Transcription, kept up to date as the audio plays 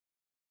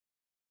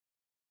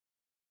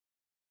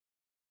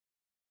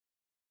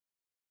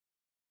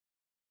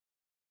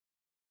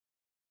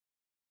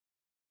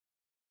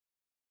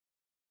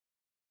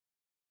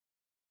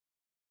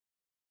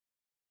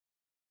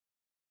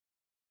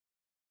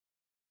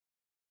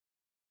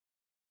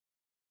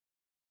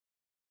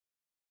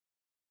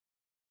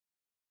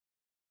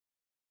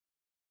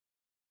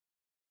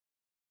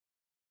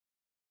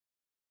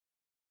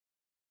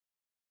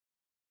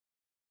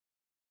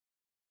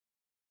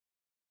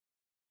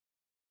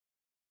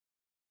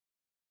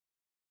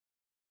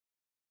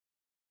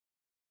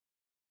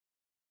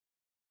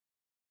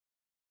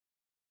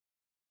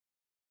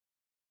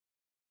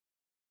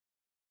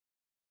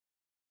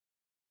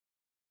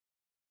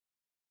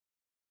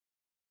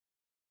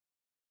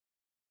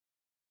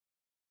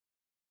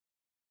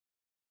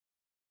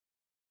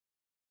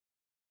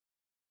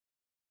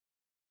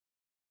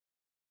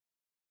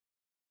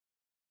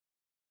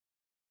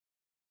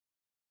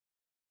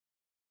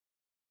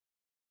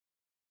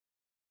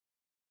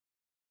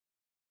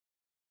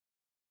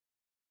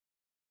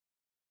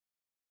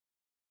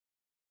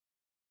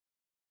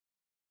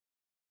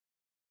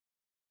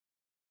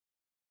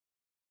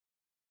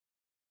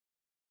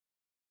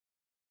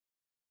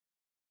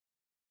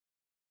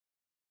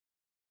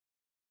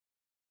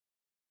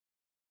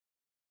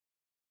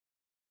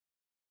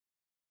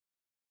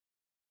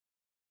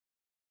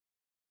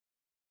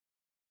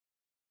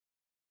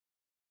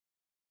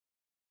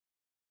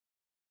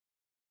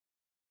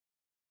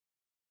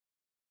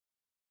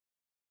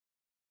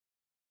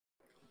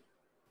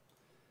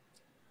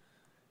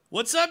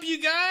What's up, you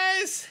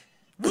guys?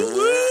 Whoop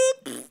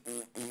whoop!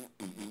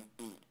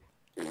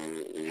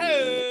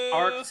 Hey.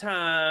 ARK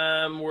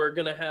time. We're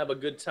gonna have a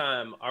good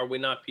time, are we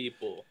not,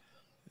 people?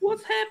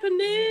 What's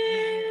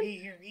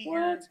happening?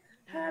 What's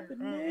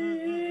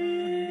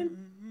happening?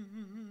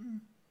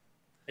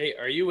 Hey,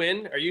 are you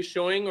in? Are you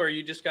showing, or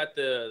you just got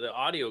the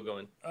audio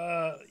going?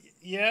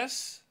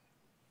 Yes.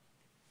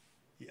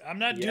 I'm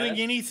not doing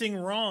anything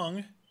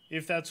wrong,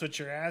 if that's what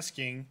you're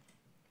asking.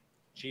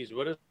 Jeez,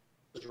 what is?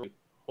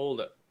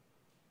 Hold up.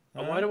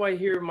 Why do I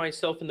hear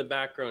myself in the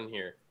background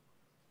here?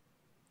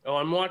 Oh,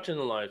 I'm watching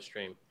the live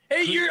stream.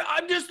 Hey,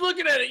 I'm just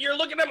looking at it. You're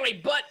looking at my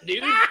butt,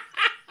 dude.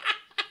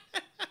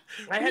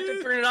 I had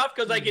to turn it off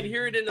because I could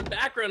hear it in the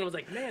background. I was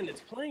like, man,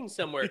 it's playing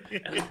somewhere.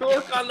 And I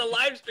look on the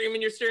live stream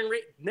and you're staring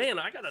right. Man,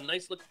 I got a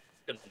nice look.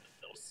 No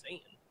sand.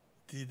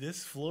 Dude,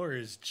 this floor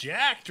is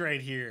jacked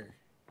right here.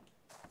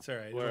 It's all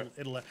right.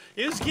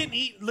 It was getting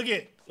eaten. Look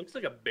at. Looks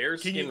like a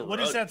bearskin rug. What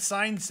does that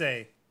sign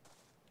say?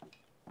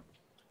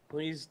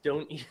 Please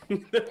don't eat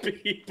the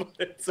people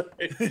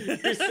inside.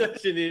 You're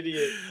such an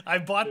idiot. I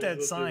bought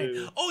that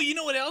sign. Oh, you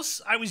know what else?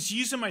 I was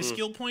using my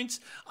skill points.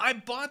 I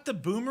bought the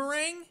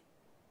boomerang.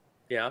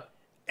 Yeah.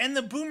 And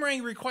the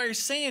boomerang requires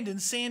sand,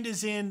 and sand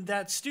is in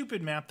that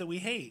stupid map that we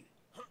hate.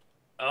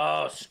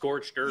 Oh,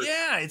 Scorched Earth.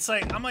 Yeah, it's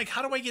like, I'm like,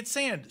 how do I get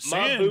sand?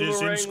 Sand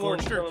is in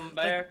Scorched Earth. Come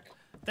back.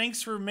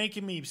 Thanks for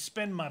making me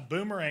spend my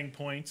boomerang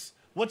points.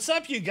 What's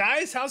up, you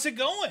guys? How's it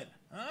going?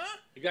 Huh?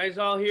 You guys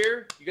all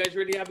here? You guys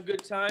ready to have a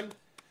good time?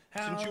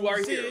 Since you are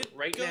here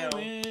right now,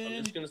 I'm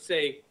just going to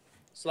say,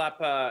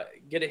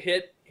 get a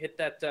hit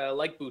that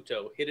like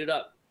button, hit it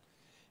up.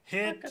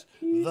 Hit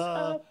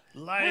the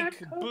like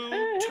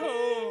button.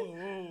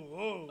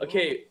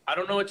 Okay, I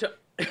don't know what to...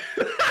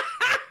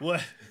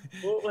 What?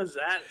 What was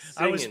that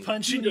singing? I was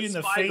punching you in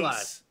the face.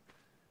 Glass.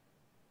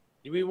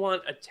 Do we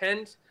want a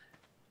tent?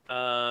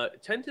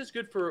 Tent is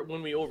good for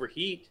when we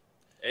overheat,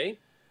 eh?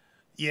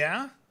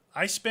 Yeah.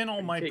 I spent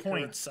all my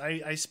points.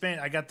 I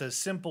got the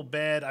simple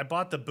bed. I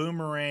bought the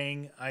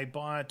boomerang. I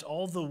bought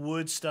all the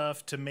wood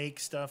stuff to make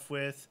stuff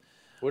with.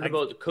 What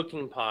about the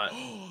cooking pot?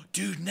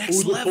 Dude,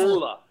 next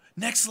level.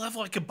 Next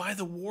level, I could buy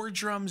the war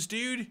drums,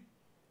 dude.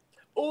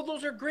 Oh,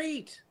 those are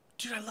great.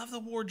 Dude, I love the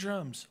war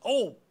drums.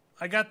 Oh,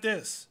 I got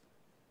this.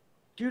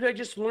 Dude, I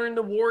just learned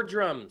the war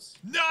drums.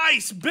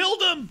 Nice! Build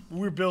them!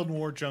 We're building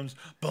war drums.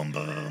 Boom,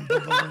 boom, boom,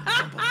 boom, boom,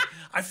 boom.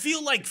 I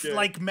feel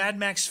like Mad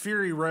Max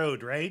Fury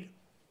Road, right?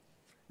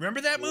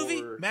 Remember that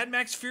movie? Mad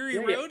Max Fury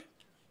Road?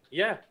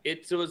 Yeah,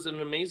 it was an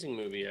amazing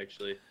movie,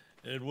 actually.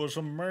 It was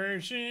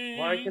amazing.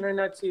 Why can I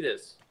not see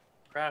this?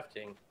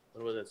 Crafting.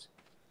 What was this?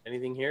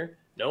 Anything here?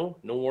 No?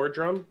 No war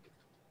drum?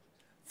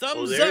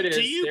 Thumbs up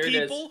to you,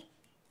 people.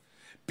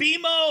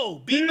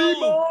 BMO!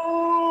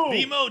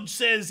 BMO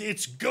says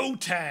it's go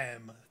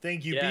time.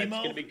 Thank you, BMO. Yeah, it's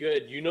going to be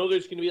good. You know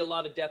there's going to be a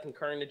lot of death and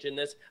carnage in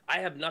this. I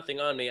have nothing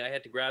on me. I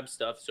had to grab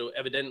stuff, so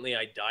evidently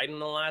I died in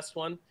the last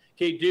one.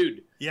 Okay,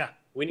 dude. Yeah.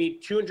 We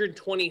need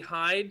 220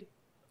 hide.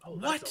 Oh,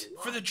 what?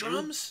 For the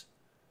drums?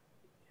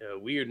 Yeah,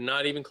 we are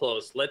not even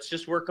close. Let's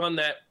just work on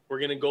that. We're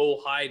going to go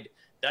hide.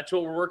 That's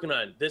what we're working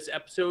on. This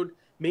episode,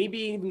 maybe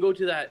even go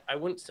to that. I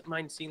wouldn't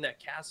mind seeing that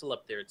castle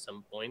up there at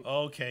some point.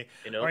 Okay.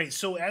 You know? All right,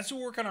 so as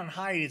we're working on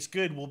hide, it's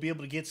good. We'll be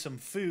able to get some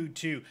food,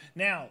 too.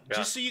 Now,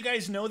 just so you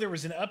guys know, there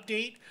was an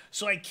update.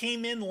 So I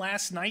came in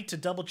last night to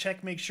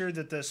double-check, make sure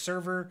that the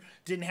server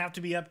didn't have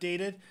to be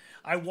updated.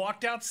 I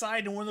walked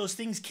outside, and one of those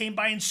things came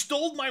by and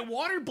stole my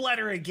water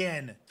bladder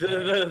again.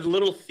 The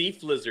little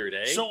thief lizard,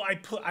 eh? So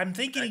I'm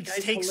thinking he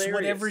takes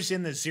whatever's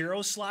in the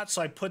 0 slot,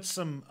 so I put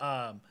some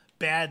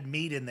bad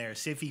meat in there,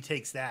 see if he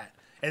takes that.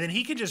 And then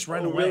he can just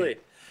run away. Really?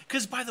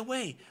 Because, by the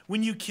way,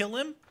 when you kill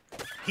him,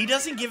 he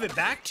doesn't give it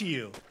back to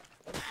you.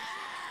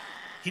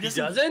 He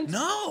doesn't?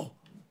 No.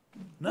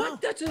 What?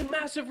 That's a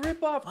massive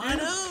ripoff, dude. I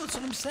know. That's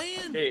what I'm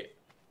saying. Hey,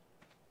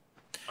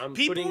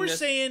 people were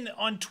saying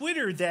on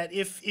Twitter that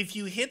if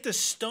you hit the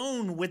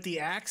stone with the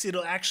axe,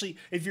 it'll actually,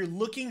 if you're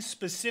looking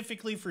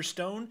specifically for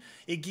stone,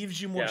 it gives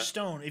you more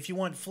stone. If you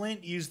want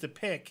flint, use the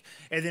pick.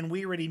 And then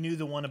we already knew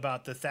the one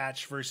about the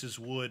thatch versus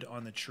wood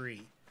on the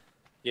tree.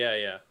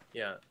 Yeah.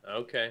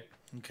 Okay.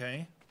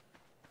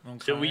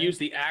 So we use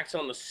the axe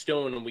on the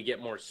stone and we get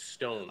more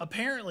stone.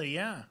 Apparently,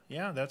 yeah.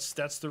 Yeah, that's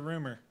the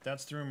rumor.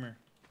 That's the rumor.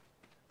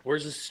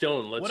 Where's the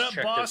stone? Let's check this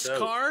out. What up, boss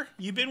car?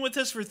 You've been with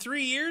us for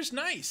 3 years?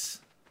 Nice.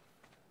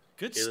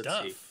 Good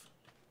stuff.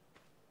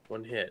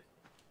 1 hit.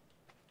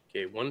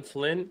 Okay, 1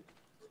 flint,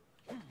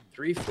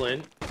 3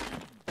 flint,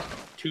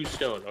 2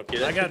 stone. Okay,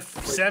 that's I got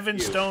 7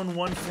 stone,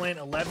 1 flint,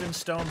 11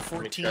 stone,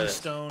 14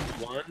 stone.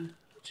 1,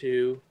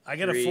 2. I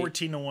got a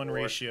 14-to-1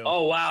 ratio.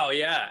 Oh wow,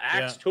 yeah.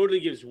 Axe totally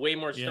gives way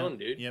more stone,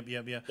 dude. Yep.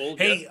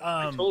 Hey,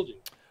 I told you.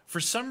 For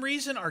some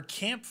reason, our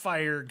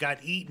campfire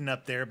got eaten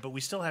up there, but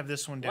we still have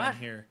this one down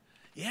here.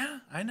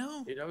 Yeah, I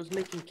know. Dude, I was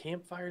making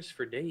campfires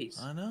for days.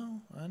 I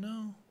know.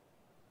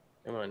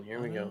 Come on, here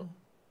we go.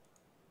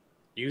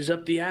 Use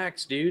up the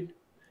axe, dude.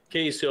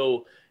 Okay,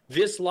 so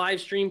this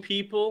live stream,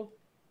 people,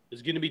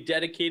 is going to be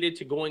dedicated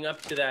to going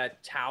up to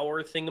that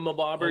tower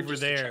thingamabobber. Over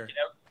there. To check it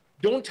out.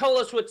 Don't tell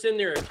us what's in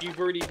there if you've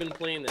already been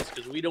playing this,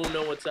 because we don't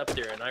know what's up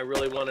there, and I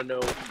really want to know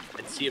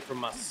and see it for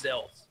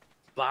myself.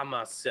 By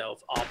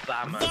myself, all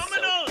by myself.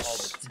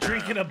 Vamonos!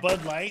 Drinking a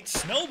Bud Light.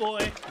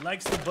 Snowboy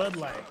likes the Bud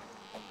Light.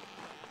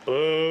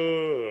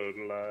 Bud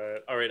Light.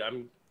 All right,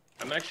 I'm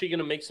actually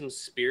gonna make some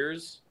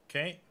spears.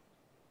 Okay.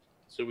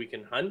 So we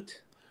can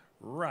hunt.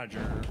 Roger.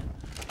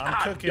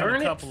 I'm cooking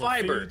a couple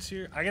of foods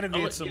here. I gotta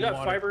get some water. You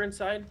got fiber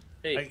inside?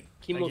 Hey,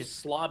 Chemo's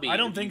slobby. I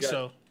don't think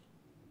so.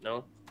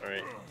 No? All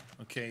right.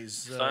 Okay,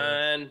 so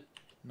fine.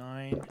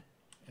 9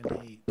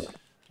 and 8. Oh,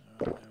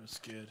 that was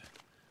good.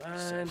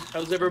 Fine.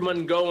 How's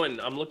everyone going?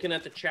 I'm looking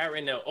at the chat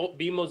right now. Oh,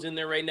 BMO's in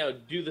there right now.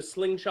 Do the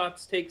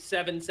slingshots take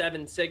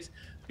 776?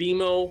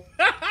 BMO,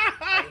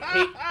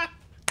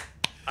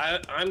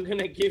 I'm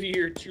gonna give you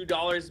your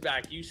 $2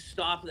 back. You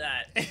stop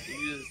that.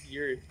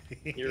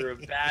 You're a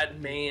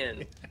bad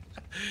man.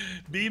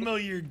 BMO,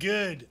 you're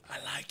good. I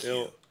like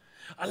you.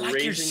 I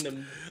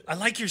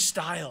like your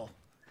style.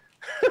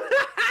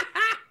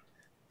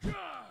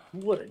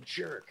 What a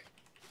jerk.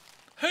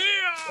 Hey!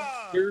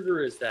 What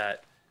server is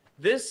that?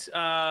 This,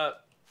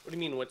 what do you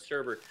mean, what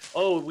server?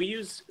 Oh, we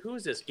use, who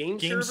is this? Game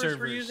servers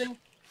we're using?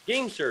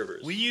 Game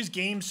servers. We use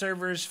game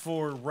servers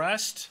for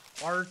Rust,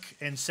 ARK,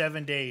 and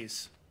 7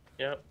 Days.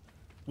 Yep.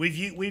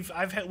 We've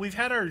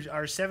had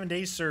our 7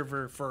 Days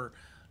server for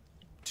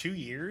 2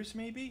 years,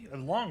 maybe a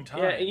long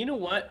time. Yeah, and you know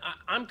what?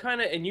 I'm kind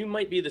of, and you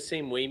might be the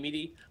same way,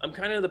 Meaty. I'm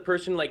kind of the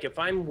person, like, if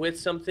I'm with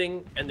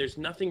something and there's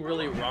nothing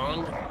really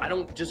wrong, I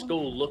don't just go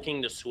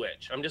looking to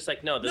switch. I'm just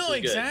like, no, this is good.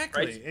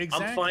 Exactly, right?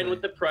 exactly. I'm fine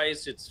with the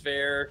price. It's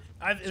fair.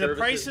 The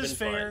price is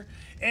fair,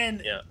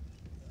 and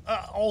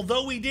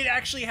although we did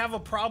actually have a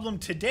problem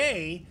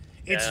today.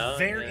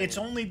 It's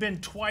only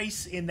been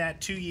twice in that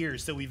 2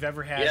 years that we've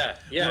ever had.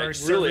 Yeah, where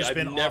really, I've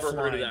never offline.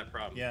 heard of that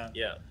problem.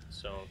 Yeah.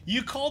 So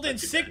you called in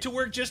sick to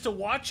work just to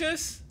watch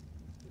us?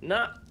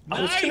 Not. Nice.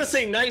 I was gonna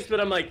say nice,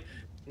 but I'm like,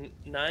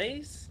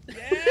 nice.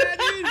 Yeah,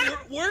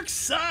 dude, work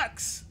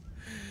sucks.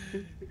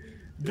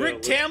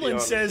 Brick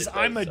Tamlin says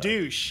I'm a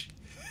douche.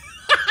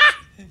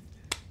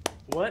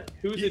 What?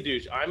 Who's a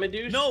douche? I'm a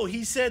douche? No,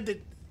 he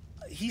said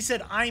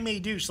I'm a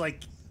douche,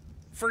 like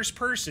first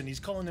person. He's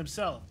calling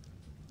himself.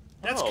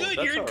 That's good.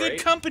 You're in good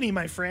company,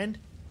 my friend.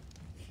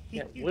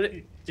 Yeah. What?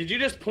 Did you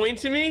just point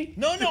to me?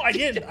 No, I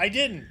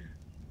didn't.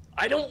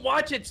 I don't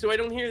watch it, so I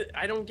don't hear.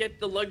 I don't get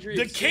the luxury.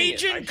 The of seeing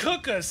Cajun it.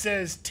 Cooka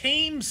says,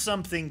 "Tame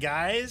something,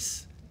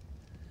 guys."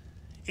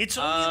 It's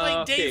only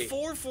like day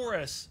 4 for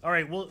us. All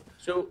right, well.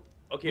 So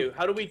okay,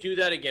 how do we do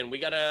that again? We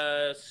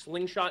gotta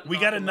slingshot. We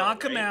gotta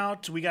knock him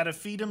out. We gotta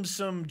feed him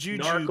some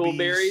jujubes.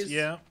 Berries.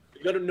 Yeah.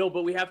 We gotta know,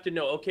 but we have to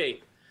know.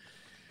 Okay.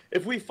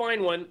 If we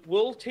find one,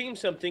 we'll tame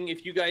something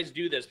if you guys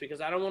do this,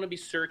 because I don't want to be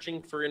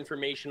searching for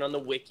information on the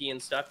wiki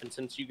and stuff. And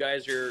since you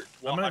guys are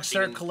I'm going to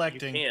start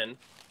collecting. You can.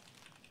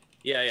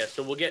 Yeah.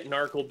 So we'll get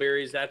narco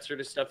berries, that sort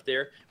of stuff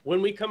there.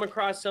 When we come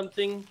across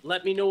something,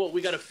 let me know what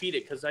we got to feed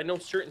it, because I know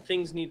certain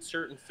things need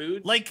certain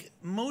food. Like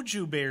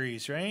mojo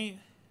berries, right?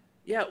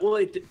 Yeah, well,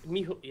 the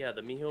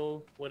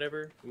mijo,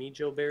 whatever,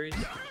 mijo berries.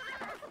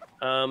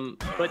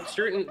 But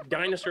certain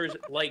dinosaurs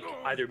like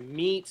either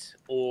meat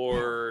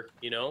or,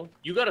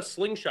 you got a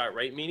slingshot,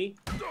 right, Meanie?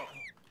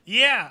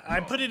 Yeah, I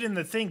put it in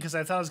the thing because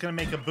I thought I was going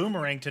to make a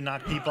boomerang to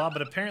knock people out,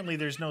 but apparently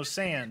there's no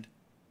sand.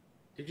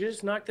 Did you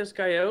just knock this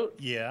guy out?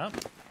 Yeah,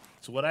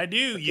 that's what I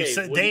do. Okay, you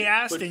said they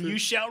asked and you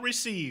shall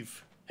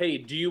receive. Hey,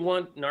 do you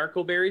want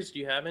narco berries? Do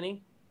you have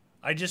any?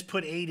 I just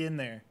put 8 in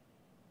there.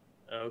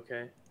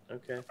 Okay.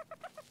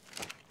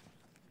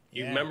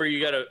 You remember you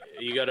gotta,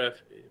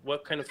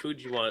 what kind of food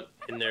you want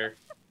in there?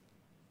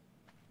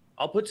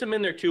 I'll put some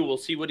in there too. We'll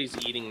see what he's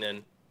eating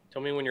then.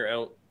 Tell me when you're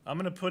out. I'm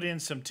gonna put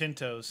in some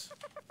Tintos.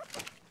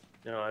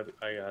 No,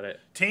 I got it.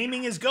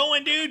 Taming is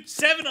going, dude.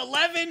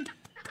 7-Eleven.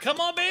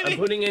 Come on, baby. I'm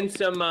putting in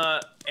some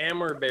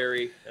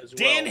Amberberry as well.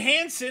 Dan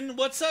Hansen,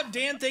 what's up,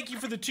 Dan? Thank you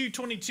for the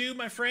 222,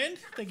 my friend.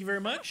 Thank you very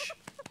much.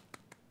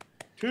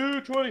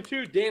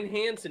 222, Dan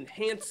Hansen.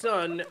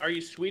 Hanson, are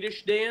you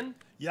Swedish, Dan?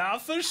 Yeah,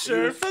 for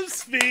sure, from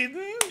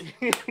Sweden.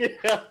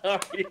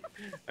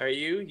 Are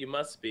you? You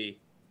must be.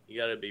 You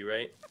gotta be,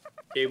 right?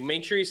 Okay,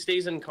 make sure he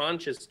stays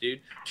unconscious,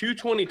 dude.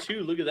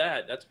 222, look at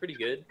that. That's pretty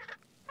good.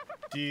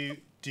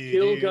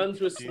 Kill guns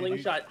with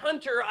slingshot.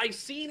 Hunter, I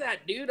see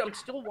that, dude. I'm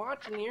still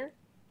watching here.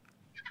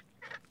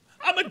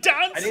 I'm a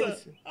dancer.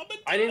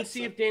 I didn't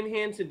see if Dan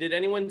Hansen. Did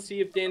anyone see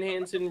if Dan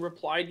Hansen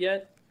replied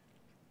yet?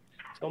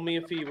 Tell me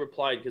if he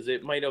replied, because I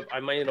might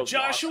have.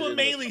 Joshua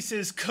Maley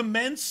says,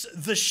 "Commence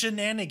the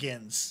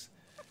shenanigans."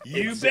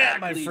 You bet,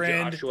 my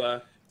friend.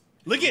 Joshua.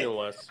 Look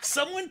at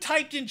someone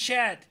typed in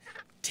chat.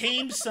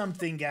 Tame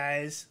something,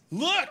 guys.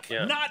 Look,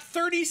 not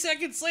 30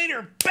 seconds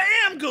later,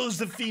 bam goes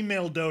the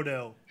female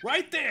dodo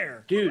right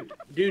there. Dude,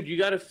 you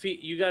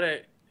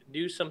gotta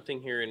do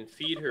something here and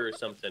feed her or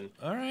something.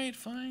 All right,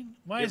 fine.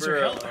 Why is her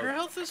health? Her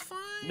health is fine.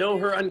 No,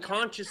 her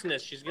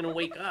unconsciousness. She's gonna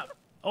wake up.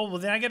 Oh well,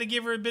 then I gotta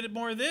give her a bit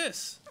more of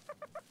this.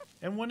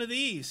 And one of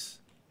these.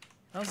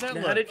 How's that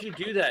look? How did you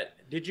do that?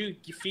 Did you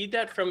feed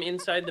that from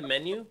inside the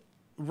menu?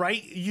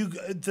 right,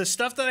 the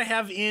stuff that I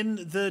have in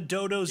the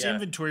Dodo's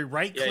inventory,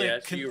 right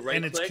click, So you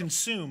and it's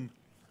consume.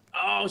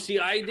 Oh, see,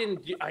 I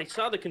didn't. I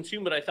saw the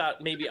consume, but I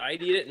thought maybe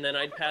I'd eat it and then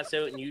I'd pass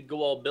out and you'd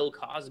go all Bill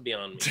Cosby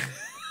on me.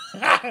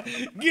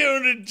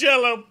 Give the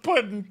Jello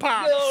pudding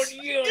pops. Go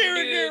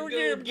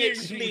get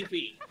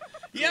sleepy.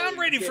 Yeah, I'm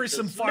ready for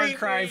some Far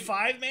Cry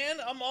 5, man.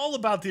 I'm all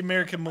about the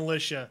American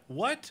militia.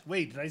 What?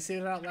 Wait, did I say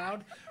that out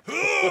loud?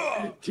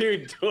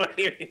 Dude, don't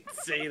even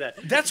say that.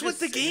 That's what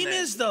the game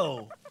is,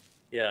 though.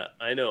 Yeah,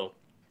 I know.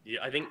 Yeah,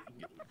 I think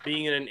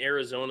being in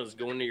Arizona is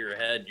going to your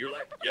head. You're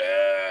like,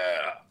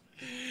 yeah.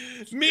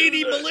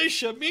 Meaty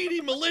militia, meaty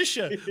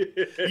militia.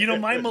 You know,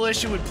 my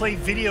militia would play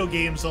video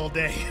games all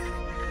day.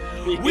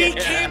 Yeah. We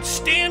can't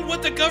stand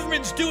what the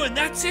government's doing.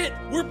 That's it.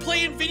 We're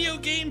playing video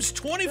games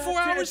 24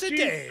 hours a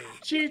day.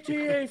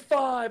 GTA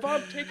 5.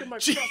 I'm taking my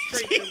frustration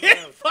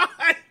GTA 5.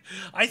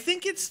 I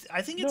think it's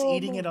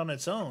eating it on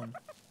its own.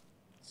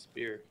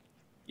 Spear.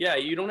 Yeah,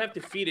 you don't have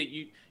to feed it.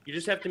 You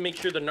just have to make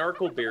sure the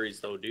narco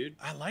berries, though, dude.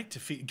 I like to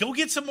feed. Go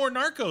get some more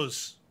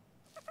narcos.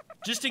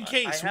 Just in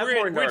case.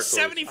 We're at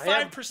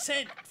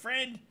 75%,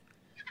 friend.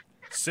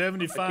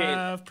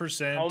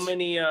 75%. How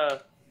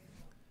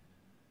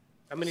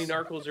many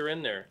narcos are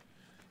in there?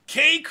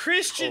 K.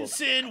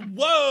 Christensen.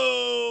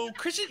 Whoa.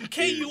 Christian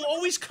K, you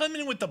always come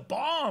in with the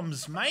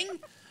bombs, man.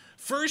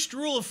 First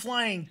rule of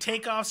flying,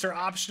 takeoffs are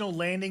optional,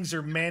 landings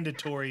are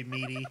mandatory,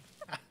 meaty.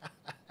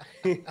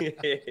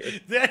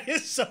 That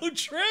is so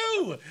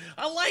true.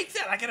 I like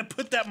that. I gotta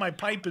put that in my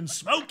pipe and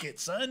smoke it,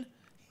 son.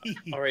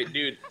 All right,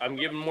 dude. I'm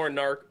giving more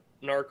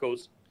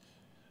narcos.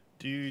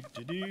 I'm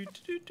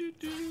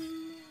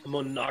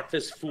gonna knock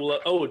this fool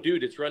out. Oh,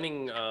 dude, it's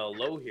running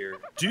low here.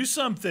 Do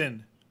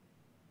something.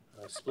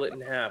 Split in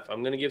half.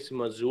 I'm gonna give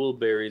some azul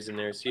berries in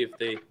there. See if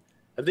they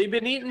have they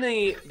been eating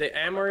the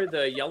amber,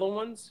 the yellow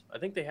ones. I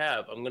think they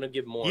have. I'm gonna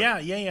give more. Yeah.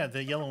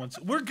 The yellow ones.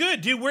 We're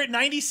good, dude. We're at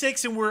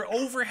 96 and we're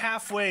over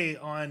halfway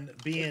on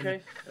being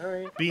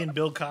being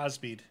Bill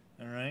Cosby.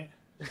 All right.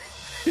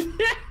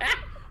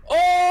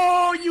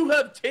 Oh, you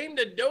have tamed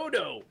a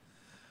dodo.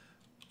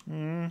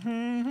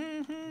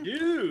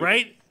 Dude.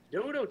 Right?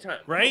 Dodo time.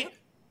 Right?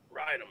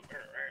 Ride him.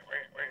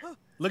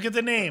 Look at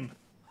the name.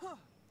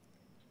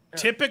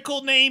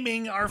 Typical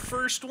naming, our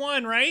first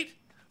one, right?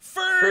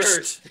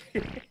 First.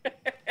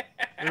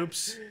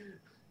 Oops.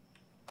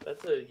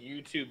 That's a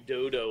YouTube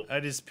dodo.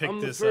 I just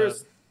picked this up.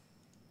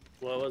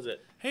 What was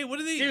it? Hey, what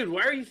are these? Dude,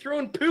 why are you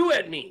throwing poo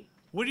at me?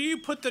 Where do you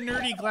put the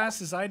nerdy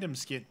glasses item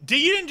skin?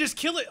 You didn't just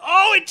kill it.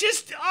 Oh, it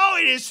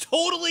is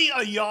totally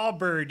a yaw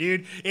bird,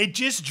 dude. It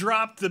just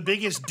dropped the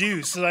biggest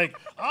deuce. Like,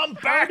 I'm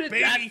back,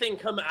 baby. How did that thing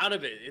come out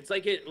of it? It's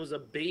like it was a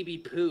baby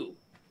poo.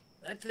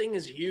 That thing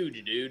is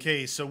huge, dude.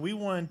 Okay, so we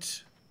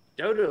want...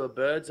 Dodo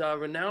birds are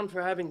renowned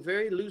for having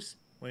very loose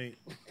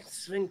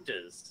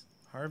sphincters.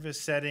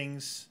 Harvest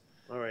settings.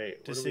 All right.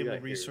 Disable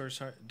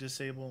resource.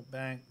 Disable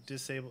bank.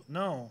 Disable.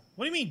 No.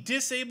 What do you mean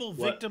disable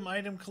victim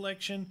item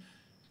collection?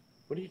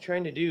 What are you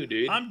trying to do,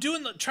 dude? I'm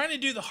trying to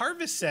do the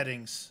harvest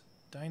settings.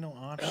 Dino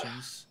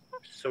options.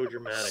 So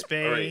dramatic.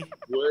 Spay. All right.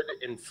 Wood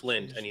and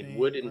flint. I need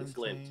wood and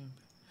flint.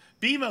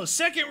 BMO,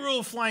 second rule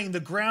of flying: the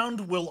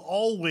ground will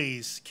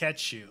always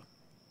catch you.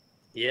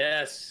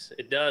 Yes,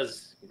 it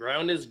does.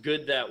 Ground is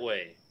good that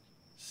way.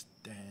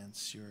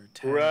 Stance your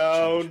attack.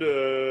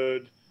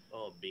 Grounded.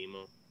 Oh,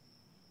 BMO.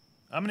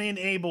 I'm gonna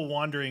enable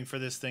wandering for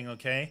this thing,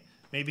 okay?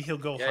 Maybe he'll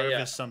go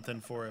harvest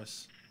something for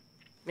us.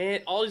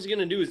 Man, all he's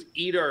gonna do is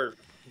eat our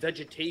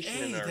vegetation.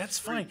 Hey, in our that's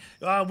fruit.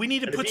 fine. We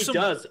need to put some.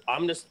 He does.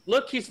 I'm just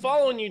look. He's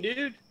following you,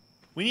 dude.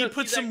 We need to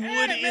put some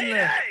wood in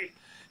there.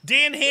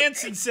 Dan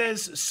Hansen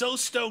says, "So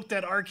stoked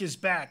that ARK is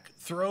back.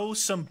 Throw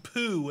some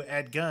poo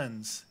at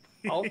guns."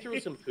 I'll throw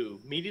some poo.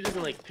 Meaty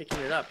doesn't like picking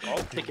it up.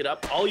 I'll pick it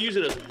up. I'll use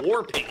it as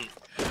war paint.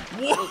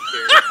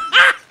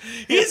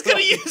 He's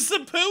gonna use the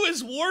poo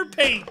as war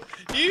paint,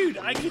 dude.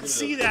 I can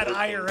see that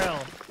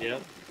IRL. Yeah,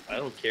 I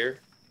don't care.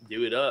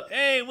 Do it up.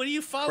 Hey, what do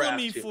you follow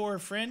me for,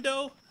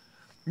 friendo?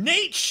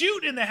 Nate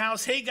Shoot in the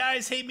house. Hey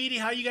guys, hey Meaty,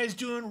 how you guys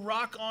doing?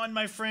 Rock on,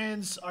 my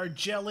friends. Are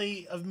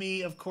jelly of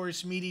me, of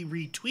course. Meaty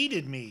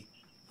retweeted me.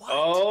 What?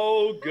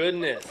 Oh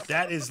goodness,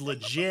 that is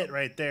legit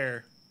right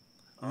there.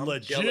 I'm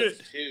legit. Jealous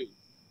too.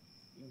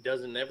 He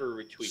doesn't ever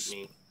retweet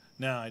me.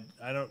 No,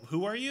 I don't.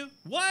 Who are you?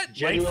 What?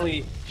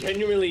 Genuinely,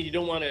 you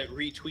don't want to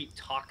retweet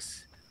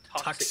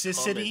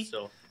toxicity.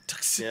 So.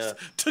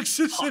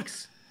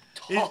 Toxicity.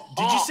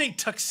 Did you say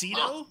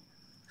tuxedo?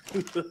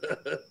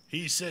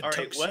 He said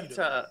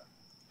tuxedo. All right,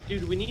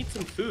 dude, we need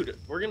some food.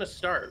 We're gonna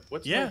starve.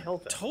 What's my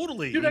health at?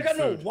 Totally. Dude, I got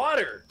no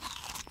water.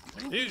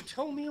 Dude, you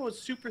tell me I was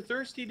super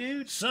thirsty,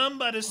 dude.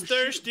 Somebody's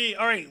thirsty. Shoot.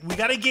 All right, we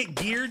gotta get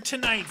geared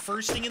tonight.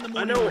 First thing in the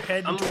morning, we're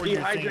heading I'm toward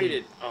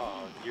dehydrated.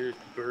 Oh, you're a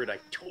bird. I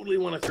totally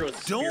want to throw a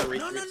spear right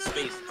through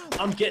space. No.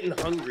 I'm getting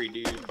hungry,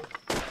 dude.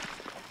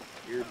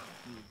 Your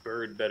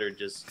bird better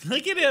just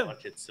look at him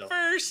watch itself.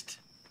 First.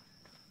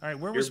 All right,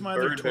 where was my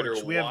other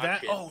torch? We have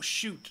that. Oh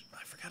shoot,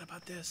 I forgot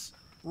about this.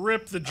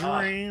 Rip the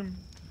dream.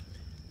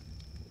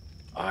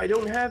 I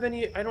don't have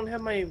any. I don't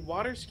have my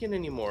water skin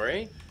anymore,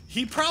 eh?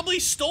 He probably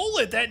stole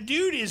it. That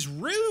dude is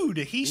rude.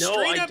 He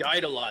straight up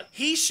died a lot.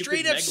 He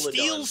straight up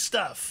steals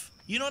stuff.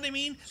 You know what I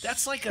mean?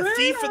 That's like a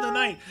thief of the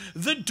night.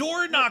 The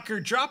door knocker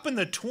dropping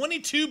the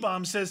 22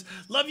 bomb says,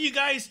 "Love you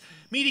guys.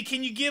 Meaty,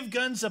 can you give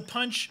guns a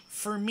punch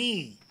for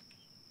me?"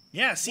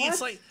 Yeah, see,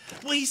 it's like,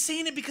 well, he's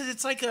saying it because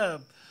it's like a,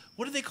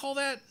 what do they call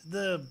that?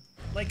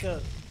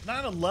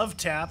 Not a love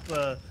tap.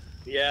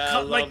 Yeah,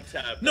 love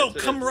tap. No,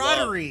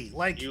 camaraderie.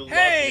 Like,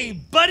 hey,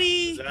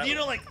 buddy. You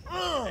know, like,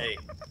 Hey,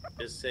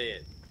 just say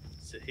it.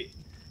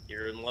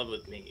 You're in love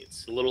with me.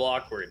 It's a little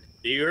awkward.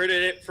 You heard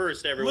it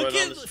first, everyone. Look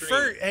on the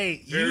stream.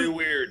 Hey, very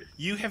weird.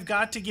 You have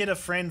got to get a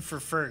friend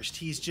for First.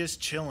 He's just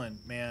chilling,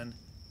 man.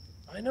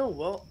 I know.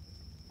 Well,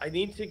 I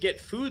need to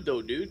get food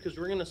though, dude, because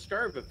we're gonna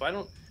starve if I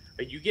don't.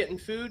 Are you getting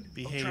food?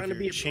 Behavior. I'm trying to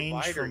be a change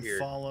provider from here.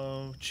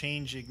 follow.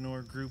 Change.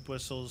 Ignore group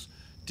whistles.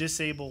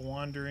 Disable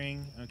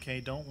wandering.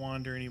 Okay, don't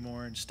wander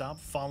anymore and stop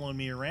following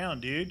me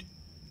around, dude.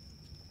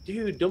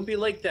 Dude, don't be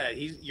like that.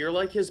 You're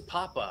like his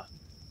papa.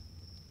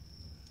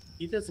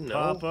 He doesn't know.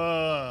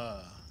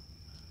 Papa,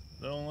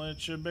 don't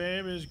let your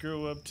babies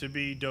grow up to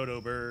be dodo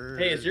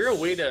birds. Hey, is there a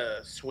way to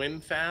swim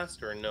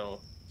fast or no?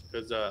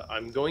 Because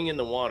I'm going in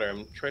the water.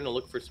 I'm trying to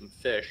look for some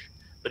fish,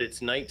 but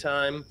it's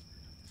nighttime.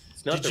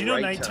 It's not. Did you know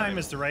nighttime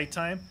is the right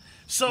time?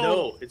 So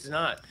no, it's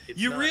not.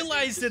 You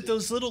realize that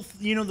those little,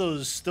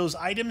 those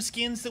item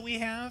skins that we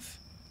have.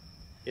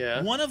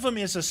 Yeah. One of them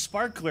is a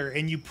sparkler,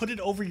 and you put it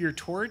over your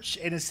torch,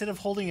 and instead of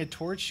holding a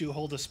torch, you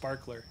hold a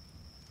sparkler.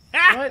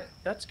 What?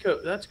 That's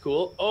cool. That's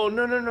cool. Oh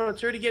no!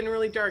 It's already getting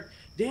really dark.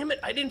 Damn it!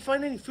 I didn't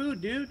find any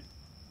food, dude.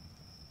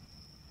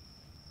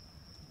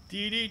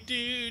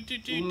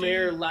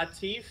 Umair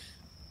Latif.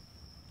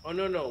 Oh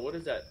no! What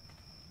is that?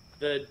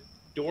 The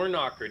door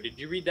knocker. Did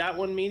you read that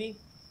one, Meanie?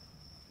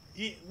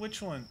 Yeah,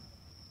 which one?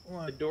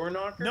 The door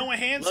knocker. Noah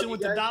Hansen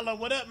with the dollar.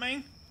 What up,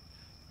 man?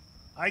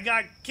 I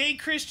got Kay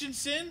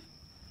Christensen,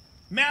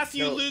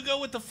 Matthew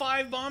Lugo with the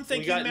 5 bomb.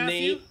 Thank you, Matthew.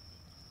 Nate.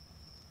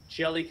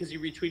 Jelly, because you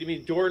retweeted me.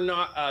 Door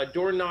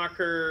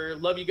knocker.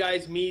 Love you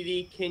guys,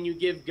 Meaty. Can you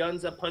give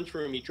guns a punch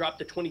for me? Drop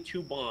the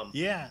 22 bomb.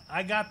 Yeah,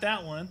 I got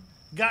that one.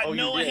 Got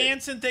Noah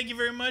Hansen. Thank you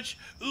very much.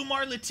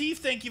 Umar Latif.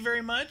 Thank you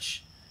very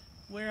much.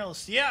 Where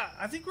else? Yeah,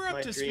 I think we're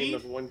up to speed. My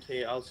dream of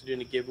 1K. Also doing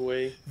a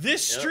giveaway.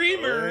 This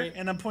streamer,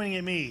 and I'm pointing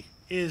at me,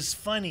 is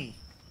funny.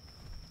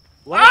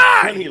 Why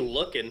funny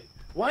looking?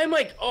 Why am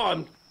I?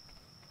 Oh,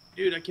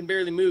 dude, I can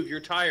barely move. You're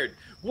tired.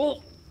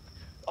 Well,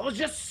 I was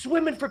just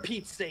swimming for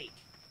Pete's sake.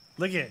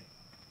 Look at,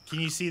 can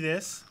you see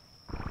this?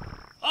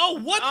 Oh,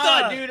 what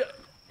the? Dude.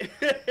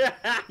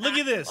 Look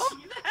at this. Oh,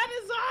 that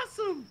is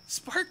awesome.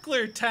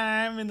 Sparkler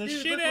time in the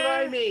dude, shit. Look what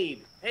I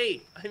made.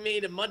 Hey, I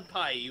made a mud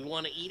pie. You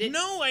want to eat it?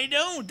 No, I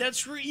don't.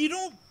 That's you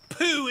don't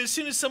poo as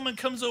soon as someone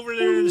comes over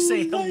there to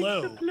say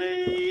hello. Like to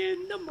play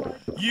in the mud.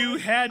 You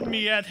had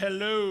me at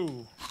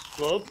hello.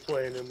 Love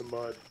playing in the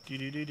mud. Okay,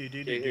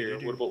 here.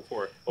 What about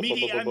 4?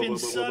 Meaty, I've been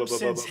subbed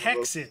since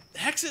Hexit.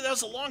 Hexit, that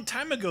was a long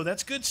time ago.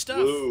 That's good stuff.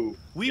 Ooh,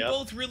 we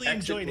both really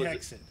enjoyed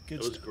Hexit.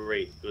 Good stuff. It was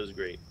great. It was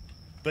great.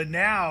 But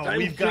now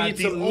we've got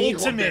the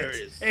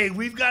ultimate. Hey,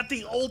 we've got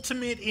the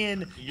ultimate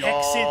in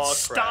Hexit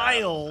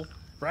style,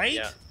 right?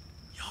 Yeah.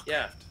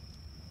 Yeah.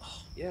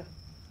 Oh. Yeah.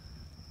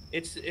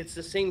 It's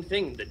the same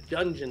thing. The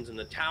dungeons and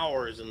the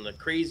towers and the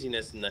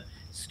craziness and the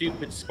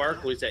stupid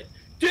sparklers that.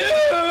 Dude!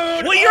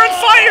 Well, you're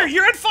on fire!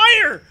 You're on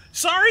fire!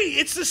 Sorry,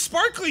 it's the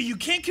sparkler. You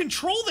can't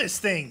control this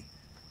thing.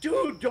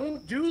 Dude,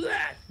 don't do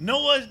that.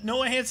 Noah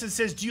Hansen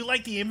says, "Do you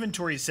like the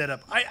inventory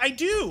setup?" I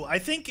do. I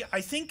think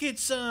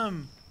it's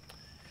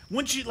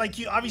once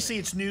you obviously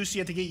it's new, so you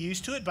have to get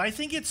used to it. But I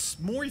think it's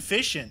more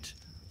efficient.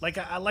 Like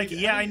I like it.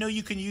 Yeah, I know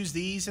you can use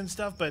these and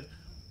stuff, but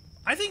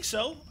I think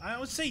so. I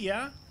would say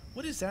yeah.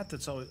 What is that?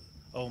 That's all.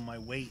 Oh, my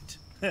weight.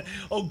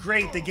 Oh,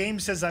 great. The game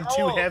says I'm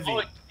too heavy.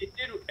 Oh, it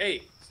did.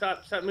 Hey,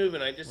 stop moving.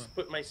 I just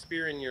put my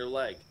spear in your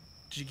leg.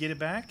 Did you get it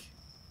back?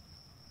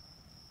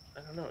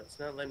 I don't know. It's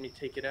not letting me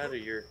take it out of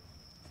your.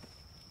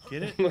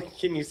 Get it?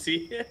 Can you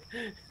see it?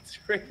 It's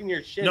right in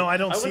your shin. No, I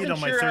don't see it on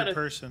my third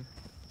person.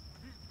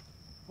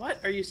 What?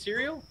 Are you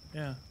serial?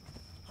 Yeah.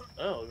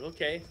 Oh,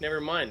 okay.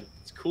 Never mind.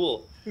 It's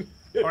cool.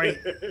 All right.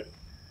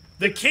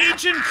 The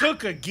Cajun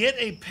Cooker, get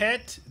a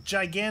pet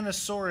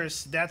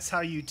Giganosaurus. That's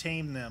how you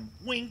tame them.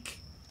 Wink.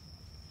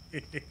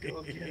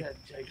 Go get that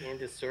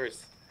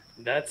Gigantosaurus.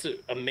 That's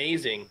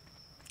amazing.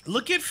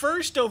 Look at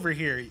First over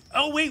here.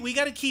 Oh wait, we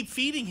got to keep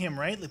feeding him,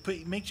 right?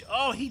 Make sure.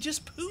 Oh, he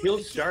just pooped. He'll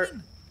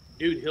starve,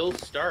 dude. He'll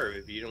starve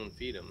if you don't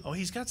feed him. Oh,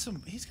 he's got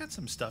some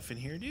stuff in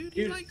here, dude.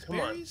 He likes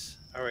berries.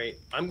 All right,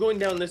 I'm going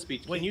down this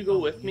beach. Can you go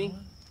with me?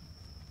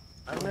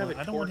 I don't have a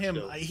torch. I don't want him.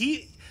 Though.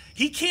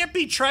 He can't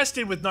be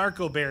trusted with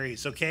narco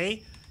berries.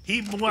 Okay.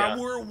 While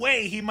we're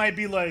away, he might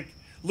be like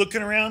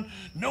looking around.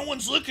 No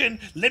one's looking.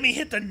 Let me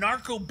hit the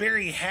narco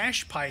berry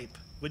hash pipe.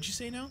 What'd you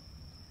say now?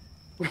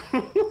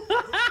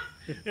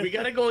 We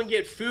gotta go and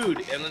get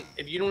food, and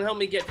if you don't help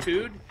me get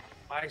food,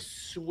 I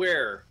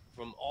swear,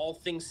 from all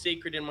things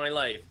sacred in my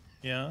life,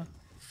 yeah,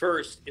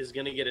 First is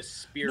gonna get a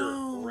spear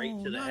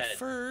right to the head.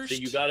 First.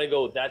 So you gotta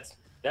go. That's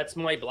That's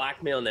my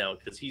blackmail now,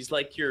 because he's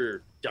like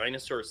your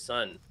dinosaur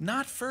son.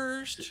 Not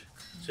first.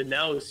 So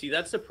now, see,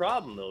 that's the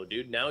problem, though,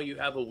 dude. Now you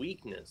have a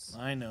weakness.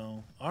 I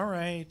know. All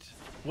right.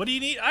 What do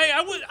you need?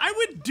 I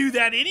would do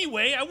that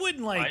anyway. I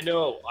wouldn't like. I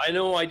know.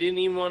 I didn't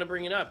even want to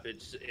bring it up.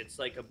 It's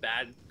like a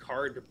bad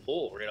card to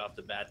pull right off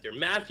the bat there.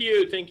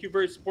 Matthew, thank you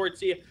for your support.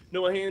 See you.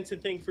 Noah Hansen,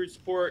 thank you for your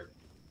support.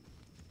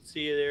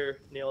 See you there.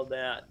 Nailed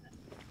that.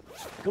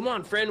 Come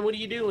on, friend. What are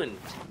you doing?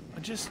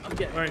 I'm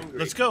getting all right, hungry.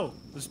 let's go.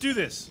 Let's do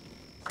this.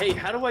 Hey,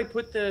 how do I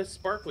put the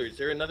sparkler? Is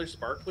there another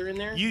sparkler in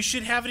there? You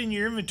should have it in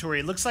your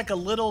inventory. It looks like a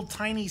little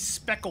tiny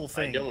speckle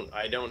thing.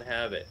 I don't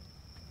have it.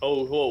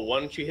 Oh, whoa, why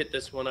don't you hit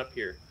this one up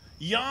here?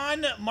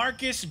 Jan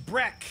Marcus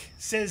Breck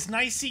says,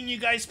 nice seeing you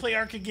guys play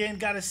ARK again.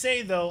 Gotta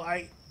say, though,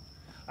 I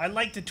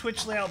like the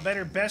Twitch layout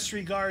better. Best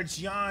regards,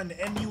 Jan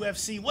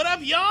MUFC. What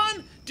up,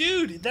 Jan?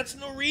 Dude, that's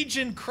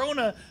Norwegian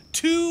Krona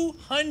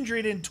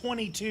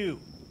 222.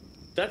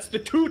 That's the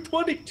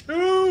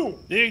 222!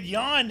 Dude,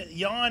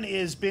 Jan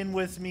has been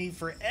with me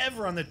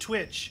forever on the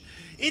Twitch.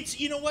 It's,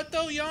 you know what,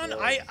 though, Jan? Yeah.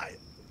 I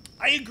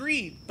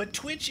agree, but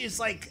Twitch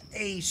is like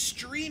a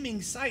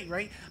streaming site,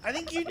 right? I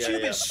think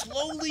YouTube is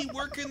slowly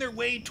working their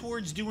way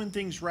towards doing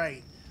things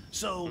right.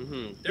 So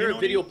they're a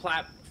video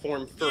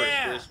platform first,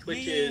 whereas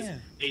Twitch is yeah.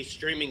 a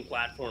streaming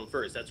platform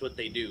first. That's what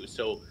they do.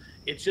 So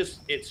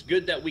it's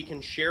good that we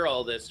can share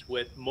all this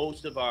with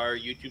most of our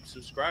YouTube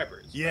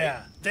subscribers. Yeah,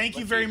 right? thank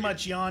you very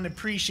much, Jan.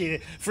 Appreciate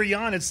it. For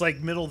Jan, it's like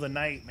middle of the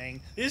night, man.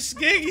 This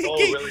he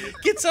really?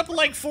 gets up at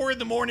like 4 in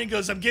the morning,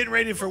 goes, I'm getting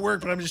ready for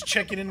work, but I'm just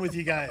checking in with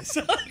you guys.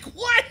 Like,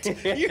 what?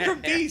 You're a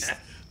beast.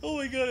 Oh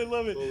my god, I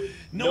love it.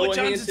 Noah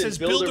Johnson says,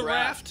 build a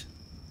raft.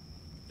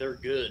 They're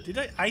good.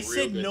 Did I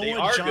said good. Noah they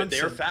are Johnson. Good.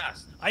 They're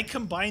fast. I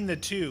combined the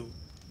two.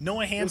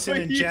 Noah Hansen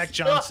and Jack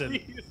Johnson.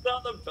 You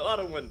saw the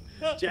bottom one.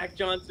 Jack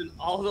Johnson,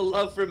 all the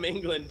love from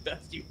England.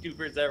 Best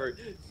YouTubers ever.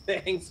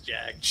 Thanks,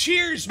 Jack.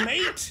 Cheers,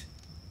 mate.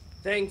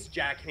 Thanks,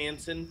 Jack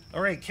Hansen.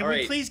 All right, can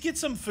we please get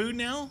some food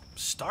now? I'm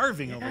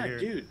starving over here.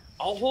 Dude.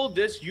 I'll hold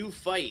this, you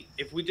fight.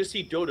 If we just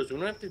see dodos, we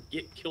don't have to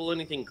kill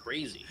anything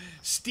crazy.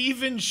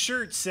 Steven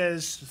Shirt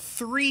says,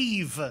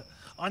 thrive.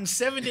 On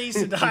 7 Days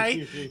to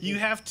Die, you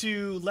have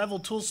to level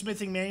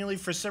toolsmithing manually.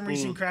 For some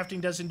reason,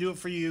 crafting doesn't do it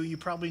for you. You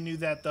probably knew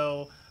that,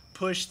 though.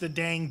 Push the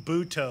dang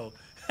Buto.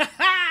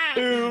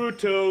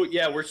 Buto.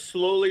 Yeah, we're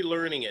slowly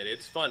learning it.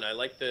 It's fun. I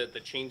like the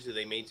change that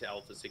they made to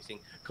Alpha 16.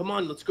 Come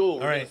on, let's go.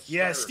 All right.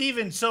 Yeah,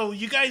 Steven, so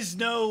you guys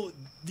know,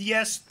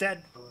 yes,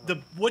 that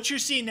what you're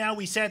seeing now,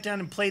 we sat down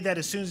and played that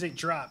as soon as it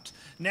dropped.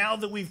 Now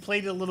that we've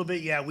played it a little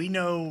bit, we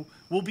know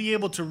we'll be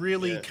able to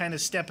really kind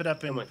of step it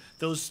up, and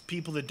those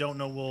people that don't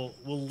know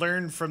will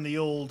learn from the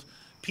old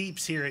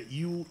peeps here at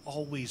You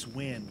Always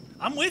Win.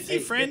 I'm with you,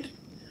 friend.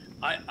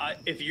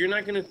 If you're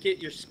not gonna get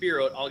your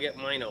spear out, I'll get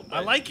mine out.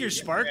 I like your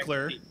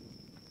sparkler.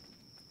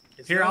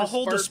 Here, I'll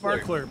hold the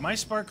sparkler. My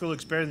sparkler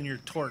looks better than your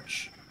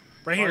torch.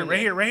 Right here.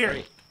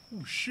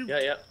 Oh shoot.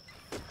 Yeah.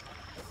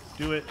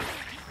 Do it.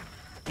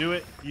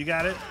 You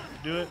got it.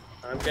 Do it.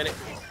 I'm getting.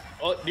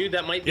 Oh, dude,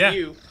 that might be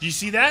you. Do you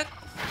see that?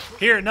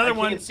 Here, another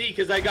one. I can't see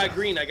because I got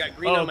green. On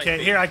my face.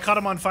 Okay, here, I caught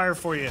them on fire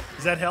for you.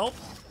 Does that help?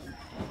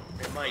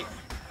 It might.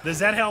 Does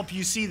that help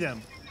you see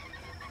them?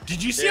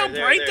 Did you see how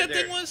bright that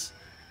thing was?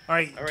 All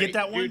right, get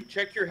that one. Dude,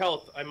 check your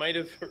health. I might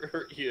have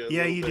hurt you.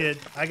 Yeah, you did.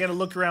 I got to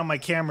look around my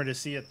camera to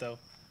see it, though. All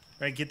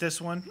right, get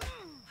this one.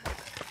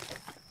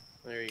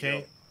 There you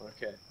go.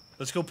 Okay.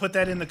 Let's go put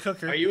that in the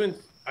cooker. Are you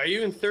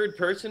in third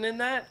person in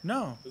that?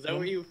 No. Is that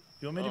what you...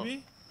 You want me to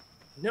be?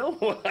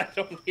 No, I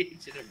don't need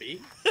you to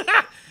be.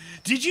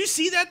 Did you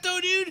see that, though,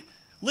 dude?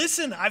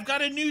 Listen, I've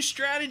got a new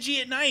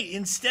strategy at night.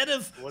 Instead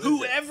of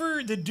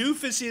whoever the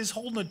doofus is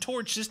holding a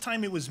torch, this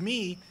time it was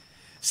me,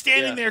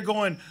 standing there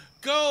going,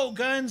 go,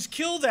 guns,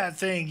 kill that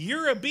thing.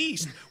 You're a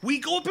beast. We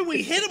go up and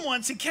we hit him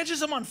once. It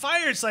catches him on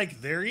fire. It's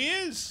like, there he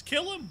is.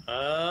 Kill him.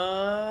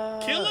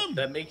 Kill him.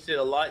 That makes it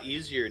a lot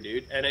easier,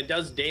 dude. And it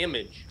does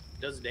damage.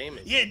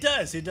 Yeah, it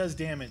does. It does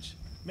damage.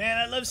 Man,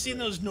 I love seeing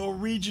those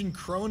Norwegian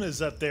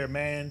Kronas up there,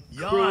 man.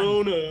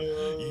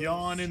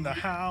 Yawn in the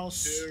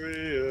house.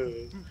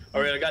 All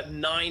right, I got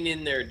 9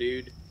 in there,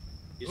 dude.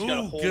 You just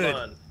gotta hold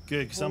on.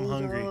 Good, because I'm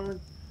hungry.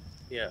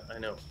 Yeah, I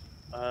know.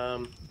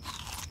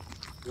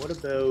 What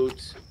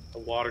about a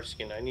water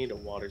skin? I need a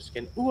water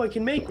skin. Ooh, I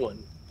can make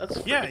one.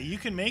 That's you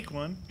can make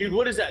one. Dude,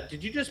 what is that?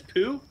 Did you just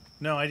poo?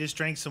 No, I just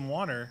drank some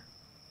water.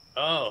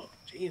 Oh,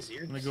 jeez,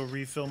 you're I'm gonna go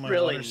refill my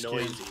really water skin.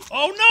 noisy.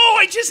 Oh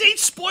no, I just ate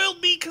spoiled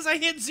meat because I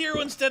hit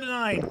 0 instead of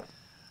 9.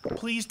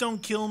 Please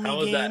don't kill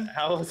me, game.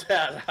 How was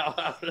that?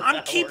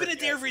 I'm keeping it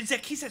there in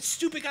case that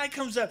stupid guy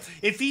comes up.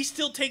 If he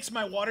still takes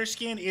my water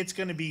skin, it's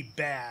gonna be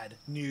bad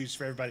news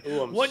for everybody.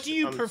 Ooh, what do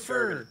you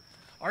prefer,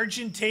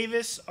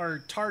 Argentavis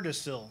or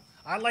Tardisil?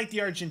 I like the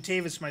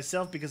Argentavis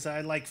myself because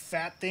I like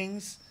fat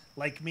things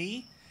like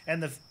me,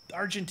 and the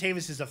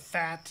Argentavis is a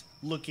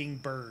fat-looking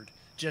bird.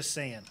 Just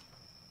saying.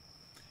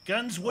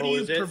 Guns, what do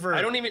you prefer?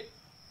 I don't even.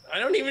 I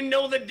don't even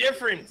know the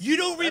difference. You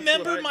don't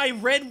remember my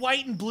red,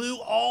 white, and blue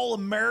All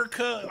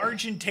America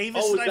Argentavis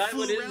Oh, that is I that flew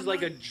what it around is? Like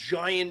on? a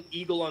giant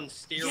eagle on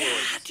steroids.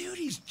 Yeah, dude,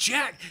 he's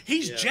jacked.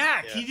 He's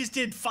jacked. Yeah. He just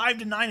did 5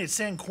 to 9 at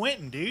San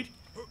Quentin, dude.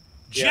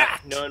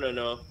 Jacked. Yeah.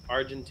 No.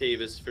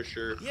 Argentavis for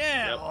sure.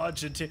 Yeah,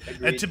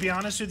 Argentavis. To be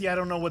honest with you, I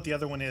don't know what the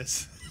other one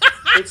is.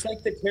 It's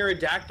like the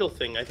pterodactyl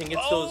thing. I think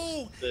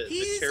it's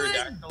he's the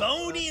pterodactyl. Like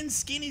bony and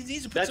skinny. He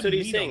needs to put That's some what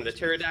he's meat saying, on the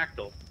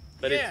pterodactyl.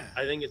 But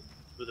I think it's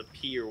with a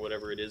P or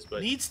whatever it is.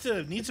 But needs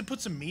to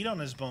put some meat on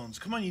his bones.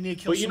 Come on, you need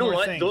to kill but some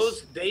more things. But you know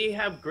what? They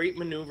have great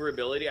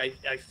maneuverability.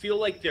 I feel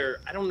like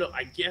I don't know.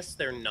 I guess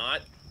they're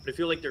not. But I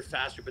feel like they're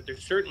faster. But they're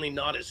certainly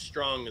not as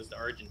strong as the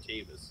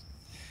Argentavis.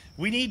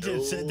 We need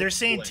to. They're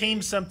saying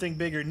tame something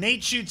bigger.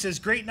 Nate Shoot says,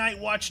 "Great night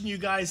watching you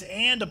guys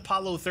and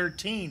Apollo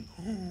 13."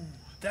 Ooh,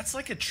 that's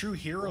like a true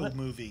hero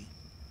movie.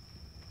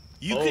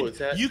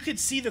 You could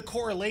see the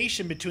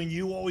correlation between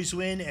You Always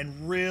Win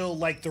and real,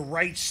 like, the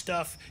right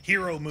stuff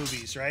hero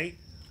movies, right?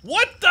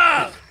 What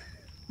the?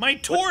 My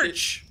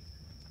torch!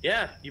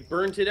 Yeah, you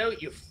burnt it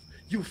out, you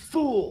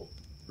fool!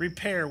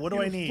 Repair, what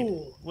do I need?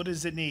 Fool. What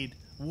does it need?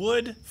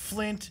 Wood,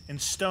 flint,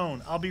 and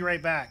stone. I'll be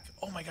right back.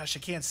 Oh my gosh, I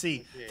can't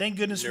see. Thank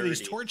goodness for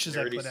these torches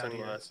I put out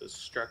here.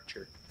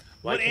 Structure.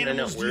 What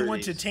animals do you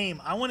want to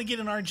tame? I want to get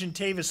an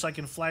Argentavis so I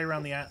can fly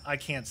around the... I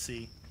can't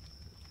see.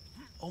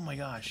 Oh my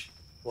gosh.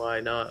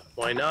 Why not?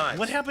 Why not?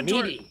 What happened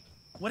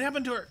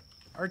to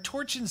our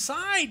torch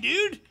inside,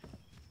 dude?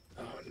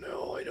 Oh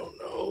no, I don't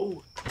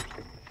know.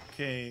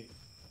 Okay.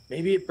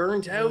 Maybe it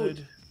burnt out.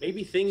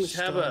 Maybe things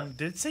have a...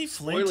 Did it say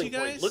flint, you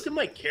guys? Point. Look at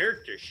my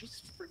character.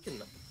 She's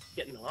freaking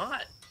getting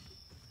hot.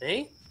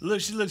 Hey? Look,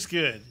 she looks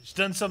good. She's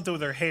done something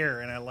with her hair,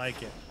 and I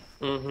like it.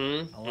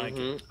 Mm-hmm. I like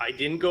it. I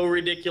didn't go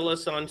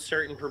ridiculous on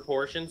certain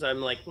proportions.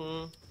 I'm like,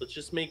 let's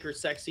just make her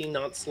sexy,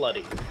 not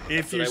slutty.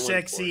 If you're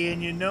sexy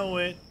and you know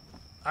it.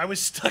 I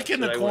was stuck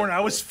in the corner. I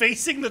was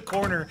facing the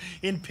corner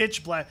in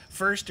pitch black.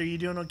 First, are you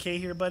doing okay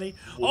here, buddy?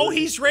 Oh,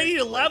 he's ready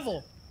to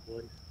level.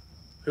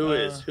 Who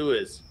is?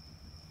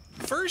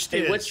 First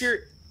is. What's your...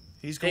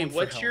 He's going for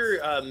what's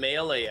your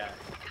melee at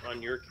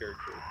on your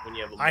character when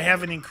you have a I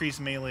haven't increased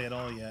melee at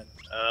all yet.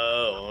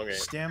 Oh, okay.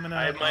 Stamina.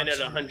 I have mine at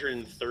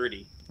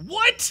 130.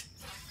 What?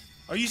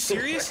 Are you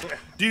serious?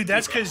 Dude,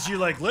 that's because you're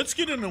like, let's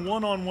get in a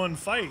one-on-one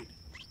fight.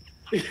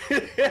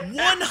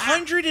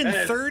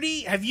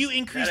 130? Have you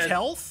increased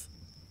health?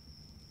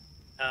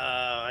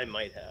 I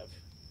might have.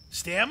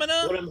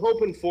 Stamina? What I'm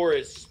hoping for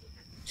is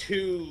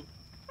 2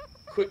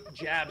 quick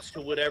jabs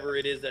to whatever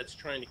it is that's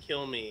trying to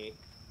kill me,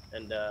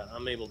 and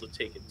I'm able to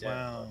take it down.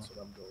 Wow. That's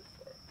what I'm going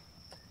for.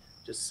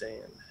 Just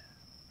saying.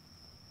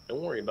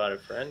 Don't worry about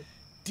it, friend.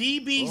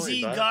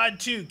 DBZ God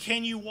 2,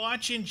 can you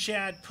watch in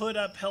chat put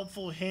up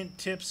helpful hint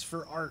tips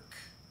for ARK?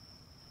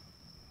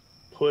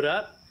 Put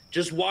up?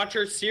 Just watch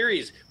our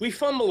series. We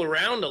fumble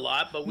around a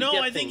lot, but we get things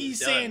done. No, I think he's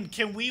saying,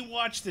 can we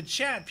watch the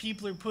chat?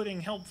 People are putting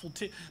helpful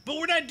tips. But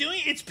we're not doing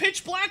it. It's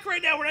pitch black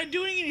right now. We're not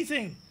doing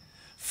anything.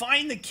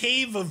 Find the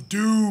Cave of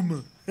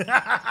Doom.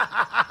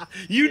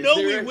 You know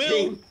we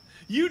will.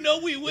 You know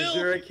we will. Is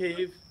there a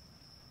cave?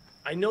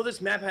 I know this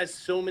map has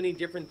so many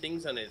different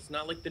things on it. It's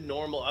not like the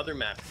normal other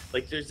map.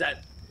 Like, there's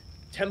that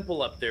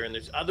temple up there, and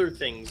there's other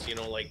things, you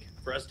know, like,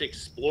 for us to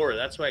explore.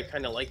 That's why I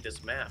kind of like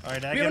this map. All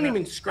right, we haven't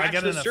even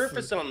scratched the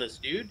surface on this,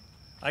 dude.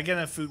 I got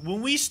enough food.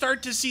 When we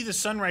start to see the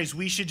sunrise,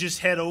 we should just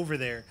head over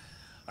there.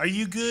 Are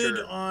you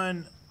good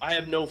on... I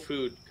have no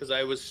food because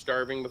I was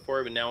starving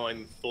before, but now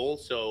I'm full,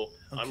 so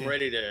I'm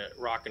ready to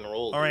rock and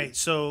roll. All right,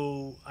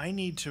 so I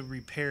need to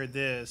repair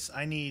this.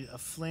 I need a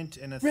flint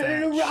and a thatch.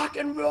 Ready to rock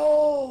and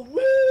roll!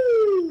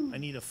 Woo! I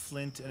need a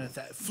flint and a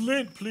thatch.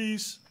 Flint,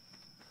 please.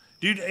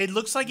 Dude, it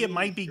looks like it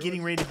might be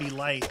getting ready to be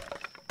light.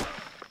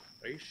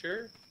 Are you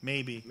sure?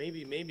 Maybe.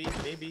 Maybe.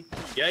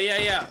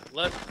 Yeah.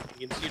 Look,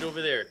 you can see it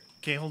over there.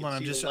 Okay, hold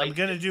on. I'm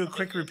gonna do a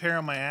quick repair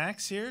on my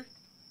axe here.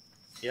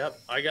 Yep,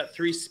 I got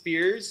 3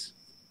 spears.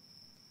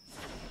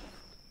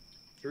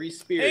 3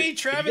 spears. Hey,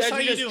 Travis, how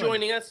you doing? Just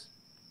joining us?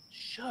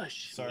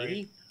 Shush, sorry.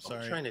 Lady.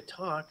 I'm trying to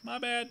talk. My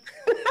bad.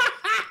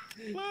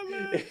 My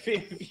bad.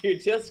 If you're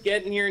just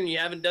getting here and you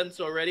haven't done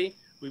so already,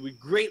 we would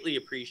greatly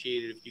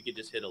appreciate it if you could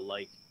just hit a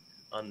like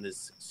on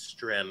this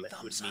stream. It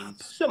would mean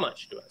so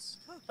much to us.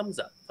 Thumbs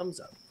up.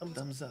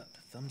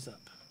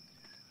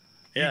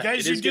 Yeah, you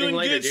guys are doing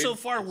good so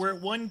far. We're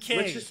at 1K.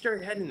 Let's just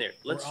start heading there.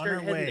 Let's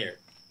start heading there.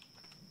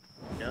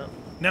 No.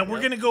 Now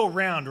we're gonna go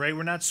around, right?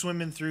 We're not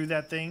swimming through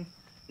that thing.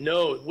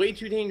 No, way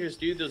too dangerous,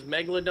 dude. Those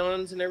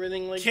megalodons and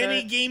everything like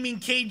Kenny that. Gaming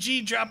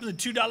KG dropping the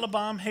 $2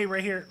 bomb. Hey,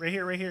 right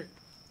here.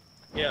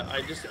 Yeah,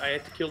 I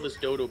had to kill this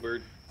dodo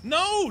bird.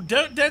 No,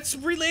 that's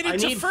related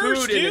to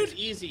first, food, dude.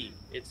 And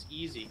it's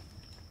easy.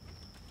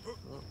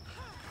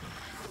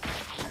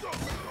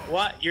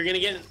 What? You're gonna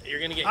get.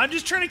 I'm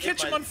just trying to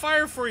catch him on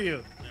fire for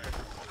you.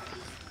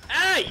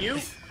 Ah, you.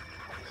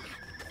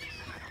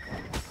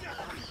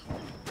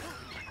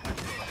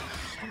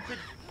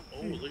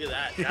 Oh, look at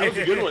that. That was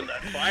a good one,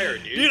 that fire,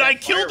 dude. Dude, I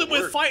killed him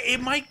with fire.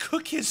 It might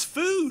cook his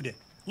food.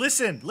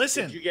 Listen.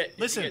 Did you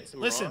get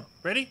some raw?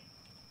 Ready?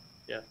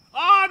 Yeah.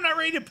 Oh, I'm not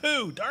ready to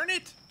poo. Darn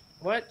it.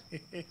 What?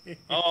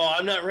 Oh,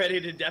 I'm not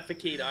ready to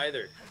defecate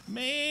either.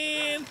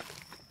 Man.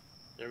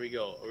 There we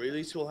go. Or at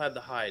least we'll have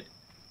the hide.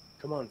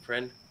 Come on,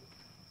 friend.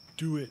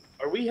 Do it.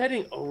 Are we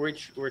heading? Oh,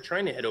 we're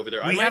trying to head over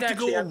there. We have to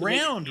go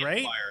around,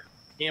 right?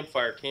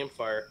 Campfire.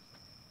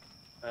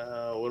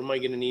 What am I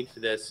gonna need for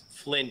this?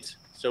 Flint.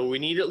 So we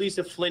need at least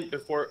a flint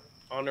before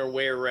on our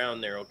way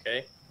around there.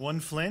 Okay. One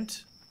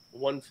flint.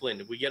 One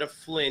flint. If we get a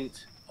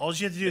flint. All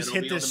you have to do is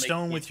hit this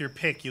stone with your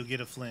pick. You'll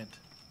get a flint.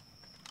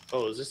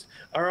 Oh, is this?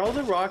 Are all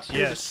the rocks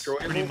here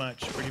destroyable? Pretty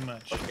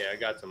much. Okay, I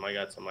got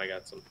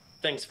some.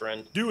 Thanks,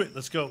 friend. Do it.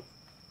 Let's go.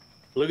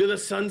 Look at the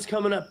sun's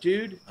coming up,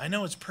 dude. I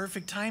know, it's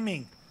perfect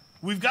timing.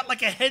 We've got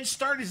like a head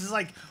start. This is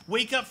like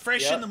wake up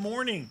fresh in the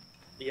morning.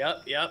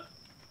 Yep. Look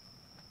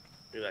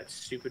at that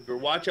stupid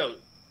bird. Watch out.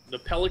 The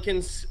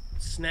pelicans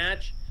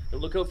snatch, and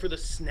look out for the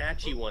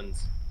snatchy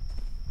ones.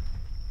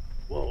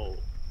 Whoa.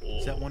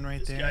 Is that one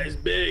right there? This guy's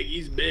big.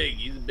 He's big.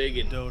 He's big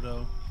and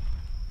dodo.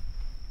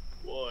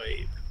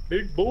 Boy.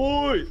 Big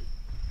boy.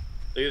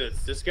 Look at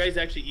this. This guy's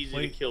actually easy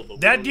to kill.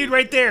 But that dude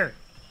right there.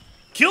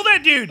 Kill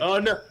that dude. Oh,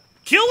 no.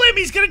 Kill him.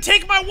 He's going to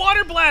take my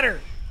water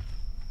bladder.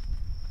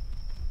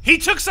 He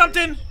took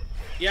something.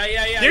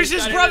 Yeah. There's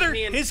his brother.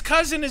 His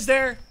cousin is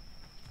there.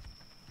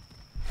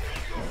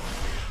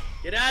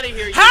 Get out of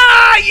here.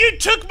 Ha! You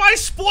took my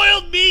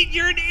spoiled meat.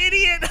 You're an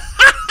idiot.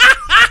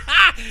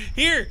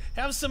 Here,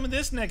 have some of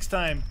this next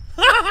time.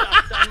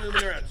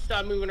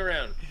 Stop moving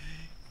around.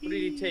 What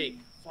did he take?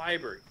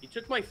 Fiber. He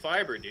took my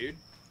fiber, dude.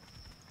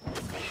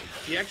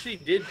 He actually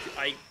did.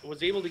 I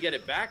was able to get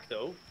it back,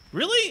 though.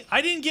 Really?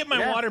 I didn't get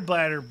my water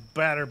bladder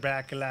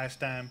back last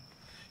time.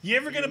 You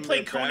ever gonna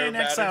play Conan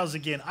Exiles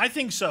again? I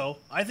think so.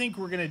 I think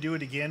we're gonna do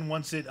it again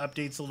once it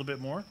updates a little bit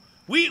more.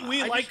 We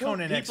like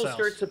Conan Exiles.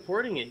 People start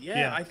supporting it.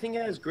 Yeah, I think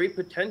it has great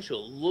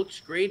potential. Looks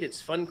great.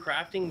 It's fun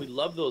crafting. We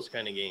love those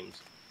kind of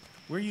games.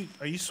 Are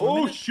you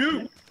swimming? Oh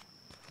shoot!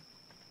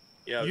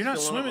 Yeah, you're not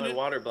swimming. My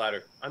water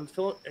bladder. I'm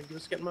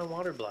just getting my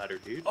water bladder,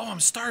 dude. Oh, I'm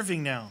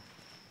starving now.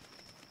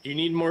 Do you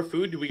need more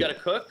food? Do we gotta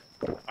cook?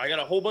 I got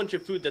a whole bunch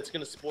of food that's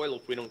gonna spoil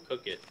if we don't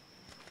cook it.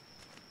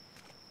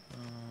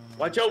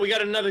 Watch out, we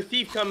got another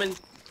thief coming.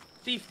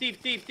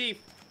 Thief.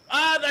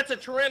 Ah, that's a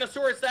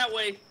Tyrannosaurus that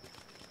way.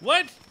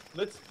 What?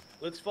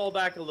 Let's fall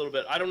back a little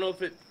bit. I don't know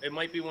if it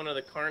might be one of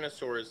the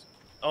Carnosaurs.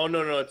 Oh,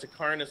 no, it's a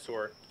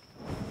Carnosaur.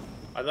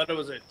 I thought it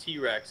was a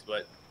T-Rex,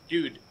 but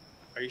dude,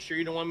 are you sure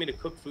you don't want me to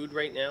cook food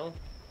right now?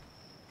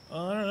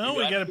 I don't know.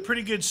 We got a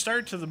pretty good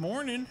start to the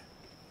morning.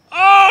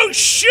 Oh,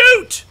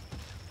 shoot!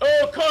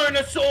 Oh,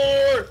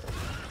 Carnosaur!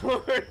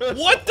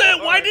 What the?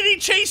 Why did he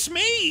chase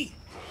me?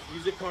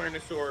 He's a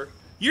Carnosaur.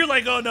 You're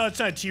like, oh, no, it's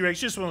not T-Rex.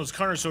 Just one of those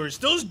Carnosaurs.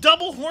 Those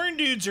double horn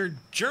dudes are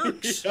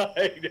jerks. Yeah,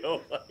 I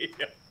know.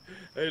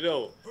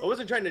 I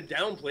wasn't trying to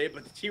downplay it,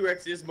 but the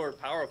T-Rex is more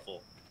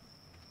powerful.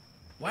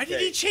 Why did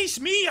he chase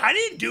me? I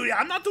didn't do it.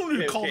 I'm not the one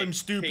who called him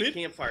stupid. Okay,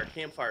 campfire.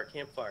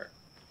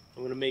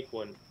 I'm gonna make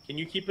one. Can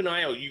you keep an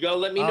eye out? You gotta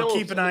let me know. I'll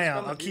keep an eye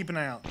out.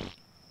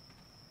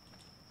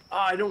 Oh,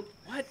 I don't.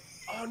 What?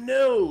 Oh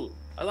no!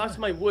 I lost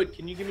my wood.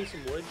 Can you give me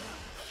some wood?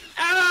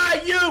 Ah,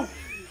 you!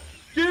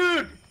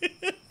 Dude!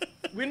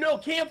 We no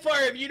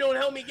campfire if you don't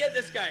help me get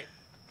this guy.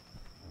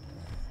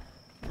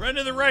 Run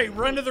to the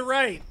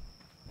right.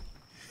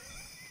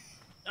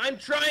 I'm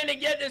trying to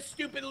get this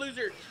stupid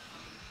loser.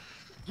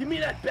 Give me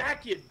that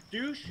back, you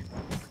douche.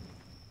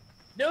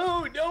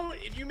 No, don't.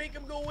 If you make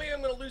him go away,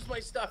 I'm going to lose my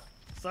stuff.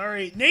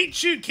 Sorry. Nate,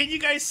 shoot, can you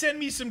guys send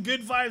me some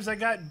good vibes? I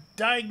got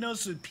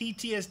diagnosed with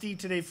PTSD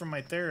today from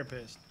my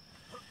therapist.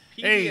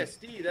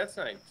 PTSD? Hey, that's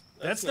not...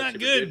 That's not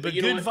good, but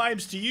good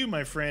vibes to you,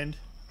 my friend.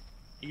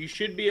 You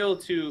should be able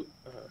to...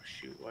 Oh,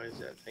 shoot. Why is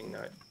that thing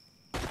not...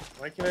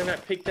 Why can I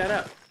not pick that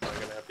up? I'm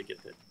going to have to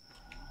get that...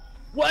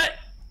 What?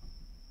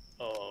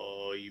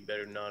 Oh, you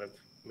better not have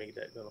made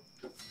that go.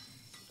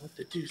 What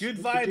the deuce? Good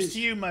vibes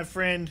to you, my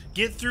friend.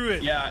 Get through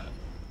it. Yeah.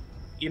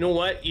 You know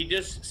what? You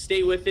just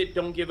stay with it.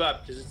 Don't give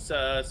up, because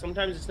it's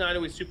sometimes it's not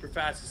always super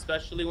fast,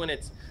 especially when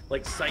it's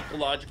like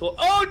psychological.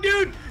 Oh,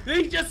 dude!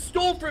 He just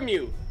stole from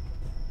you.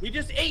 He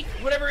just ate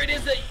whatever it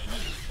is that.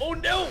 Oh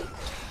no!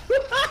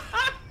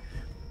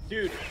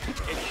 Dude,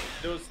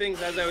 those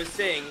things, as I was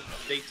saying,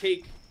 they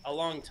take a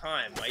long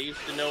time. I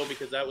used to know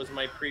because that was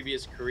my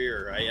previous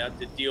career. I had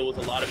to deal with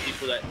a lot of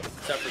people that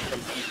suffered from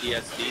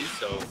PTSD,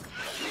 so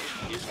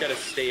you just gotta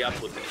stay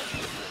up with it.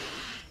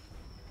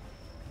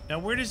 Now,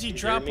 where does he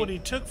drop what he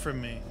took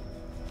from me?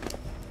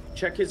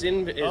 Check his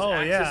inventory. Oh,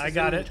 yeah, I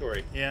got it.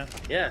 Yeah.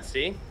 Yeah,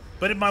 see?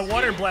 But if my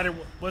water bladder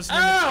wasn't...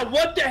 Ah,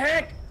 what the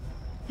heck?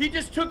 He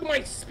just took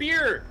my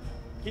spear.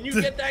 Can you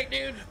get that,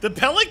 dude? The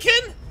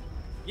pelican?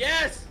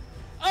 Yes.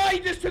 Oh, he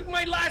just took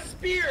my last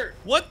spear.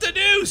 What the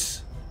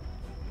deuce?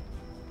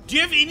 Do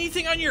you have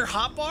anything on your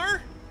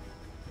hotbar?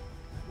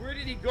 Where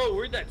did he go?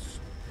 Where'd that...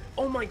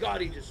 Oh, my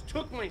God, he just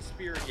took my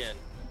spear again.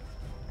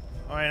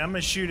 All right, I'm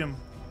going to shoot him.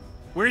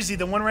 Where is he?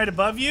 The one right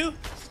above you?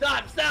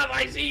 Stop!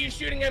 I see you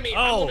shooting at me.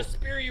 Oh, I'm gonna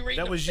spear you right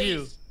in the face. That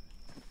was you.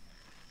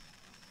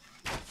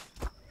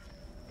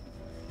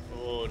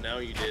 Oh, now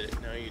you did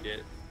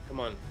it. Come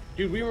on.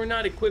 Dude, we were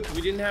not equipped.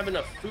 We didn't have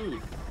enough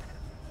food.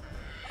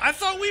 I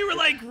thought we were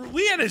like,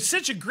 we had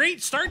such a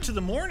great start to the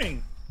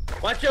morning.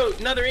 Watch out,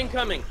 another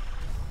incoming.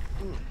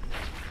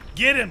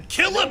 Get him,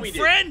 kill him,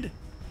 friend.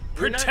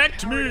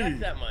 Protect me.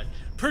 That much.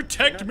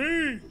 Protect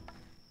me.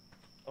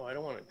 Oh, I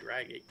don't want to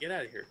drag it. Get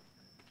out of here.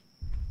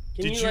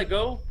 Can you let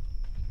go?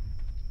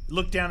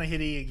 Look down and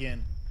hit E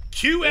again.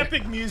 Cue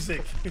epic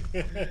music.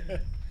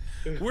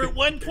 We're at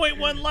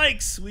 1.1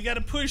 likes. We got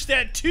to push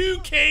that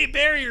 2K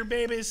barrier,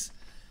 babies.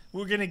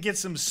 We're going to get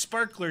some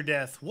sparkler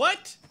death.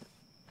 What?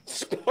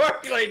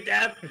 Sparkler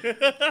death?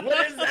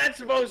 What is that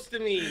supposed to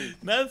mean?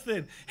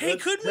 Nothing. Hey,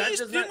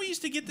 didn't we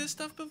used to get this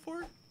stuff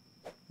before?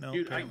 No,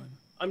 dude,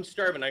 I'm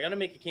starving. I got to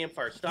make a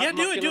campfire. Stop. Yeah,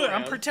 do it.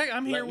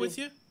 I'm here with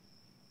you.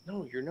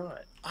 No, you're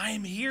not. I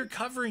am here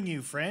covering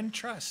you, friend.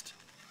 Trust.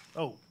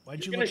 Oh,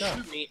 why'd you look up?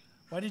 Shoot me.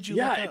 Why did you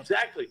look up? Yeah,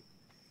 exactly.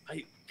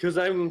 Because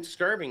I'm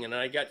starving and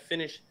I got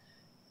finished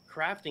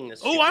crafting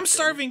this. Oh, I'm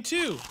starving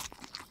too.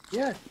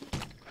 Yeah.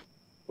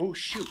 Oh,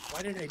 shoot.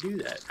 Why did I do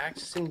that?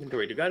 Access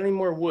inventory. Do you got any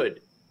more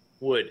wood?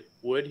 Wood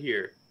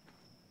here.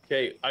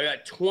 Okay, I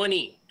got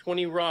 20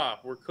 raw.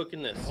 We're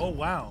cooking this. Oh,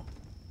 wow.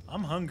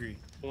 I'm hungry.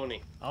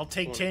 20. I'll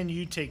take 10,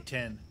 you take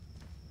 10.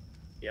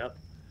 Yep.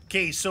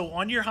 Okay, so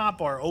on your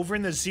hotbar, over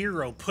in the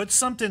 0, put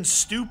something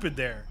stupid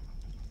there.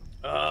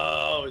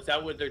 Oh, is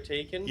that what they're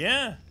taking?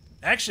 Yeah.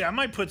 Actually, I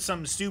might put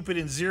something stupid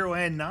in 0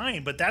 and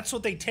 9, but that's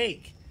what they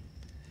take.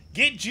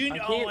 Get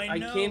Junior. I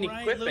can't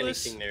equip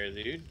anything there,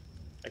 dude.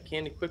 I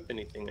can't equip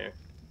anything there.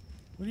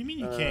 What do you mean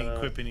you can't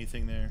equip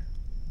anything there?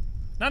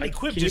 Not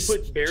equip, can you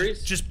put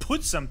berries? Just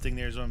put something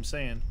there is what I'm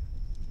saying.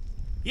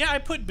 Yeah, I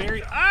put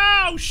berries.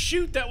 Oh,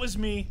 shoot, that was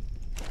me.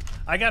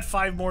 I got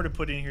 5 more to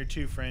put in here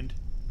too, friend.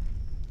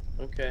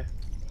 Okay.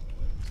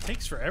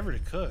 Takes forever to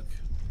cook.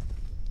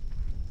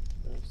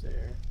 What's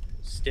there?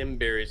 Stem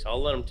berries.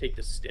 I'll let them take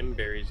the stem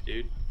berries,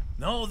 dude.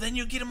 No, then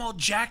you'll get them all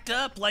jacked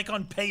up like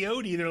on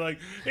peyote. They're like,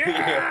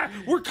 yeah,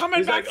 we're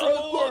coming back for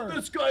more. Look,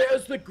 this guy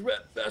has the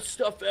best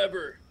stuff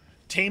ever.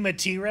 Tame a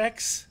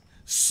T-Rex?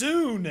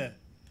 Soon.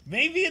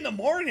 Maybe in the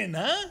morning,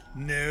 huh?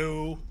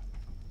 No.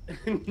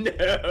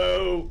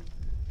 No.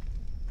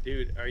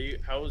 Dude,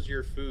 how's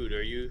your food?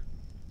 Are you...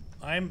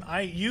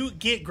 You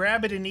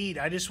grab it and eat.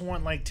 I just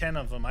want like 10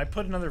 of them. I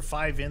put another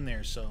 5 in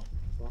there, so.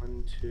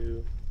 1,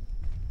 2.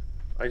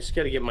 I just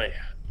gotta get my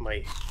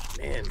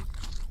man.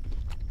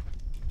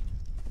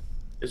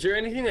 Is there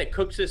anything that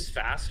cooks this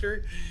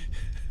faster?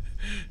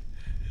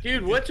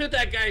 Dude, what's with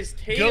that guy's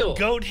tail?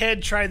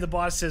 Goathead Try the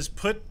Boss says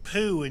put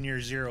poo in your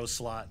 0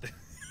 slot.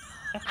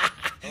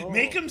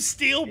 Make him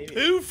steal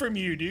poo from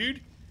you,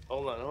 dude.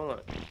 Hold on.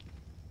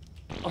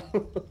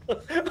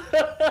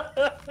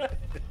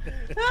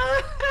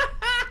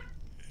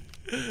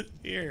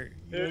 Here.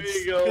 There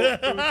you go.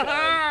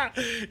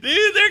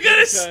 Dude, they're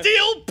gonna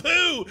steal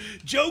poo.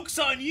 Joke's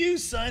on you,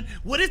 son.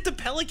 What if the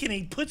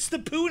pelican puts the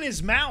poo in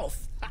his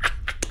mouth?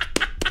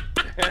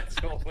 That's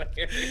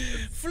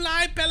hilarious.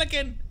 Fly,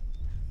 pelican.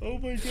 Oh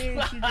my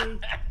gosh.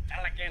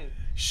 Pelican.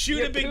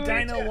 Shoot a big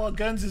dino while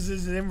guns is in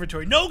his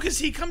inventory. No, because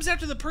he comes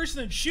after the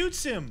person that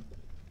shoots him.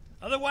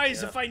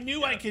 Otherwise, if I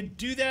knew I could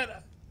do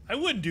that, I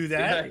wouldn't do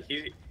that.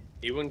 Yeah,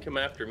 he wouldn't come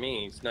after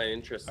me. He's not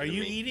interested in me. Are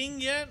you eating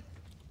yet?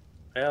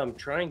 Yeah, I'm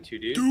trying to,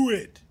 dude. Do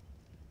it.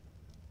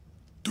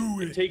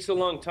 Do it. It takes a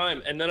long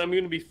time, and then I'm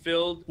going to be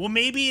filled. Well,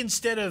 maybe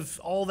instead of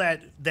all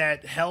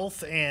that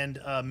health and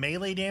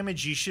melee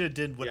damage, you should have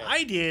did what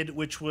I did,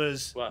 which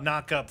was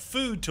knock up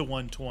food to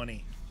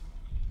 120.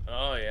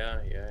 Oh, yeah.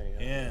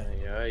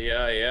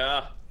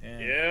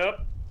 Yep.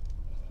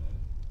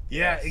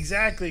 Yeah,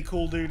 exactly,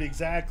 cool dude,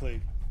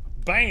 exactly.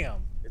 Bam.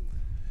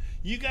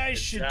 You guys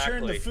should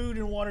turn the food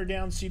and water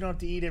down so you don't have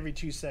to eat every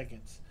 2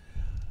 seconds.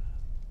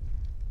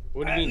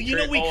 What do you mean? You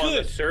know, we could. On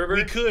the server?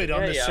 We could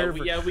on the server.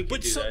 We could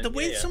but do that. The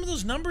way some of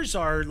those numbers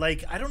are,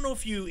 like, I don't know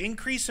if you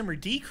increase them or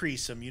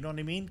decrease them. You know what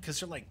I mean? Because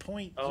they're like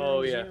 0.00.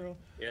 Oh, yeah.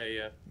 Yeah. Let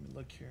me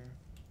look here.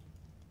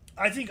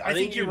 I think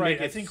you're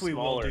right. I think we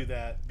will do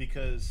that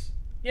because...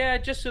 Yeah,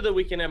 just so that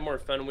we can have more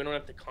fun. We don't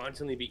have to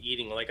constantly be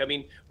eating. Like, I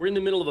mean, we're in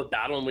the middle of a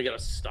battle and we got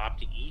to stop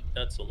to eat.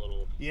 That's a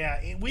little...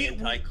 Yeah,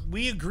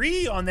 we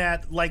agree on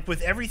that, like,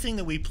 with everything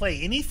that we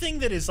play. Anything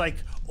that is, like,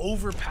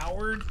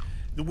 overpowered,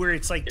 where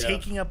it's, like,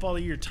 taking up all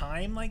of your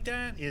time like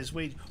that is...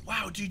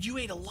 Wow, dude, you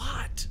ate a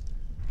lot.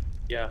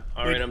 Yeah,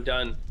 all right, I'm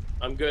done.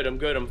 I'm good,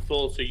 I'm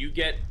full. So you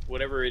get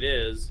whatever it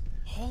is.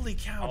 Holy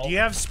cow, do you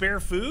have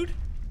spare food?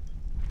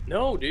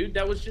 No, dude,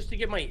 that was just to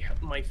get my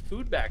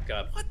food back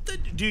up. What the...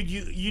 Dude,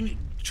 you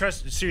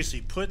trust...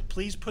 Seriously,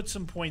 please put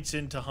some points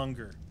into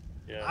hunger.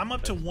 Yeah, I'm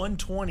up to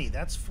 120.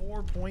 That's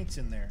 4 points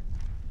in there.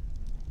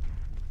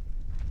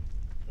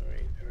 All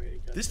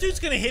right. This dude's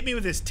going to hit me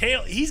with his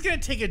tail. He's going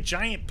to take a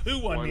giant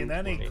poo on me, and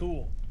that ain't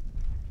cool.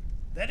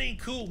 That ain't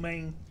cool,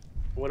 man.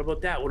 What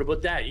about that?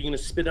 You going to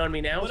spit on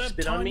me now? What up,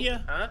 spit Tanya? on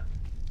me? Huh?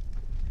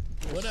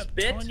 What up,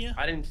 spit? Tanya?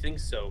 I didn't think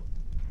so.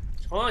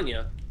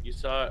 Tanya? You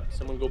saw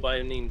someone go by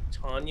the name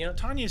Tanya?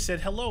 Tanya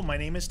said, hello, my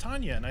name is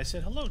Tanya. And I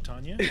said, hello,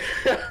 Tanya.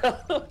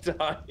 Hello,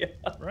 Tanya.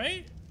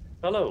 Right?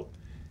 Hello.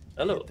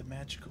 Hit the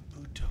magical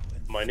Buto.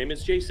 My name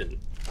is Jason.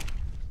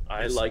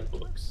 I like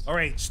books. All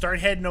right, start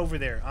heading over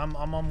there. I'm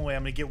on my way.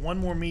 I'm gonna get one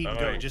more meat and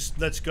go. Just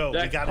let's go.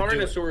 That we gotta do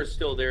it. Carnosaur is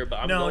still there, but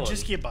I'm no, going.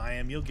 just get by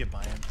him. You'll get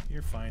by him.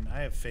 You're fine.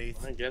 I have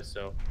faith. I guess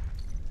so.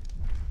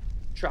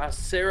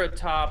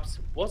 Triceratops,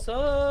 what's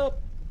up?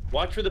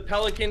 Watch for the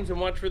pelicans and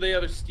watch for the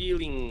other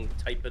stealing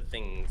type of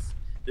things.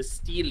 The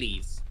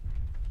steelies.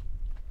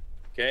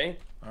 Okay?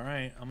 All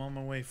right, I'm on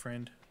my way,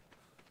 friend.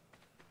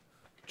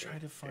 Try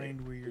to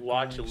find where you're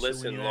watch going. And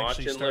listen, so watch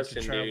and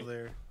listen, dude.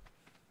 There.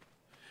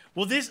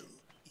 Well, this...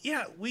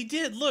 Yeah, we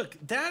did. Look,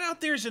 that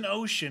out there is an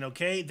ocean,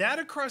 okay? That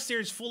across there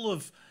is full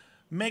of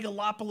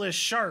megalopolis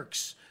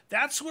sharks.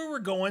 That's where we're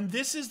going.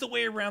 This is the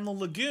way around the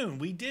lagoon.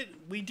 We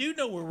do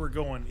know where we're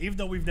going, even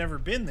though we've never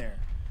been there.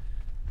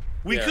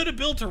 We could have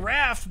built a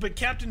raft, but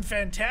Captain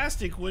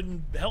Fantastic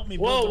wouldn't help me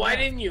build a raft. Whoa, why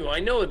didn't you? I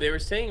know they were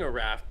saying a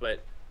raft,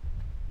 but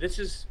this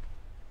is...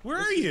 Where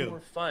are you? More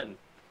fun.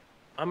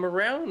 I'm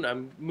around.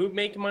 I'm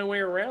making my way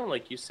around,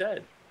 like you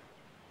said.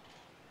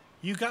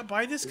 You got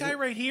by this guy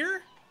right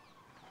here?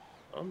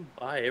 I'm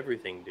by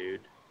everything,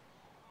 dude.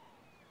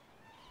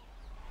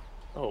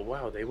 Oh,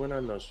 wow, they went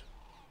on those...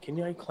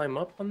 Can I climb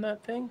up on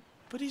that thing?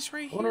 But he's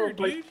right here,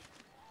 dude.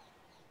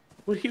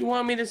 What do you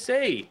want me to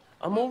say?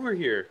 I'm over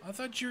here. I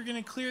thought you were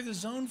going to clear the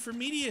zone for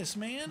Medius,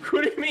 man.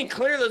 What do you mean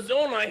clear the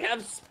zone? I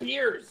have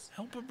spears.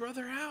 Help a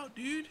brother out,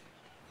 dude.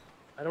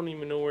 I don't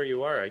even know where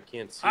you are. I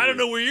can't see. I don't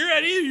know where you're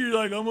at either. You're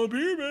like, I'm up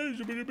here, man.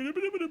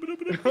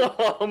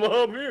 I'm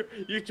up here.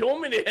 You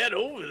told me to head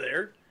over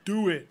there.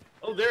 Do it.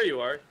 Oh, there you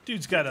are.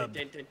 Dude's got a...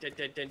 Dude's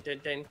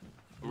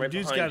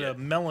got a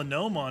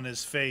melanoma on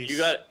his face. You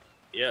got...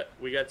 Yeah,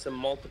 we got some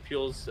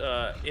multiples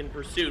in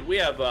pursuit. We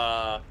have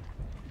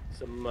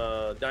some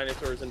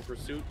dinosaurs in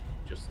pursuit.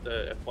 Just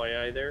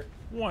FYI there.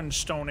 One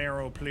stone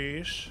arrow,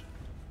 please.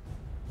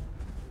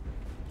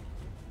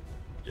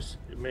 Just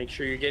make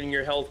sure you're getting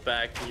your health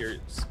back and your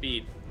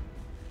speed.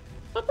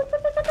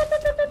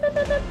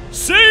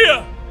 See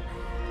ya!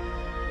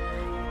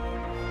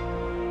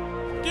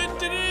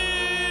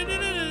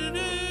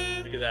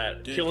 Look at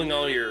that. Killing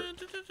all your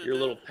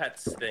little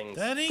pets things.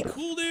 That ain't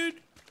cool,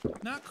 dude.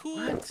 Not cool.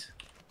 What?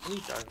 What are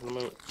you talking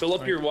about? Fill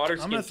up your water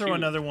skin. I'm gonna throw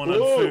another one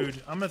on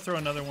food. I'm gonna throw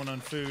another one on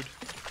food.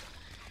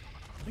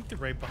 I think they're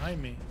right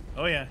behind me.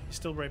 Oh yeah, he's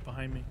still right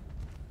behind me.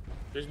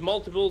 There's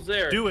multiples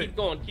there. Do it. Keep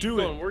going. Keep Do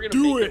going. it. We're gonna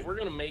Do make it. it. We're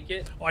gonna make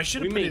it. Oh, I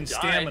should have put in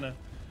stamina.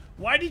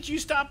 Why did you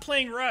stop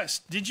playing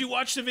Rust? Did you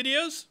watch the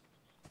videos?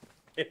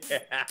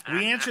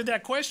 We answered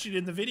that question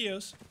in the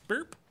videos.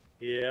 Burp.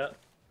 Yeah.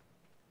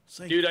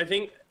 Like, dude, I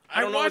think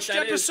I watched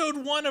episode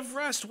 1 of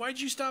Rust. Why'd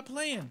you stop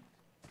playing?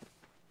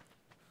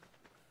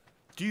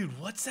 Dude,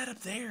 what's that up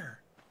there?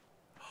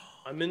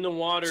 I'm in the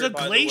water. There's a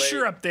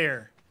glacier up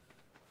there.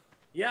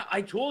 Yeah,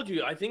 I told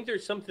you. I think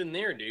there's something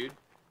there, dude.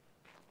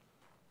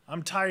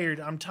 I'm tired.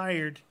 I'm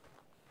tired.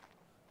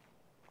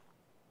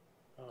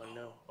 Oh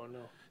no. Oh no.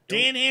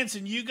 Dan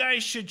Hansen, you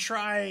guys should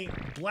try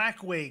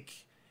Black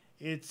Wake.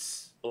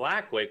 It's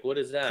Black Wake. What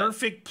is that?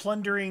 Perfect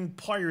plundering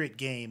pirate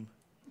game.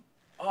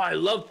 Oh, I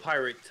love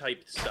pirate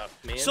type stuff,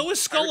 man. So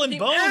is Skull and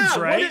Bones,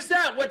 right? What is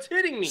that? What's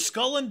hitting me?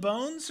 Skull and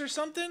Bones or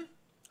something?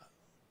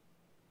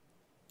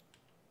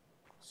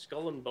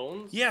 Skull and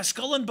Bones? Yeah,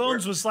 Skull and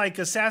Bones was like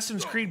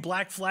Assassin's Creed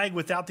Black Flag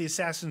without the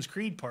Assassin's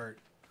Creed part.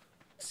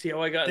 See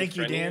how I got Thank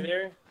you, Dan.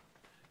 There?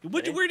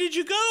 Where did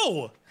you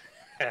go?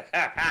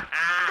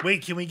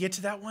 Wait, can we get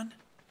to that one?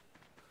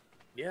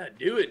 Yeah,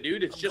 do it,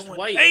 dude. It's just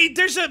white. Hey,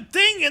 there's a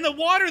thing in the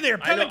water there.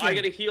 I know. I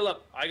gotta heal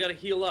up. I gotta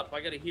heal up.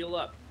 I gotta heal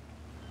up.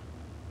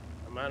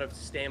 I'm out of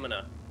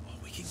stamina. Oh,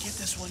 we can get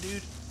this one,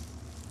 dude.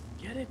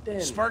 Get it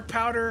then. Spark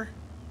powder,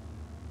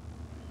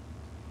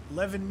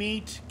 11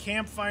 meat,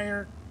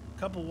 campfire,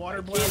 couple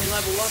water bladders. Can't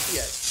level up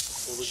yet.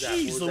 What was that?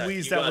 Jeez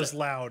Louise, that was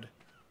loud.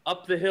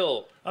 Up the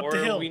hill. Up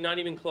the hill. Are we not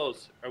even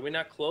close? Are we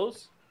not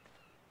close?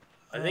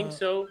 I think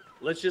so.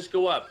 Let's just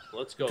go up.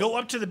 Let's go. Go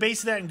up to the base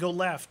of that and go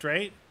left,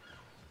 right?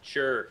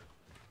 Sure.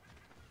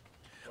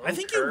 I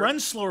think you run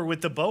slower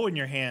with the bow in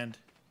your hand.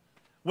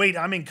 Wait,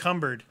 I'm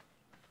encumbered.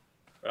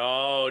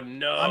 Oh,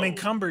 no. I'm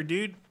encumbered,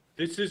 dude.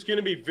 This is going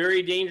to be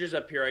very dangerous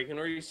up here. I can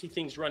already see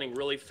things running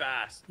really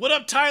fast. What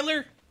up,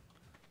 Tyler?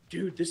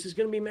 Dude, this is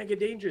going to be mega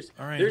dangerous.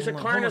 All right, there's a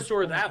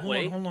Carnosaur that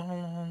way. Hold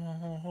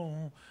on. Oh,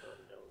 no.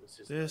 This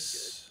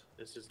is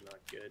not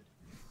good.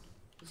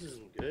 This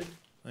isn't good.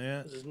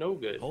 Yeah. This is no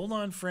good. Hold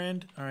on,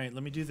 friend. All right,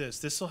 let me do this.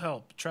 This will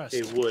help. Trust.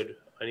 Hey, wood.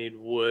 I need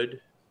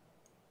wood.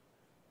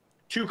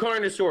 2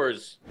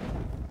 Carnosaurs.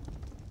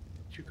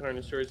 2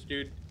 Carnosaurs,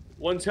 dude.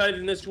 One's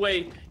heading this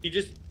way. He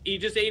just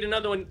ate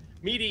another one.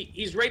 Meaty,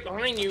 he's right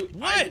behind you.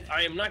 What?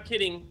 I am not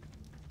kidding.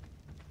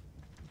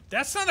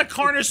 That's not a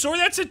Carnosaur.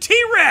 That's a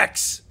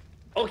T-Rex.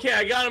 Okay,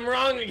 I got him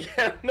wrong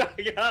again.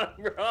 I got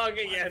him wrong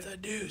again. What the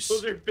deuce?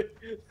 Those are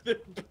they're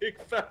big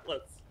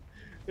fellas.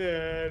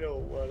 I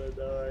don't want to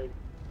die.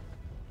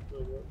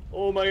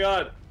 Oh my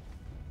god.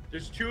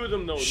 There's 2 of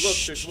them though. Look,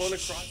 there's one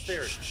across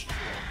there.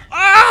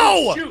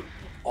 Ow! Shoot!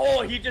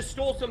 Oh, he just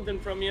stole something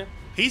from you.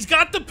 He's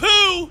got the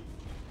poo.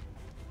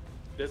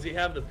 Does he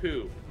have the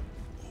poo?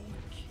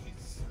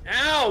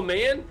 Ow,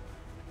 man!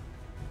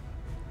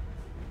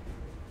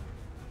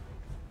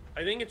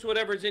 I think it's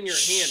whatever's in your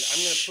hand. I'm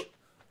gonna put.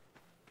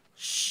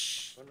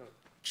 Oh, no.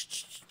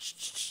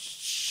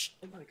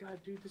 Oh my god,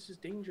 dude, this is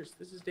dangerous.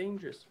 This is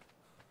dangerous.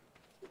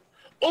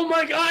 Oh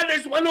my god,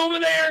 there's one over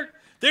there!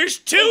 There's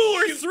 2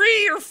 or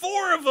 3 or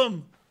 4 of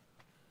them!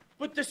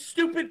 But the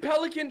stupid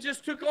pelican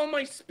just took all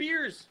my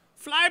spears.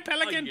 Fly,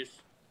 pelican!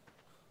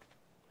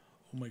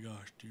 Oh my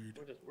gosh, dude.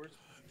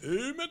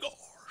 Oh my gosh.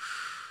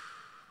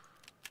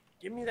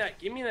 Give me that,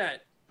 give me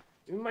that.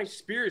 Give me my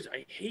spears.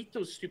 I hate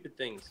those stupid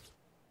things.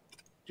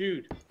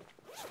 Dude,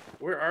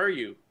 where are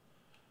you?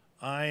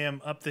 I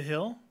am up the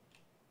hill.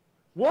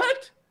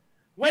 What?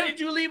 Why did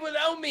you leave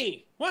without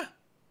me? What?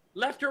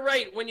 Left or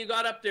right when you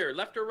got up there?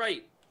 Left or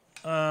right?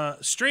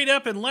 Straight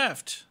up and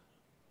left.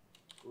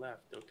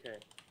 Left, okay.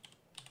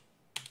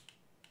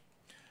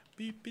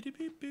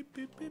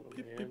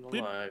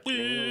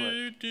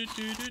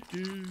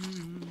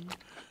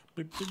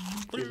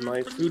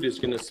 My food is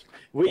gonna.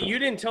 Wait, you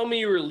didn't tell me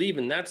you were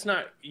leaving. That's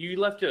not. You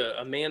left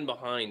a man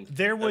behind.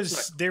 There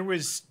was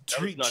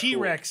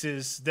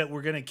T-Rexes that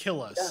were gonna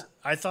kill us. Yeah.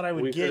 I thought I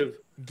would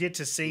get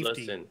to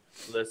safety.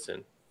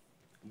 Listen.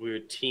 We're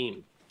a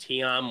team.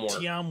 Teamwork.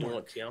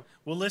 Teamwork.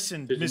 Well,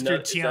 listen,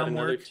 Mr.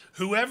 Teamwork.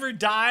 Whoever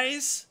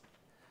dies,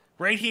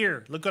 right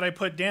here. Look what I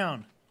put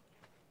down.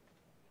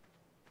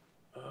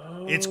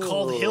 Oh. It's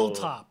called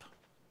Hilltop.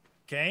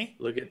 Okay.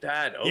 Look at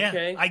that.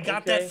 Okay. Yeah, I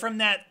got that from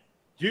that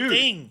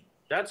thing.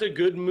 That's a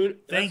good move.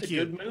 Thank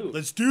you. Good move.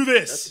 Let's do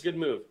this. That's a good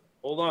move.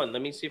 Hold on.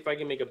 Let me see if I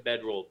can make a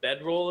bedroll.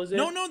 Bedroll, is it?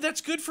 No, that's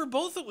good for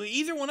both of us.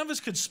 Either one of us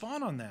could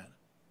spawn on that.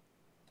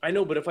 I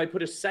know, but if I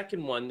put a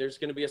second one, there's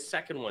going to be a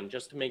second one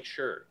just to make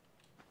sure.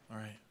 All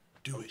right.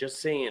 Do it.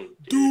 Just saying.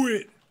 Dude. Do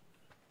it.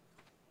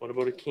 What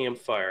about a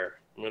campfire?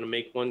 I'm going to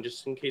make one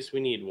just in case we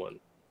need one.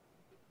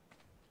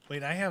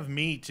 Wait, I have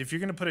meat. If you're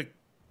going to put a...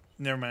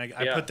 Never mind.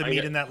 I put the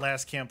meat in that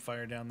last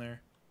campfire down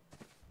there.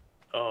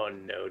 Oh,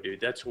 no, dude.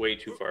 That's way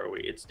too far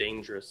away. It's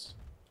dangerous.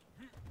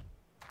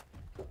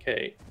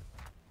 Okay.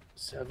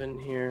 7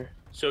 here.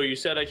 So you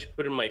said I should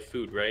put in my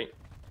food, right?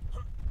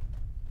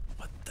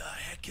 What the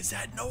heck is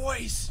that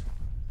noise?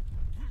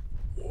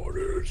 What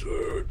is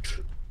it?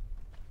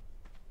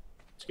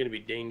 It's gonna be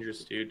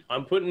dangerous, dude.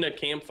 I'm putting a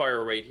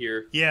campfire right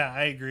here. Yeah,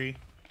 I agree.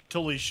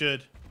 Totally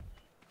should.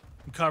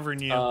 I'm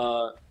covering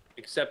you.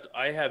 Except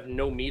I have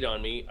no meat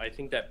on me. I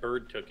think that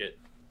bird took it.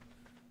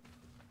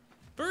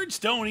 Birds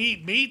don't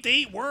eat meat. They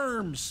eat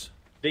worms.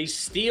 They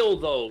steal,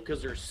 though,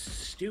 because they're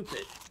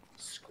stupid.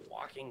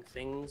 Squawking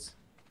things.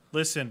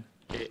 Listen.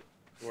 Okay.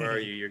 Where are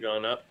you? You're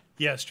going up?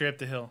 Yeah, straight up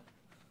the hill.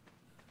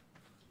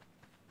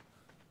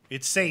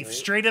 It's safe. Right.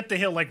 Straight up the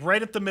hill, like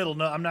right up the middle.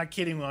 No, I'm not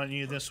kidding on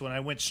you this one. I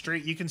went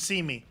straight. You can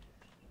see me.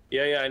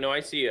 Yeah, I know. I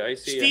see you.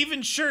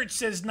 Steven Shirt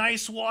says,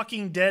 nice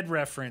Walking Dead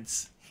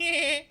reference.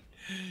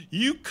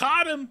 You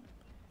caught him.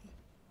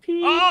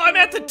 People. Oh, I'm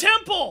at the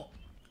temple.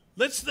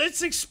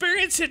 Let's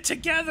experience it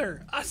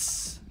together.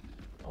 Us.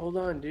 Hold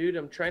on, dude.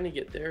 I'm trying to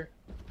get there.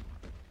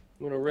 I'm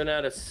going to run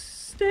out of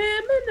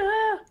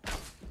stamina.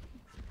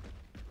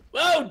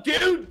 Whoa,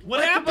 dude.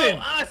 What happened?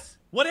 About us?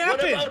 What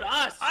happened? What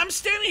about us? I'm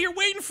standing here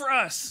waiting for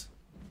us.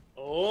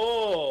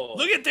 Oh.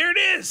 Look at, there it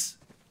is.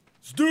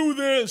 Let's do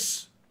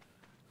this.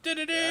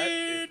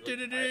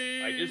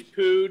 I just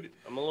pooed.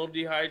 I'm a little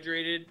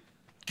dehydrated.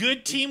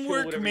 Good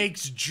teamwork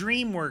makes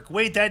dream work.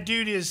 Wait, that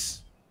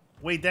dude's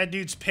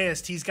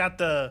pissed. He's got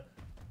the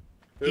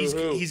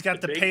he's got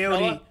the peyote.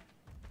 Fella?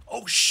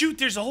 Oh shoot,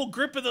 there's a whole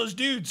grip of those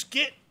dudes.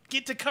 Get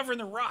to covering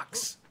the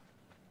rocks.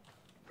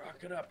 Rock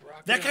it up,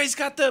 That guy's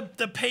got the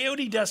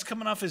peyote dust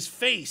coming off his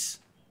face.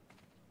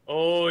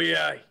 Oh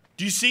yeah.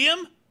 Do you see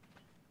him?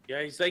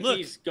 Yeah, he's like,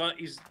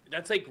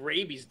 that's like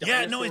rabies.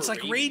 Yeah, no, it's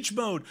like rage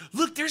mode.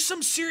 Look, there's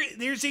some serious,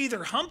 there's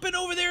either humping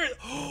over there.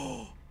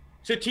 Oh.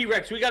 So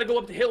T-Rex, we gotta go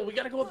up the hill. We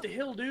gotta go up the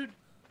hill, dude.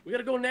 We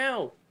gotta go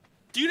now.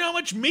 Do you know how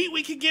much meat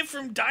we could get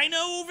from Dino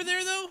over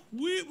there, though?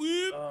 Whoop,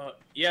 whoop.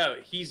 Yeah,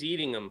 he's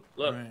eating them.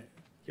 Look,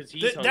 because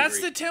he's hungry. That's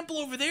the temple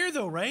over there,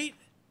 though, right?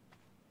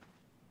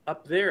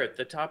 Up there, at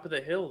the top of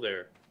the hill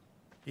there.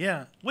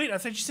 Yeah. Wait, I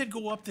thought you said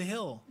go up the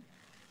hill.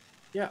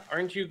 Yeah,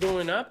 aren't you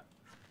going up?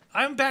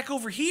 I'm back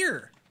over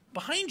here.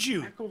 Behind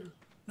you.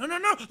 No.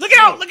 Look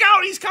out! Look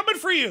out! He's coming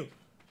for you.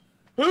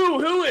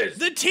 Who is?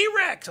 The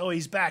T-Rex. Oh,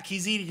 he's back.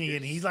 He's eating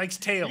again. He likes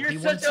tail. You're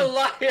such a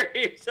liar.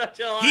 You're such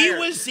a liar. He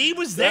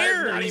was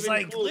there. He's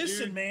like, cool,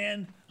 listen, dude.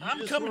 man.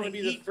 I'm coming to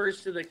be the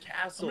first to the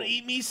castle. I'm gonna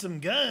eat me some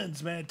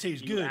guns, man. It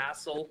tastes good.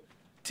 Asshole.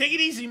 Take it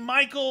easy,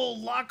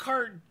 Michael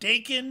Lockhart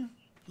Dakin.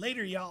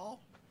 Later, y'all.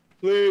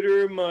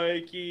 Later,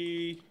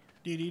 Mikey.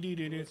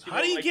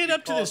 How do you get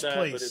up to this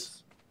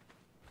place?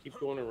 Keep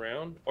going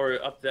around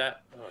or up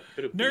that.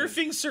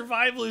 Nerfing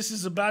Survivalist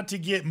is about to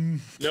get no.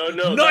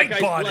 That guy's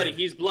bloody.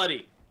 He's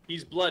bloody.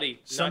 He's bloody.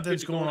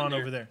 Something's going on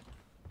over there.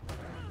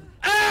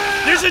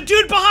 Ah! There's a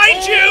dude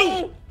behind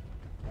you!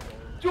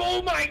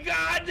 Oh my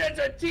God! That's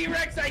a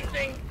T-Rex, I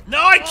think. No,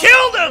 I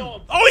killed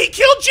him. Oh, he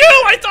killed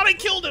you! I thought I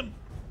killed him.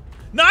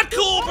 Not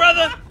cool,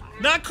 brother.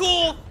 Not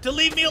cool to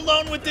leave me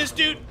alone with this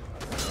dude.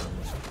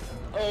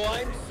 Oh,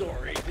 I'm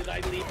sorry. Did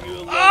I leave you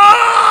alone?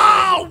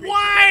 Oh,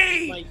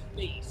 why? My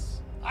face.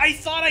 I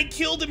thought I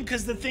killed him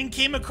because the thing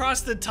came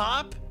across the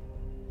top.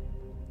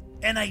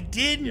 And I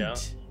didn't. Yeah.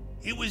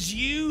 It was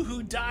you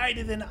who died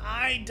and then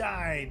I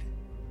died.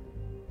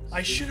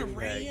 I should have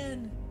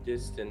ran.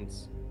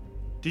 Distance.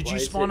 Did you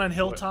spawn on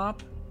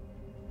Hilltop?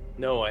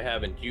 No, I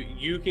haven't.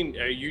 You can.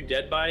 Are you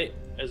dead by it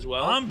as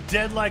well? I'm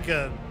dead like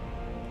a.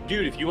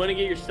 Dude, if you want to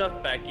get your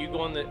stuff back, you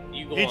go on the.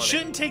 You go. It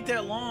shouldn't take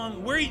that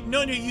long. Where?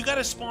 No, you got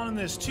to spawn in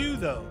this too,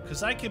 though,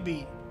 because I could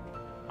be.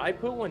 I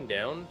put one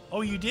down.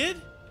 Oh, you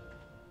did?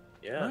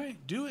 Yeah. All right,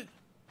 do it.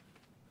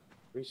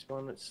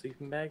 Respawn at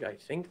sleeping bag. I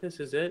think this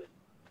is it.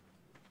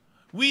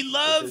 We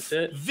love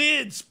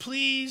vids,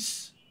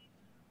 please.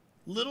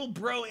 Little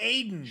bro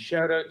Aiden.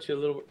 Shout out to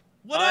little.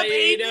 What up,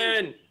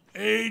 Aiden?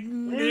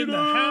 Aiden in the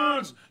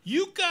house.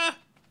 Yuka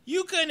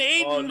and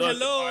Aiden. Oh, look,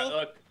 hello.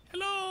 Look.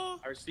 Hello.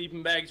 Our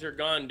sleeping bags are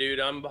gone, dude.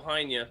 I'm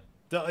behind you.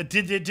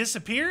 Did it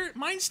disappear?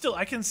 Mine's still.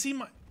 I can see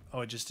my.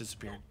 Oh, it just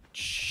disappeared.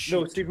 Shoot.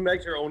 No, sleeping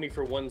bags are only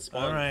for one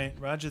spawn. All right,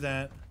 roger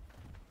that.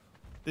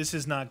 This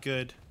is not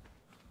good.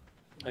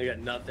 I got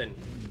nothing.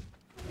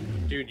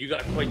 Dude, you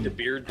got quite the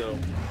beard, though.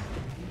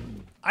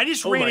 I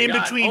just ran in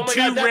between two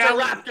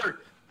raptor.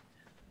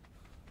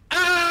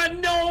 Ah,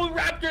 no,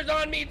 raptor's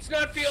on me. It's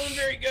not feeling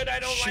very good. I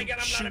don't like it.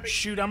 I'm not a big...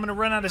 Shoot, I'm gonna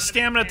run out of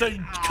stamina.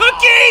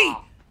 Cookie!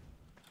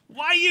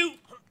 Why you...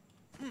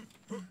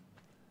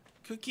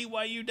 Cookie,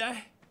 why you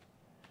die?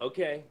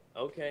 Okay.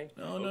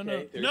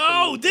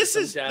 No, this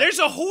is... There's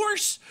a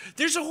horse.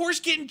 There's a horse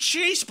getting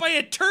chased by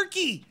a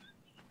turkey.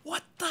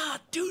 What the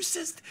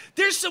deuces?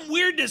 There's some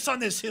weirdness on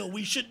this hill.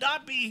 We should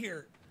not be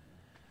here.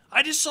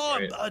 I just saw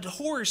a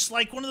horse,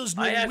 like one of those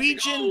Norwegian... I have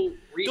to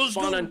go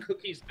respawn on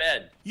Cookie's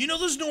bed. You know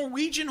those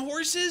Norwegian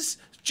horses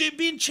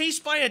being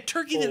chased by a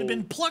turkey that had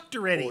been plucked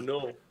already? Oh,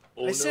 no.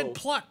 I said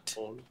plucked.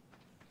 Oh.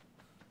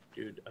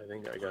 Dude, I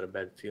think I got a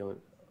bad feeling.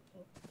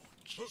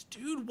 Jeez,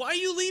 dude, why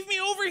you leave me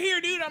over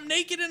here, dude? I'm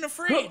naked and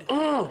afraid.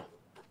 You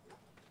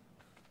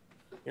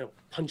know,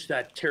 punch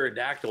that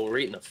pterodactyl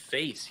right in the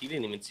face. He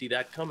didn't even see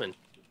that coming.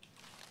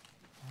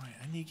 All right,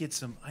 I need to get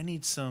some...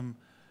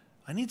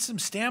 I need some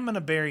stamina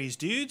berries,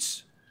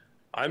 dudes.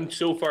 I'm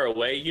so far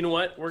away. You know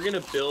what? We're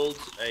gonna build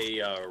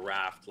a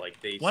raft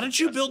like they. Why don't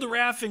you build a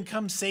raft and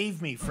come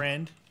save me,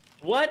 friend?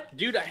 What,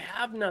 dude? I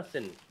have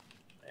nothing.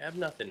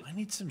 I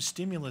need some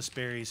stimulus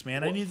berries,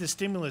 man. What? I need the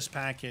stimulus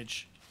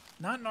package.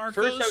 Not Narcos.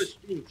 First, I was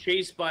being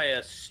chased by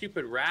a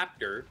stupid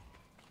raptor.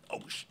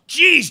 Oh,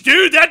 jeez,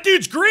 dude, that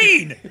dude's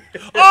green.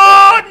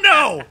 Oh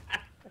no,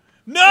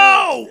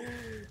 no.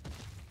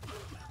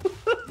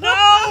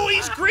 No,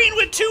 he's green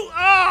with two.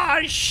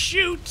 Ah,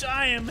 shoot.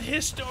 I am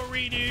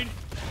history, dude.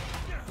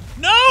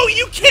 No,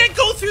 you can't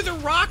go through the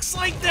rocks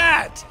like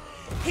that.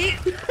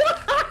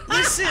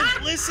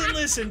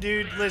 Listen,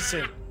 dude.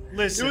 Listen. It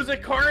was a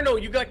Carno.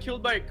 You got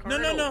killed by a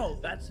Carno. No.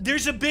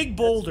 There's a big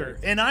boulder,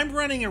 and I'm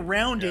running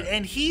around it,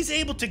 and he's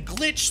able to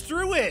glitch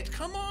through it.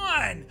 Come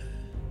on.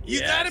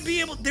 You gotta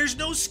be able... There's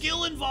no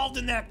skill involved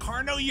in that,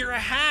 Carno. You're a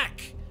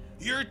hack.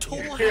 You're a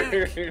total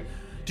hack.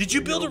 Did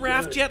you build a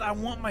raft yet? I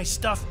want my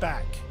stuff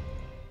back.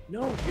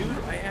 No, dude.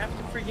 I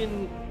have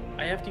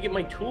to get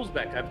my tools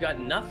back. I've got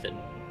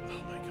nothing.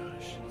 Oh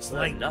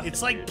my gosh.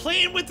 It's like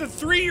playing with a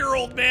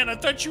 3-year-old, man. I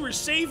thought you were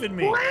saving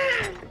me.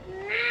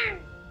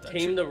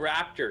 Tame the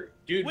raptor.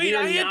 Dude, wait,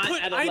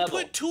 I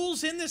put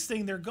tools in this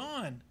thing. They're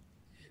gone.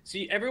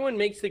 See, everyone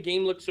makes the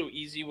game look so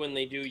easy when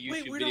they do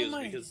YouTube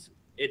videos because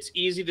it's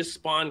easy to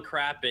spawn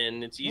crap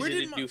in. It's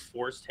easy to do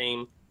force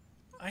tame.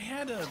 I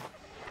had a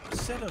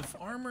set of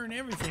armor and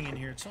everything in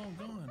here. It's all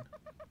gone.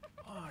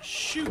 Oh,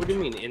 shoot. What do you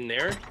mean, in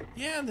there?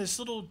 Yeah, in this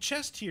little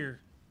chest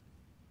here.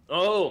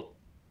 Oh,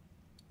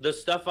 the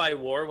stuff I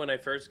wore when I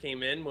first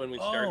came in when we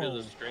started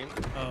the stream.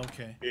 Oh,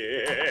 okay.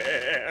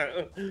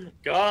 Yeah.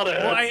 Got it.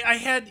 Well, I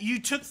had... You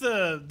took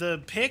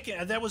the pick.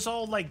 That was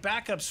all, like,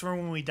 backups from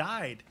when we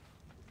died.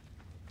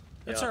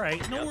 That's all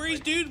right. No worries,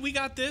 dude. We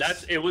got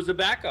this. It was a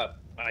backup.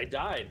 I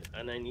died,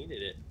 and I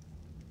needed it.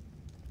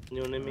 You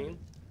know what I mean?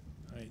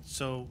 All right,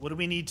 so what do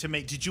we need to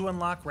make... Did you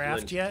unlock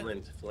raft yet?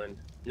 Flint.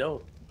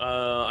 No.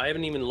 I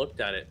haven't even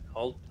looked at it.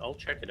 I'll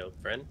check it out,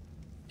 friend.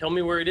 Tell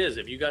me where it is.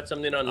 If you got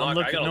something unlocked,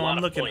 I got a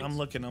lot of points. I'm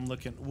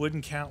looking.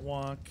 Wooden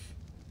catwalk.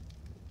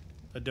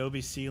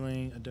 Adobe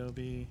ceiling.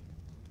 Adobe.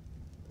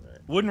 Right.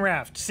 Wooden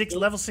raft.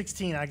 Level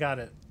 16. I got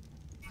it.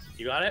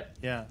 You got it?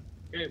 Yeah.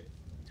 Okay.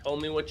 Tell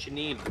me what you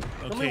need.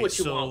 Okay, Tell me what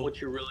you want. What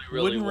you really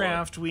want. Wooden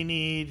raft. We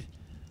need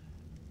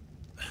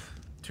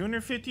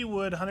 250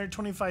 wood,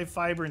 125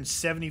 fiber, and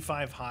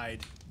 75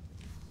 hide.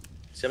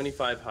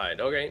 75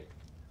 hide. Okay.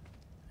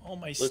 Oh,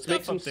 my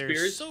stuff up there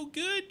is so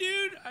good,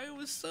 dude. I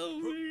was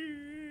so...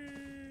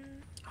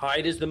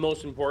 Hide is the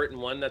most important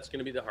one. That's going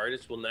to be the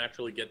hardest. We'll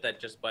naturally get that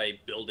just by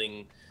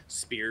building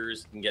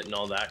spears and getting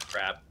all that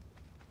crap,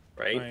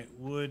 right? All right,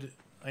 wood.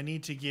 I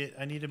need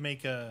to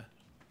make a...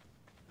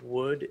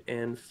 Wood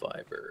and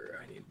fiber.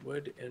 I need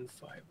wood and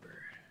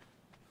fiber.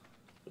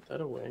 Put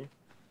that away.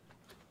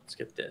 Let's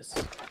get this.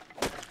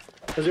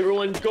 How's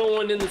everyone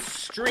going in the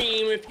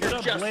stream? If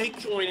you're just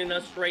joining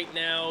us right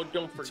now,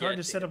 don't forget. It's hard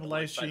to set up a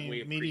live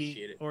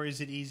stream, or is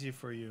it easy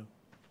for you?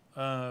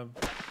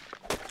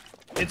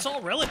 It's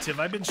all relative.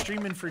 I've been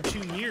streaming for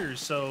 2 years,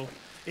 so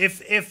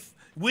if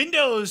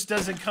Windows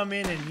doesn't come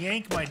in and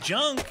yank my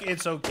junk,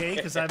 it's okay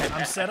because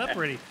I'm set up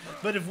already.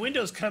 But if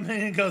Windows come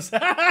in and goes,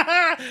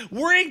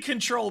 we're in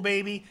control,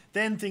 baby,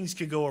 then things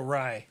could go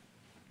awry.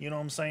 You know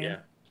what I'm saying? Yeah.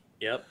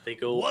 Yep, they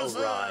go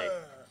awry.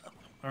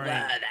 All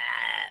right.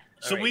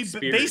 So All right,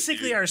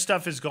 basically dude. our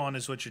stuff is gone,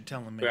 is what you're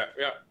telling me.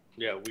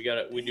 Yeah.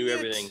 We do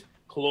everything.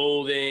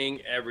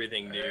 Clothing,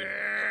 everything, dude.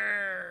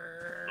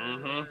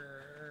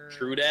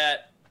 True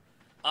that.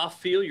 I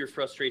feel your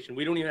frustration.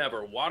 We don't even have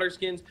our water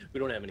skins. We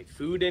don't have any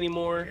food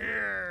anymore.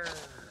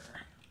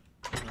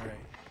 All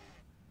right.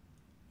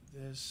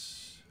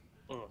 This.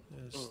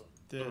 Let's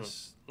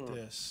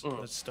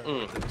start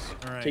with this.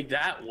 All right. Take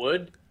that,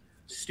 wood.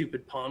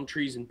 Stupid palm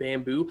trees and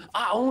bamboo.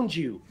 I owned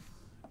you.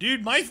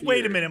 Dude,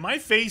 wait a minute. My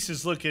face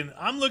is looking.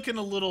 I'm looking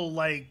a little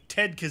like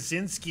Ted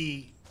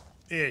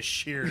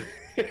Kaczynski-ish here.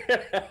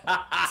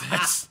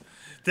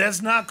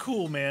 That's not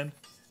cool, man.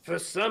 For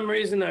some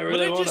reason, I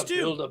really want to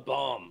build a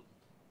bomb.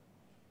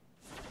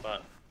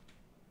 But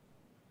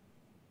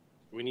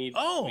we need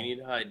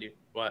to hide, dude.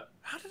 What?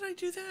 How did I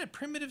do that?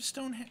 Primitive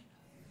stone.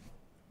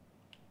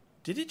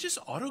 Did it just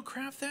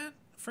auto-craft that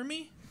for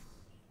me?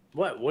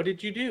 What? What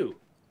did you do?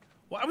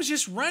 Well, I was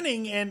just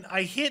running and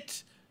I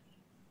hit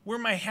where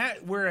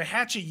where a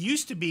hatchet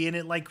used to be, and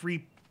it like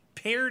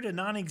repaired a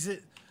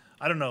non-exist.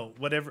 I don't know.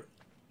 Whatever.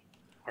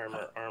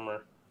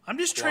 Armor. I'm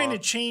just trying to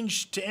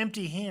change to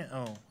empty hand.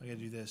 Oh, I gotta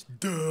do this.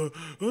 Duh,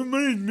 I'm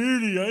an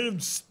idiot. I am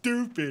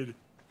stupid.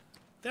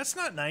 That's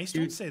not nice.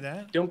 Dude, don't say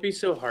that. Don't be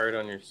so hard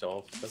on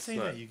yourself. Don't say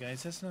that, you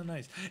guys. That's not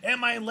nice.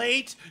 Am I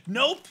late?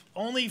 Nope.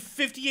 Only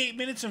 58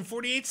 minutes and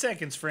 48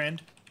 seconds,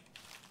 friend.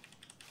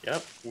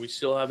 Yep. We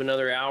still have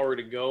another hour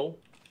to go.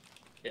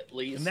 At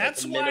least. And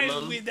that's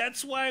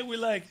why we're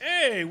like,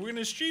 hey, we're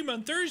gonna stream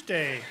on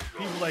Thursday.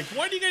 People are like,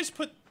 why do you guys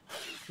put?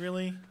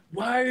 Really?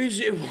 Why is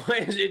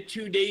it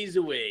 2 days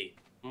away?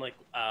 I'm like,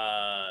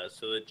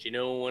 so that you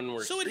know when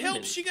we're So streaming. it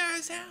helps you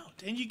guys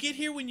out, and you get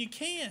here when you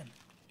can.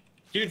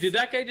 Dude, did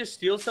that guy just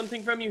steal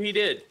something from you? He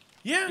did.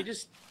 Yeah. He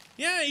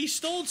he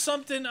stole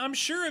something. I'm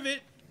sure of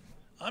it.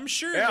 I'm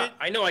sure of it.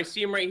 I know. I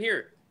see him right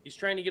here. He's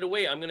trying to get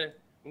away. I'm gonna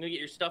get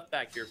your stuff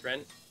back here,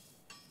 friend.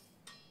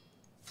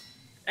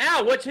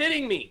 Ow! What's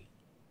hitting me?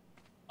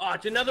 Oh,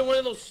 it's another one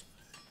of those.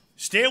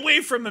 Stay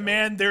away from them,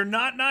 man. They're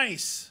not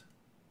nice.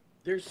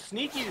 They're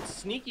sneaky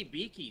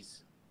beakies.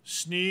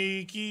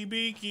 Sneaky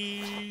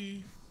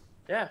beaky.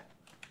 Yeah.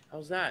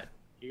 How's that?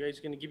 You guys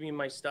gonna give me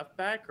my stuff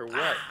back or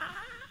what?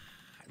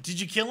 Did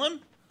you kill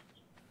him?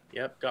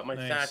 Yep, got my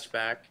thatch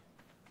back.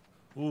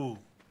 Ooh,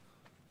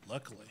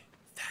 luckily.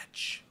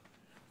 Thatch.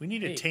 We need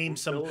to tame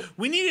some. Bill?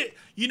 We need it.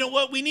 You know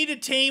what? We need to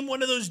tame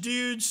one of those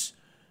dudes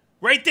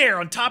right there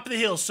on top of the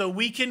hill so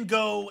we can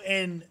go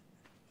and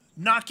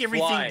knock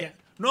everything down.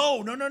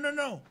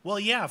 No. Well,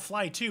 yeah,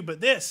 fly too,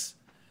 but this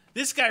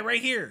guy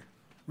right here.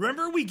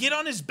 Remember, we get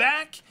on his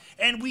back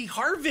and we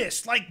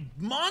harvest like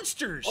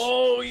monsters.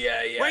 Oh,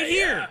 yeah. Right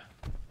here.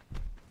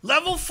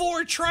 Level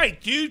 4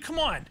 trike, dude. Come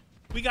on.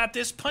 We got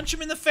this. Punch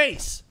him in the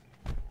face.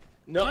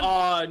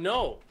 No,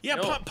 no. Yeah,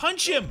 no.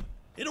 Punch him.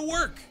 It'll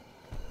work.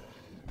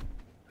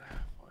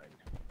 Fine.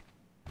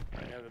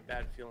 I have a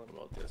bad feeling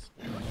about this.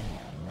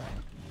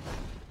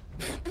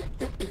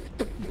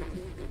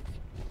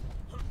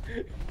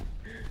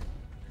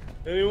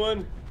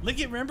 Anyone? Look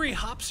at, remember he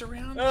hops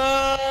around?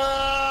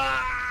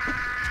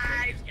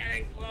 He's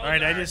getting closer.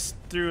 Alright, I just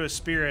threw a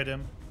spear at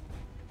him.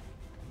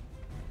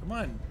 Come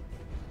on.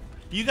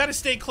 You gotta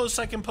stay close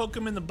so I can poke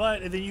him in the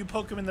butt, and then you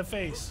poke him in the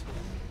face.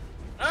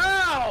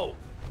 Ow!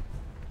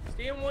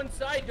 Stay on one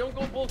side, don't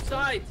go both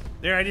sides.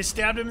 There, I just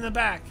stabbed him in the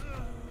back.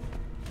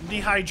 I'm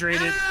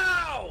dehydrated.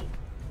 Ow!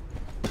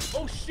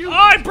 Oh, shoot! Oh,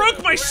 I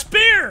broke my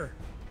spear!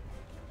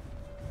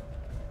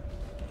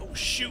 Oh,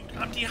 shoot.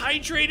 I'm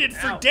dehydrated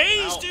for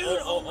days, dude.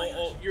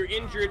 Oh, you're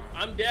injured.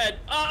 I'm dead.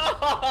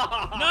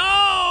 Oh!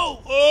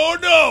 No! Oh,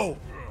 no!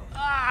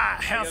 Ah,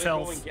 half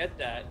health.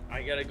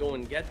 I gotta go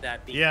and get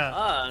that because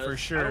yeah, for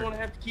sure. I don't want to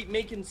have to keep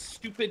making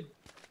stupid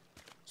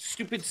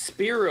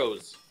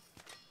Spearos.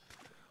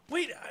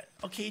 Wait,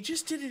 okay, it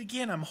just did it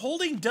again. I'm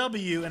holding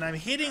W and I'm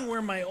hitting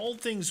where my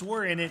old things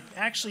were, and it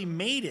actually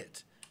made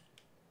it.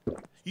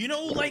 You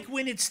know, like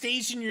when it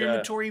stays in your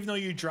inventory even though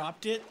you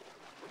dropped it?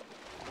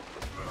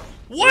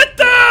 What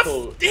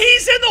the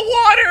He's in the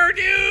water,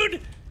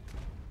 dude!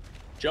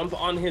 Jump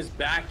on his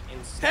back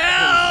and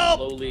stab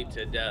him slowly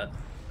to death.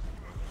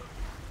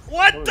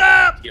 What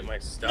the? Get my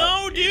stuff.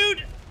 No,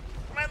 dude!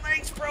 My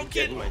leg's broken.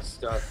 Get my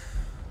stuff.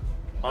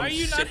 Are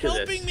you not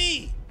helping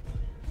me?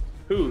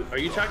 Who? Are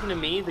you talking to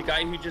me? The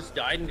guy who just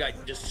died and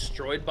got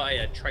destroyed by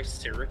a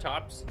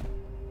triceratops?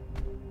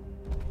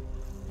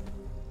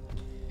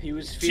 He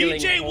was feeling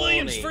TJ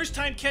Williams, first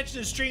time catching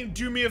the stream.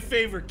 Do me a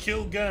favor,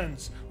 kill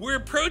guns. We're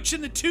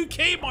approaching the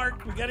 2K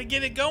mark. We gotta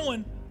get it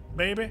going,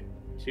 baby.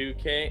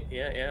 2K?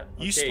 Yeah.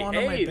 You spawned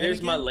on my bed there's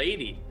again? my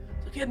lady.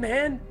 Look at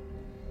man.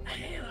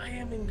 I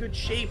am in good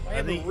shape. I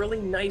have a really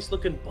nice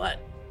looking butt.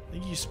 I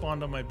think you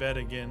spawned on my bed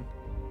again.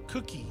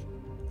 Cookie.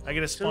 I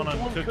gotta spawn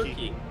on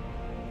Cookie.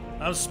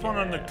 I was spun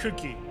on the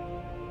cookie.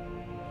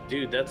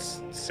 Dude, that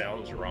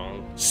sounds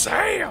wrong.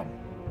 Sam!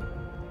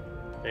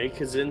 Hey,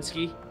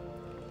 Kaczynski.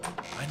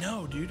 I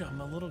know, dude. I'm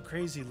a little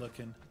crazy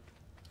looking.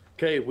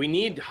 Okay, we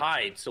need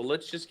hide, so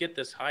let's just get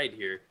this hide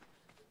here.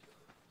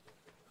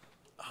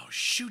 Oh,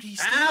 shoot.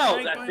 He's Ow, still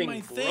right that by thing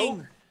my broke.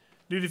 thing.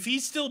 Dude, if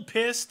he's still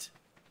pissed...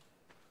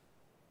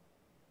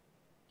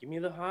 Give me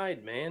the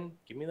hide, man.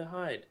 Give me the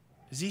hide.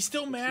 Is he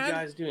still What's mad? you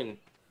guys doing?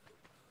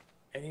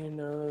 I didn't even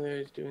know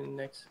they're doing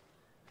next...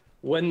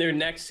 When their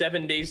next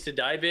 7 days to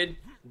die vid?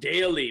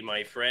 Daily,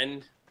 my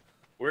friend.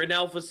 We're in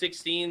Alpha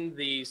 16.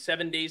 The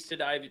 7 days to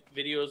die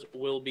videos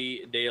will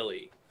be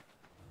daily.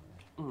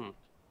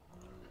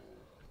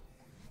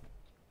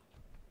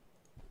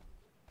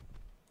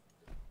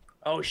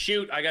 Oh,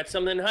 shoot. I got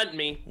something hunting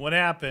me. What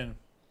happened?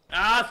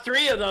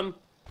 3 of them.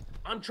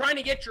 I'm trying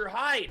to get your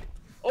hide.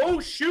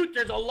 Oh, shoot.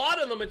 There's a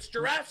lot of them. It's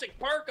Jurassic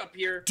Park up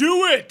here.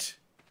 Do it!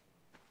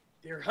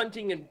 They're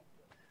hunting and...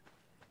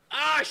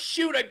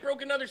 shoot. I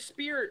broke another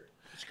spear.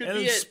 This could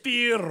be it.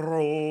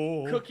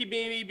 Spiro. Cookie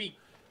baby.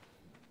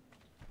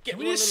 Can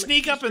we just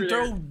sneak up and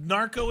there. throw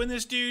narco in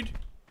this dude?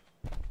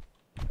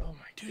 Oh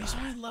my Dude, god. he's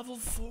only level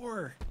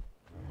 4.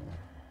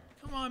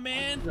 Come on,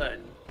 man.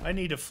 Good. I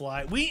need to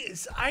fly. We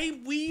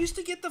used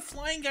to get the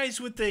flying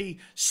guys with the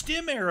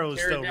stem arrows,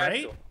 though,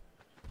 right?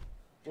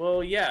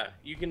 Well, yeah.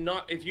 You can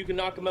knock if you can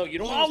knock them out. You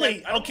don't.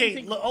 Lolly,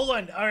 okay, hold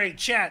on. All right,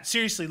 chat.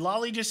 Seriously,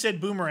 Lolly just said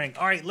boomerang.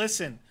 All right,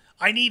 listen.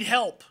 I need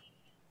help.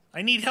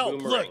 I need help.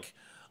 Boomerang. Look,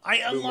 I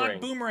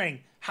unlocked boomerang.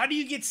 How do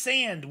you get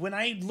sand? When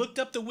I looked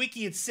up the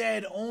wiki, it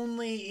said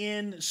only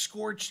in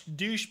scorched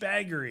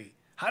douchebaggery.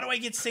 How do I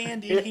get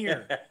sand in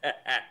here?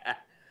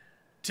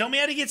 Tell me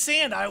how to get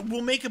sand. I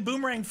will make a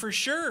boomerang for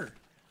sure.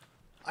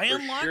 I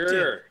unlocked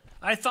it.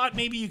 I thought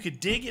maybe you could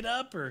dig it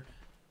up, or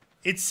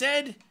it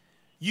said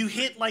you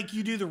hit like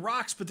you do the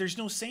rocks, but there's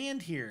no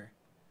sand here.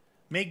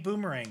 Make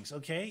boomerangs.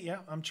 Okay, yeah,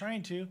 I'm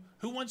trying to.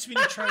 Who wants me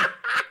to try?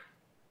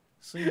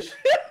 Sand.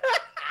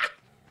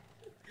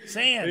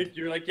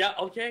 You're like, yeah,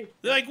 okay.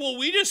 They're like, well,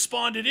 we just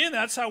spawned it in.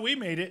 That's how we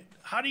made it.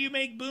 How do you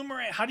make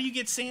boomerang? How do you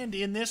get sand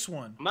in this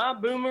one? My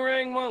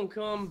boomerang won't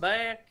come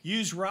back.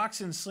 Use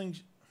rocks and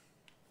slings.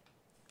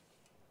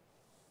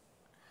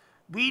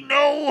 We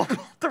know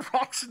the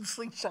rocks and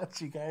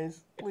slingshots, you guys.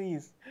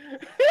 Please.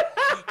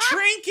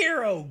 Trank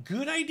arrow.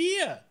 Good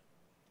idea.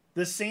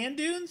 The sand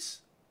dunes?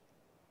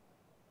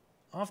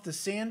 Off the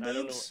sand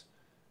dunes?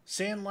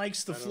 Sand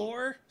likes the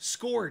floor?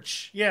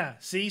 Scorch. Yeah,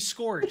 see?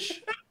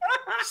 Scorch.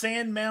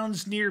 Sand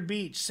mounds near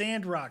beach.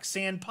 Sand rocks.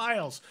 Sand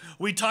piles.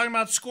 We talking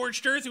about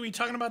scorched earth? Or are we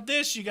talking about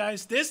this, you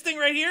guys? This thing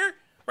right here?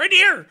 Right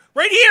here.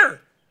 Right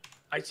here.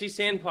 I see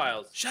sand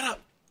piles. Shut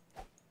up.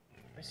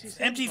 I see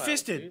sand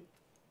Empty-fisted.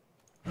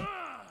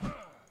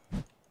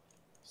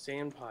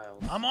 Sand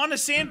piles. I'm on a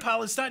sand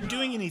pile. It's not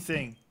doing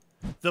anything.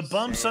 The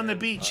bumps on the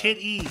beach. Hit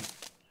E.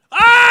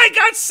 I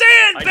got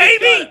sand,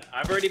 baby!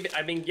 I've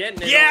been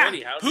getting it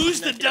already. Who's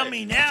the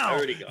dummy now? I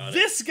already got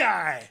this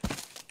guy.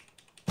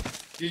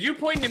 Did you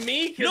point to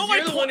me? No,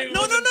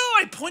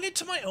 I pointed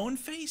to my own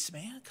face,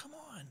 man. Come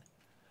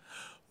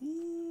on.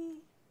 Ooh.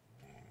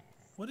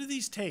 What do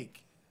these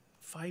take?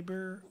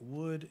 Fiber,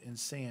 wood, and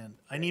sand.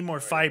 I need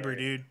more fiber,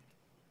 dude.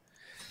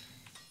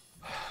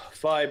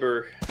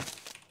 Fiber.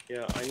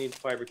 Yeah, I need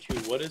fiber too.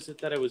 What is it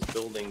that I was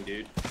building,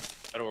 dude?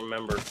 I don't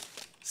remember.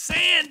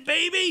 Sand,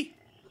 baby!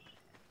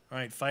 All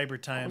right, fiber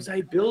time. What was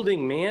I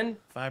building, man?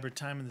 Fiber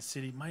time in the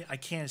city.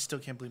 Still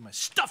can't believe my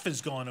stuff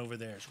is gone over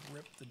there. It's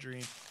ripped the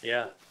dream.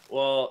 Yeah.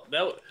 Well,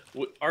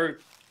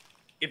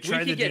 if Try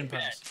we the could get dune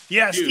piles. beds,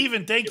 Yeah, dude,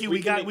 Steven, thank you. We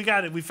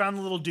got it. We found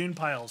the little dune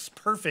piles.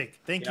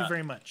 Perfect. Thank you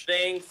very much.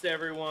 Thanks,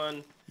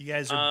 everyone. You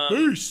guys are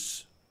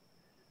beasts.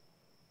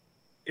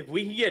 If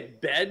we could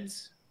get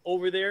beds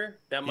over there,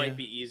 that might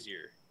be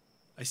easier.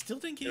 I still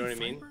think you know what I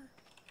mean.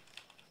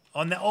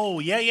 On the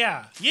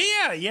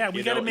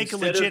we got to make a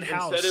legit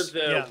house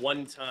instead of the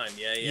one time.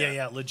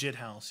 Yeah, legit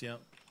house. Yeah.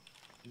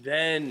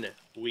 Then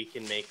we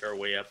can make our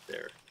way up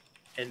there,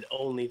 and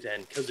only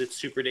then, because it's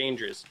super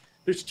dangerous.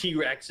 There's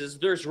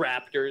T-Rexes, there's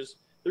raptors,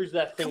 there's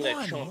that thing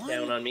that chomped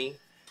down on me.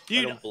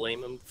 Dude, I don't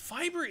blame him.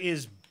 Fiber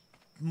is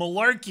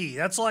malarkey.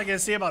 That's all I gotta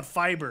say about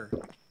fiber.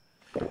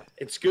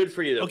 It's good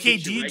for you though. Okay,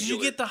 did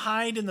you get the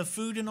hide and the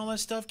food and all that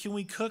stuff? Can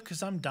we cook?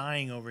 Cause I'm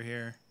dying over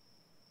here.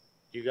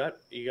 You got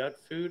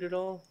food at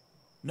all?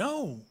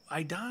 No,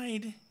 I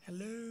died.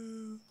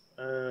 Hello.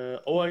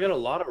 I got a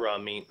lot of raw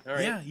meat. All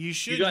right. Yeah, you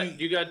should.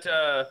 You got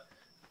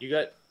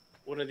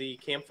one of the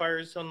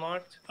campfires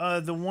unlocked?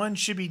 The one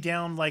should be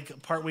down,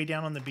 like partway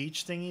down on the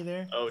beach thingy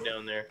there. Oh,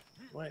 down there.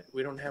 What?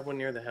 We don't have one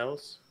near the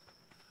house?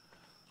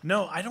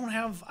 No, I don't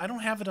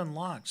have it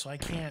unlocked, so I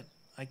can't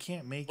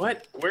make it.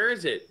 What? Where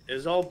is it?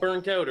 Is it all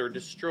burnt out or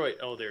destroyed?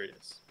 Oh, there it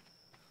is.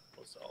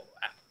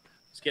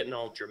 It's getting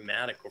all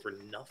dramatic over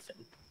nothing.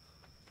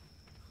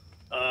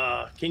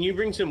 Can you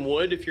bring some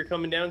wood if you're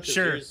coming down?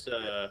 Sure.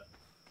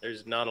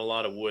 There's not a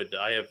lot of wood.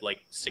 I have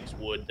like 6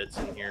 wood that's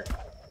in here.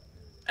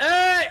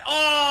 Hey!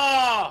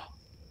 Oh!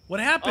 What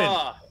happened?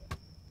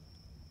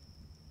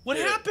 What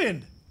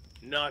happened?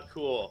 Not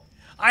cool.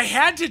 I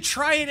had to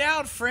try it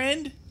out,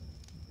 friend.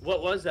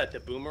 What was that? The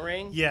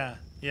boomerang? Yeah,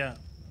 yeah.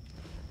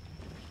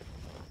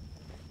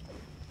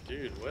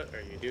 Dude, what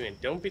are you doing?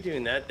 Don't be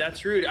doing that.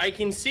 That's rude. I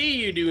can see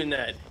you doing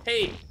that.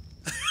 Hey.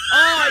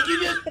 Ah,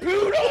 you just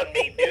pooed on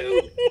me,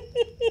 dude.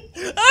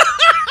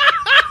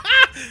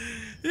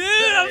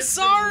 Dude, I'm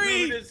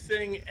sorry. The rudest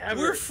thing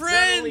ever. We're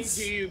friends. Not only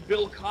do you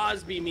Bill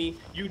Cosby me,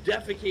 you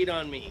defecate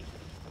on me.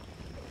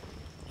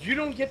 You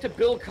don't get to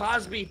Bill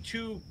Cosby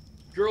 2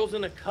 girls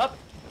in a cup.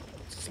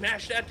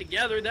 Smash that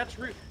together. That's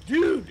rude.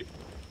 Dude,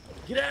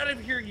 get out of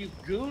here, you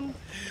goon.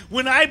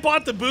 When I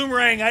bought the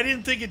boomerang, I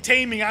didn't think of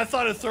taming. I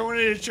thought of throwing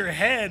it at your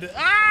head.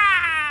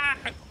 Ah!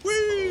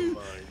 Woo!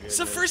 Oh It's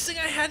the first thing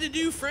I had to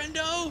do,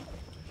 friendo.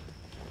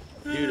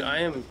 Dude, I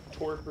am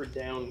torpor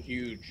down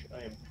huge.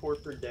 I am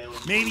torpor down.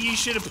 Maybe you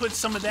should have put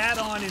some of that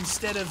on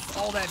instead of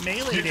all that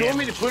melee You told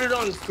me to put it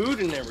on food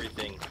and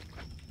everything.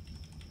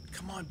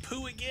 Come on,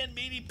 poo again,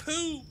 baby,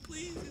 poo,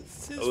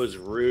 please. That was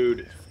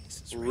rude.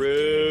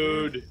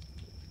 Rude.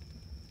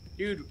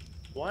 Dude,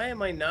 why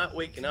am I not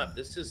waking up?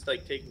 This is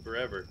like taking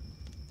forever.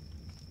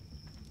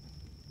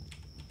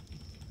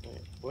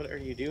 What are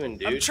you doing,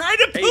 dude? I'm trying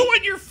to poo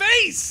on your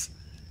face.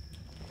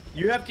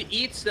 You have to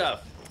eat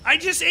stuff. I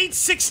just ate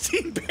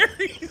 16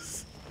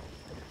 berries.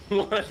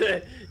 What?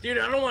 Dude,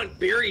 I don't want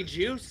berry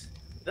juice.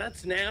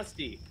 That's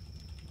nasty.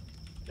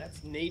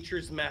 That's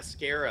nature's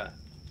mascara.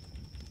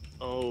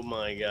 Oh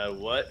my god,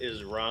 what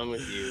is wrome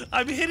with you?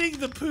 I'm hitting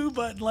the poo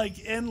button like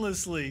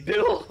endlessly.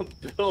 Bill,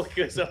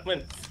 because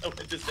someone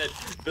just said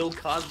Bill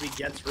Cosby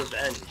gets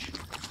revenge.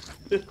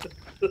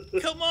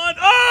 Come on.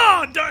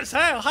 Oh,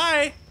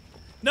 hi.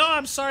 No,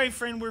 I'm sorry,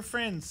 friend. We're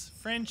friends.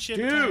 Friendship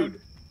Dude.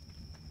 time.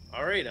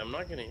 All right, I'm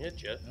not gonna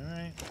hit you. All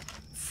right.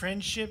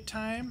 Friendship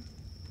time.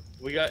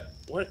 We got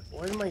what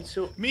am I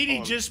so?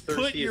 Meaty, just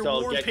put your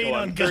war paint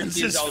on Guns'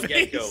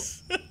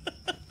 face.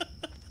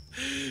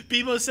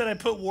 Bimo said I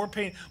put war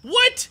paint.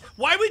 What?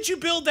 Why would you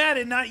build that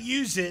and not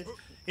use it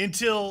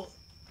until?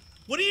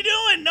 What are you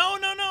doing? No,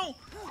 no, no.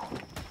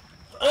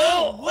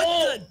 Oh,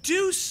 what the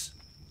deuce?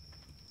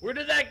 Where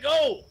did that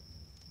go?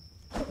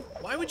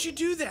 Why would you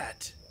do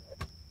that?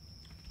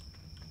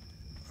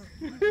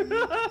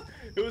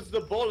 It was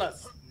the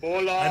bolas.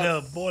 Bolas. I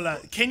know, bola.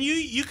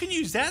 You can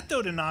use that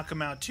though to knock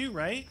them out too,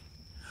 right?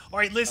 All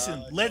right,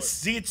 listen.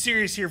 Let's get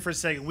serious here for a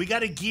second. We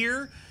got a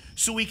gear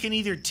so we can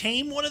either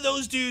tame one of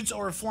those dudes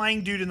or a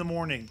flying dude in the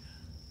morning.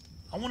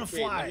 I want to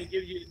fly. Let me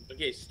give you.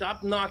 Okay,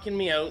 stop knocking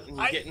me out and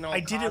getting all. I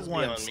did it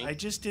once. On me. I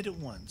just did it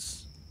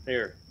once.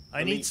 Here.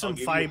 I need some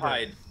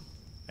fiber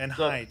and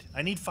hide.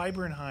 I need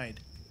fiber and hide.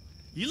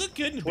 You look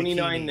good in a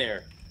 29 bikini.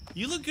 there.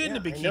 You look good in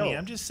a bikini.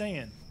 I'm just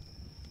saying.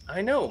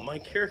 I know. My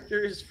character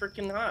is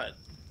freaking hot.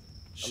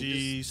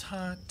 She's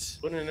hot.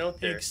 Putting a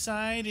note there.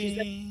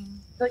 Exciting.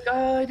 Like,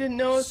 oh, I didn't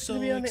know I was so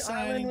going to be on the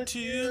island with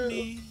you.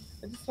 Me.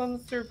 I just want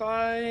to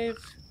survive.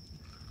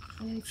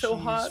 I'm so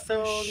hot,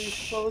 though.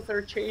 These clothes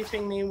are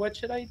chasing me. What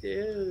should I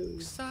do?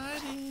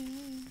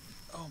 Exciting.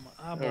 Oh,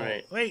 my eyeball. All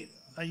right. Wait,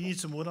 I need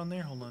some wood on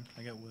there? Hold on.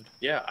 I got wood.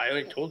 Yeah, I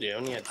already told you. I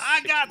only had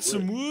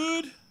some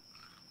wood.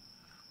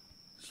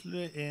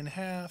 Split in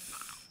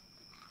half.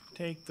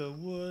 Take the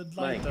wood,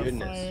 light the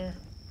fire.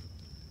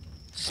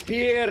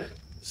 Spear.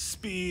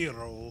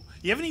 Spiro.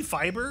 You have any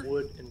fiber?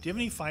 Wood Do you have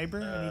any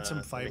fiber? I need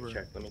some fiber.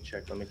 Let me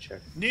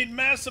check. Need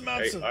mass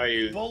amounts of...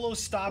 Bolo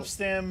stops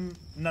them,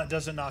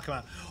 doesn't knock them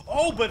out.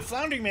 Oh, but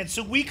Floundering Man,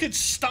 so we could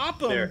stop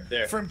them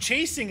from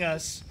chasing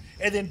us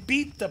and then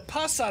beat the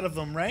pus out of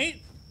them, right?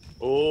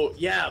 Oh,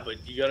 yeah,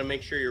 but you gotta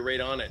make sure you're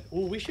right on it.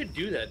 Oh, we should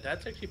do that.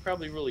 That's actually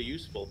probably really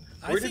useful.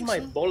 Where did my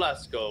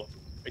bolas go?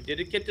 Did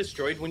it get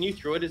destroyed? When you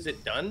throw it, is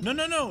it done?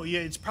 No.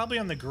 Yeah, it's probably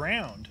on the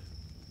ground.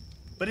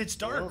 But it's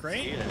dark,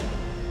 right?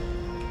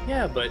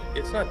 Yeah, but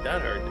it's not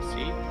that hard to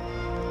see.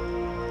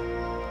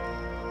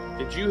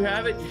 Did you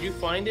have it? Did you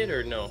find it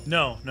or no?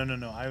 No.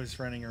 I was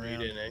running around. You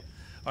didn't, eh? All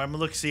right, I'm gonna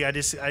look. See, I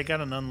got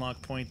an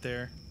unlock point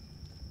there.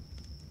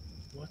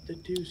 What the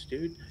deuce,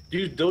 dude?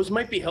 Dude, those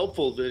might be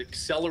helpful to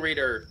accelerate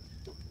our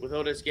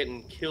without us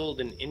getting killed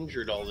and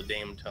injured all the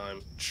damn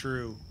time.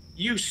 True.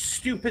 You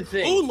stupid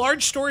thing. Ooh,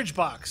 large storage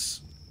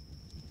box.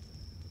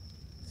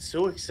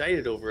 So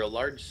excited over a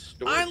large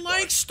storage I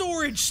like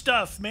storage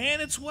stuff, man.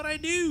 It's what I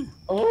do.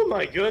 Oh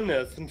my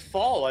goodness. And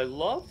fall. I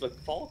love the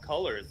fall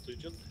colors. They're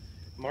just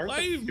Why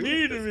are you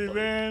mean to me,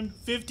 man?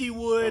 50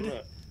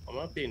 wood. I'm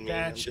not being mean.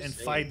 Thatch and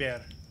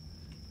fiber.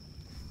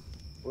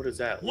 What is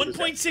that?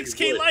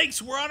 1.6k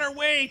likes. We're on our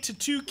way to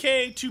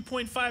 2k,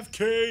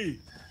 2.5k.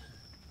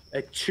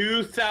 At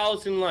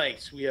 2,000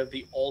 likes, we have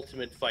the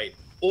ultimate fight.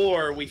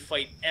 Or we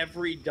fight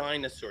every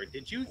dinosaur.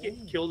 Did you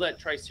kill that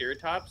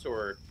Triceratops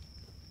or...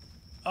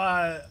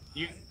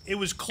 it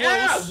was close.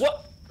 Yeah,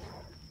 what?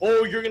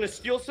 Oh, you're gonna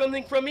steal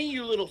something from me,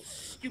 you little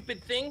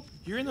stupid thing?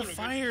 You're in the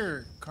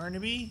fire,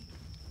 Carnaby.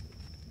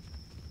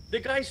 The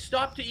guy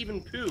stopped to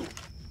even poo.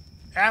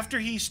 After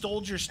he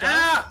stole your stuff?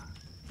 Ah!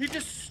 You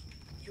just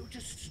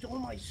stole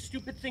my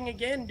stupid thing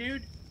again,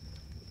 dude.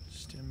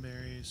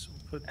 Stemberries.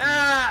 We'll put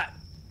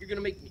You're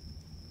gonna make me...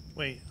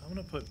 Wait, I'm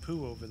gonna put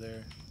poo over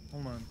there.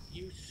 Hold on.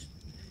 You stupid...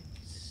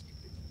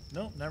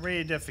 Nope, not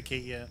ready to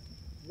defecate yet.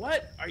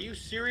 What? Are you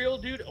serial,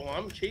 dude? Oh,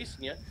 I'm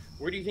chasing you.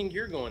 Where do you think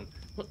you're going?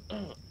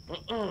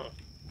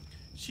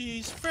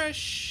 She's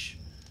fresh.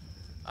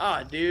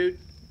 Ah, dude.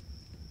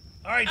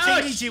 All right,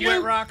 take it easy,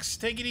 Wet Rocks.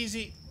 Take it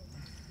easy.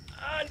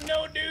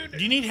 No, dude. Do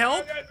you need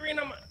help? I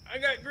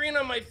got green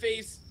on my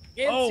face.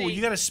 Oh,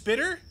 you got a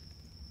spitter?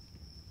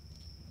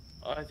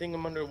 I think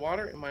I'm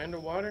underwater. Am I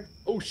underwater?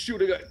 Oh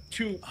shoot, I got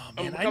two. Oh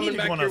man, I need to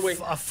go on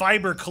a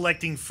fiber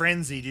collecting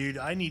frenzy, dude.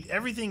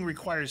 Everything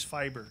requires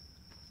fiber.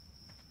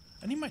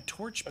 I need my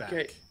torch back.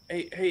 Okay.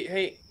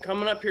 Hey,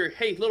 coming up here.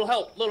 Hey, little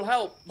help.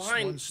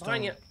 Behind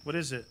you. What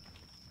is it?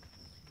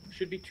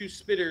 Should be 2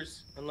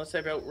 spitters, unless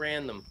I've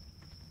outran them.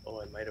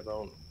 Oh, I might have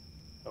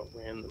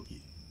outran them.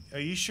 Are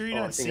you sure you're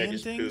not seeing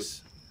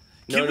things?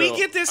 No, Can we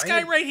get this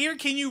guy right here?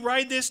 Can you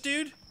ride this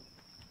dude?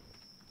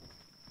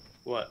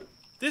 What?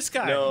 This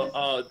guy.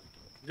 No,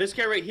 this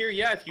guy right here,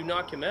 yeah, if you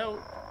knock him out.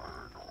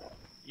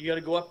 You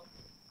gotta go up,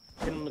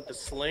 hit him with the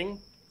sling.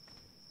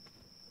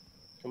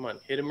 Come on,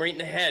 hit him right in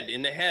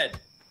the head.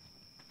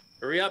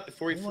 Hurry up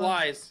before he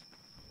flies.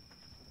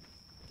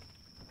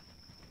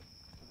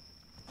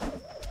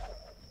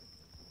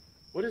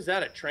 What is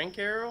that, a trank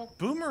arrow?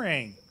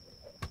 Boomerang.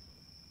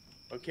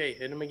 Okay,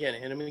 hit him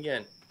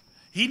again.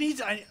 He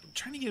needs, I'm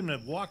trying to get him to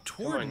walk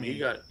toward me.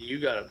 You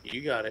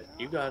got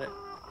it.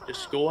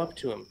 Just go up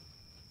to him.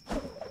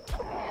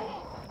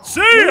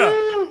 See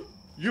ya!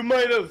 You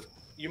might.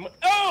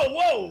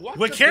 Oh, whoa!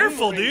 We're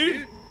careful,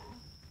 dude.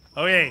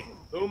 Okay.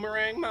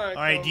 Boomerang, Mike.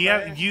 All right. Do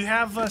you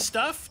have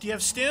stuff? Do you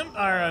have stim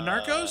or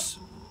narcos?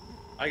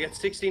 I got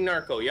 16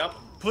 narco. Yep.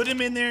 Put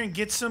him in there and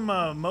get some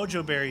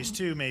mojo berries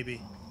too,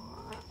 maybe.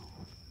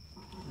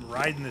 I'm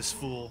riding this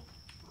fool.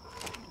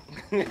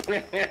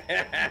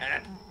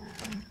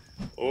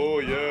 Oh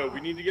yeah,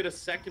 we need to get a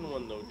second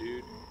one though,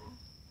 dude.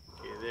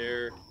 Okay,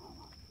 there.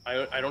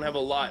 I don't have a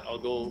lot. I'll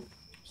go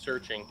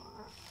searching.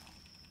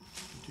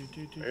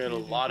 I got a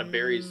lot of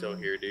berries though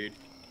here, dude.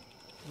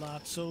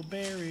 Lots of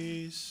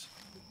berries.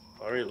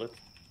 All right,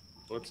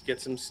 let's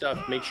get some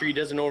stuff. Make sure he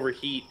doesn't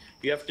overheat.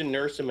 You have to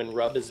nurse him and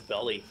rub his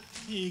belly.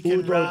 You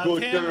can rub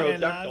him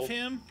and love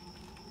him.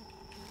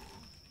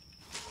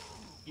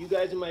 You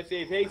guys are my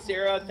fave. Hey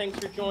Sarah, thanks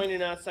for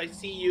joining us. I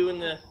see you in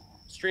the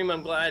stream.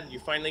 I'm glad you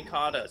finally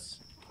caught us.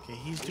 Okay,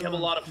 we have a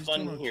lot of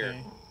fun here.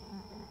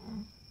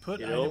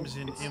 Put items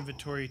in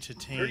inventory to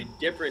tame. Very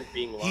different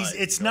being live.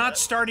 It's not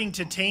starting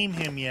to tame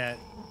him yet.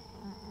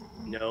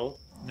 No.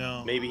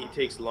 No. Maybe he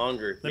takes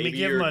longer. Let me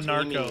give him a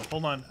narco.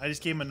 Hold on. I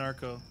just gave him a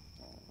narco.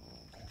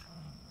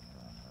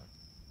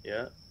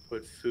 Yeah.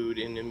 Put food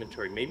in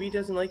inventory. Maybe he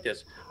doesn't like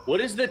this. What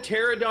does the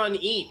pterodon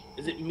eat?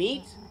 Is it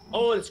meat?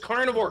 Oh, it's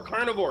carnivore.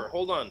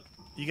 Hold on.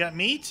 You got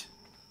meat?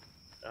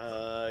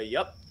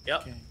 Yep.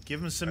 Okay.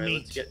 Give him some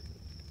meat.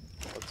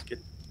 Let's get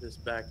this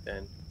back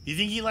then. You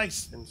think he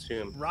likes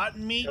consume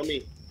rotten meat? Tell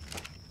me.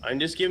 I'm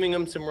just giving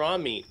him some raw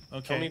meat.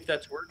 Okay. Tell me if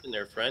that's working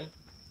there, friend.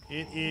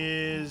 It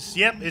is.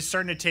 Yep, it's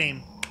starting to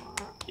tame.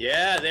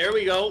 Yeah, there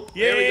we go.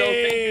 Yay! There we go.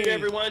 Thank you,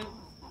 everyone.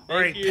 All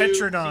right,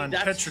 Petrodon.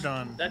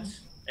 Petrodon.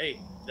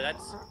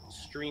 That's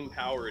stream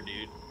power,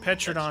 dude.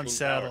 Petrodon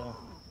saddle.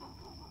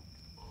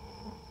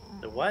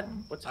 The what?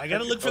 What's I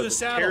gotta look for the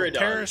saddle.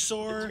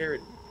 Pterosaur.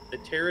 The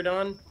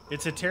pterodon.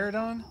 It's a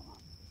pterodon.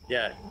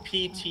 Yeah,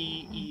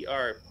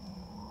 P-T-E-R.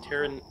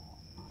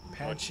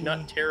 Patchy.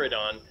 Not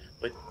pterodon,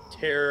 but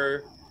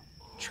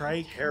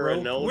Trike.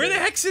 Where the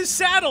heck's his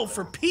saddle?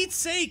 For Pete's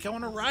sake, I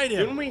want to ride him.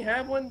 Didn't we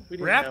have one? We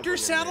didn't Raptor have one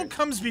saddle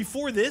comes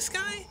before this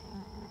guy?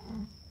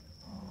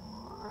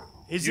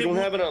 You don't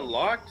have it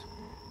unlocked?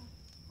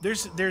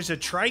 There's a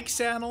trike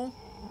saddle.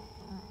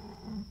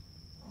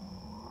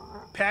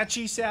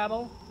 Patchy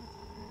saddle.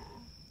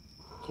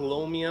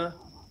 Colomia.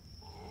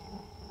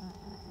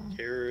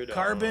 Pterodon.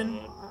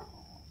 Carbon.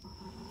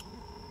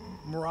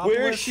 Meropolis.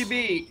 Where she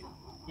be?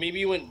 Maybe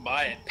you went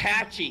by it.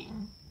 Patchy.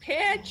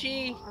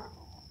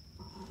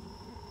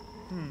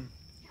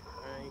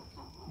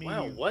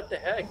 Wow, what the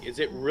heck? Is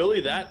it really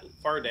that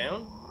far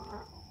down?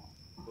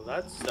 Well,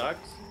 that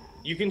sucks.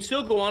 You can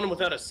still go on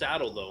without a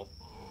saddle, though.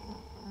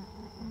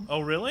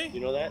 Oh, really? You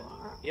know that?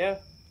 Yeah.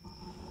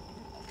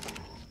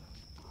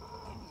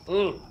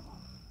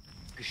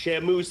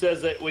 Shamu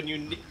says that when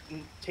you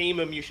tame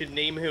him, you should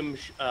name him,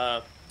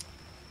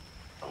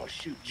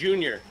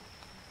 Junior.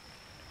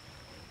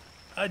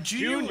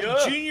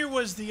 Junior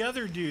was the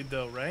other dude,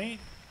 though, right?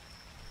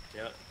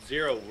 Yeah,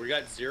 Zero. We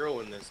got Zero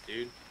in this,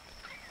 dude.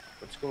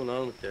 What's going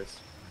on with this?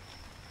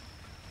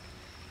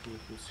 Can you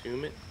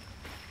consume it?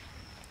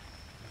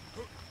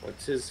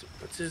 What's his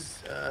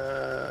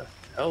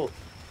health?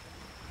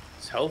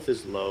 His health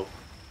is low.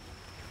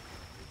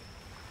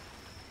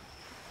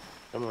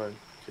 Come on,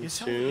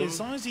 consume. As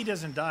long as he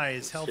doesn't die,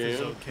 his health is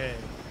okay.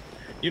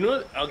 You know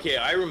what? Okay,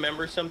 I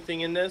remember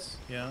something in this.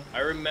 Yeah. I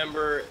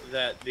remember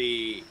that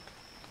the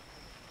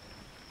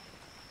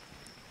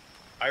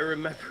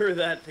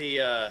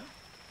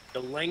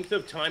length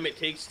of time it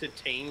takes to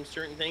tame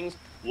certain things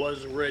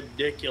was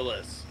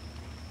ridiculous.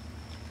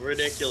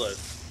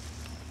 Ridiculous.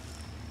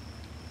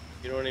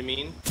 You know what I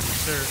mean?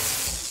 Sir.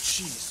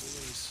 Jeez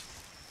Louise.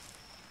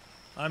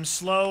 I'm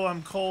slow.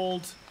 I'm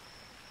cold.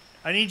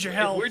 I need your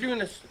help. We're doing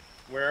this.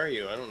 Where are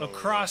you? I don't know.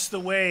 Across the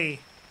way.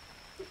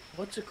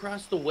 What's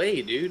across the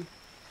way, dude?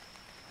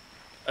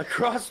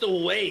 Across the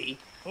way?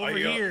 Over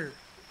here.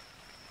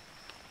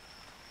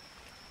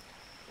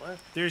 What?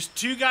 There's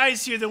 2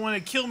 guys here that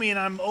want to kill me, and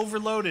I'm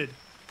overloaded.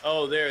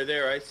 Oh,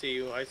 there. I see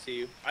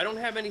you. I don't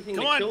have anything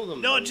to kill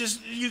them. No,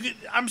 just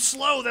I'm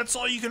slow. That's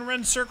all. You can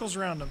run circles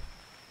around them.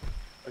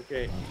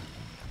 Okay.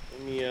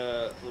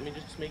 Let me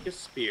just make a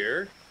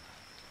spear.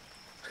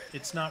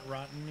 It's not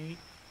rotten meat.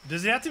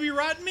 Does it have to be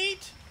rotten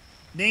meat?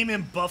 Name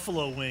him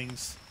Buffalo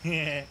Wings.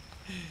 Yeah.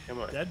 Come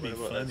on. That'd be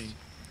funny.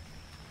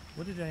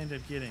 What did I end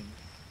up getting?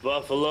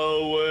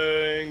 Buffalo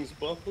wings,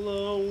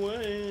 buffalo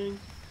wings.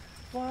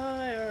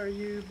 Why are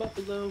you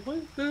buffalo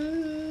wings?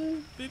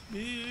 Beep,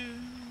 beep.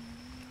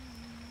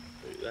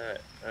 Look at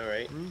that. All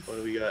right. Roof. What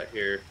do we got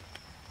here?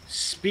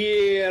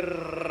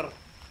 Spear.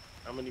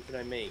 How many can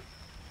I make?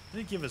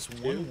 Did it give us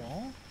 1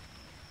 wall?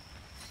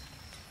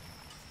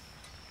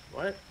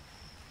 What?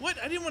 What?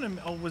 I didn't want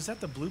to. Oh, was that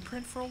the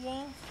blueprint for a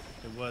wall?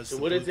 It was. So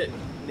what is it?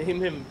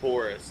 Name him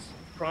Boris.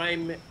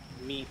 Prime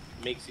meat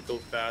makes it go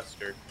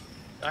faster.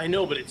 I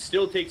know, but it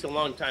still takes a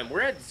long time.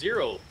 We're at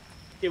 0.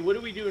 Okay, what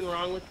are we doing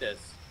wrong with this?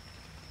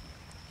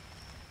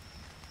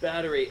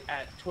 Battery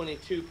at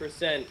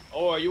 22%.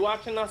 Oh, are you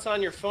watching us on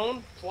your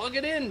phone? Plug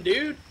it in,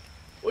 dude.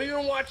 Well, you're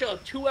gonna watch a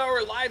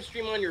 2-hour live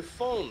stream on your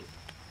phone.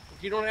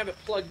 If you don't have it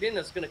plugged in,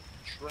 that's gonna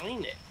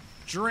drain it.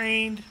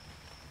 Drained.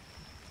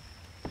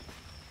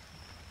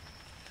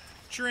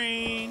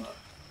 Drained.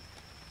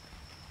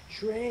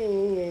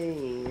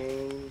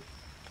 Drain.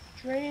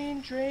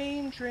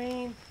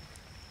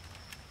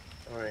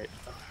 All right.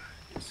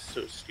 He's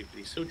so stupid.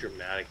 He's so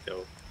dramatic,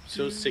 though.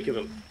 So sick of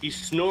him. He's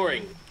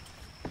snoring.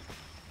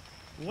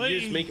 What? You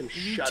just make him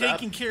shut up. You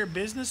taking care of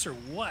business or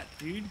what,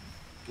 dude?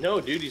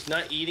 No, dude. He's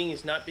not eating.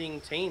 He's not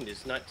being tamed.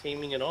 It's not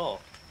taming at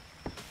all.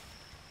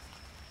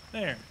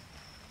 There.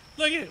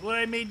 Look at what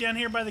I made down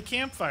here by the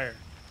campfire.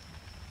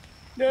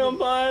 Down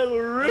by the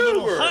river. A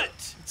little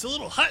hut. It's a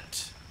little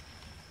hut.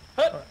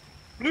 Hut.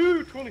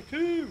 Blue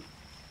 22.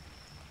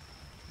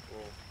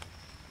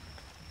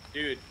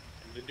 Dude,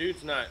 the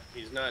dude's not.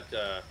 He's not.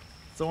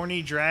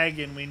 Thorny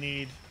dragon. We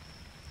need.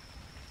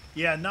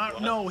 Yeah, not.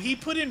 What? No, he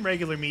put in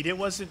regular meat. It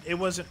wasn't.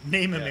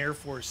 Name him Air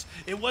Force.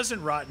 It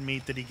wasn't rotten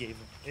meat that he gave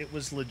him. It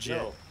was legit.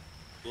 No.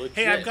 Legit.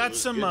 Hey, I've got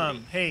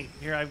some. Hey,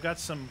 here I've got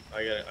some.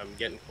 I'm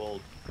getting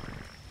cold.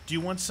 Do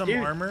you want some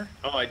armor?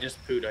 Oh, I just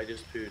pooed.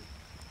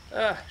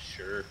 Ah,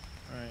 sure.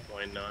 All right.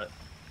 Why not?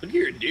 Look at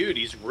your dude.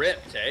 He's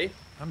ripped, eh?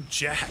 I'm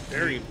jacked.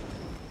 Very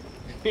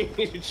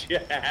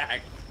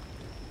jacked.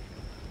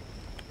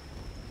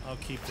 I'll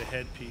keep the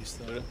headpiece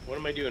though. What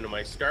am I doing? Am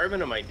I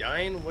starving? Am I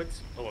dying?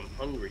 Oh, I'm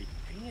hungry.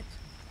 Dang it.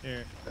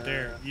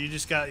 There. You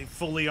just got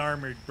fully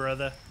armored,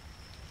 brother.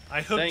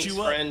 I hooked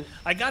you up. Friend.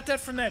 I got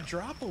that from that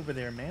drop over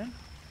there, man.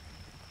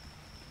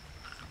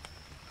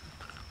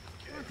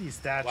 Okay. Look at these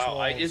thatch walls.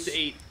 I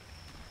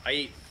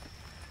ate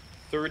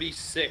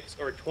 36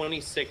 or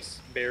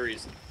 26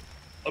 berries.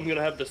 I'm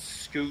gonna have the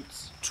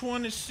scoots.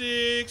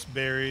 26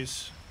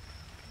 berries.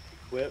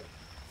 Equip.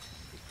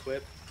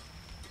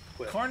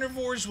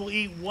 Carnivores will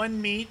eat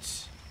 1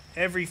 meat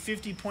every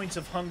 50 points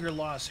of hunger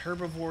loss.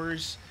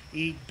 Herbivores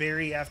eat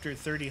berry after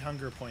 30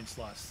 hunger points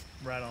lost.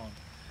 Right on.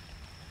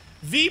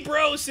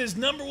 V-Bro says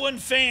 #1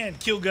 fan.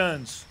 Kill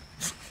guns.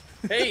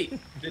 Hey,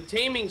 the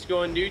taming's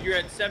going, dude. You're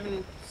at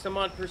 7 some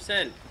odd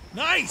 %.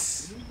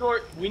 Nice.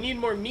 We need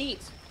more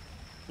meat.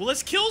 Well,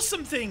 let's kill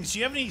some things. Do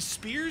you have any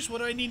spears? What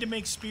do I need to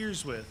make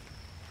spears with?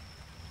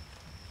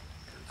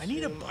 I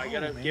need a bow, I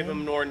gotta give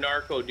him more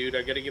narco, dude.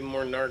 I gotta give him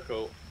more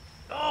narco.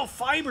 Oh,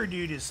 fiber,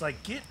 dude. It's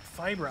like, get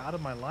fiber out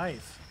of my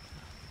life.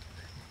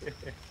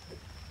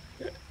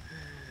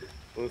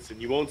 Listen,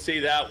 you won't say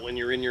that when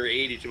you're in your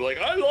 80s. You'll be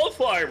like, I love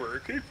fiber.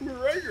 It keeps me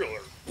regular.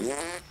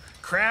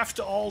 Craft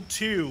all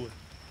 2.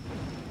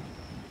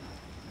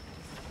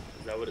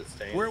 Is that what it's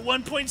saying? We're at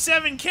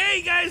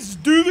 1.7K, guys.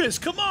 Do this.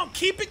 Come on.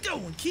 Keep it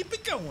going. Keep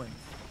it going.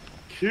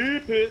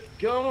 Keep it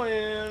going.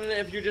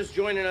 If you're just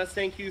joining us,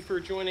 thank you for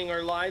joining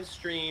our live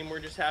stream. We're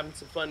just having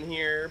some fun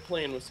here,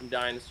 playing with some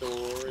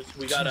dinosaurs.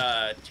 We got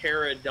a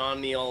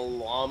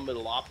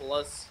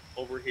Pterodonilombilopoulos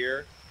over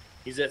here.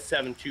 He's at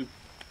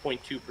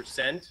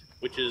 72.2%,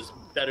 which is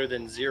better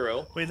than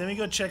 0. Wait, let me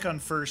go check on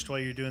First while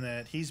you're doing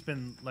that. He's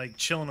been like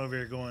chilling over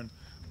here going,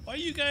 why are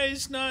you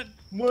guys not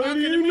Why do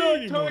you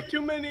not talk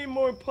to me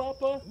anymore,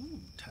 Papa? Ooh,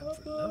 time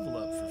for level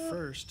up for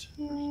First.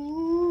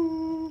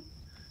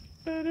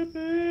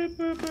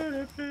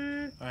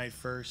 Alright,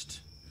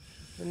 First.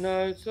 What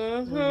are we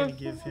gonna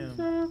give him?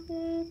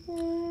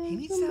 He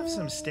needs to have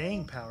some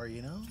staying power,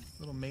 you know? A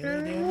little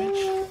melee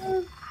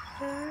damage.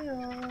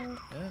 Yeah.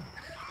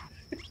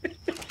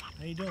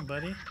 How you doing,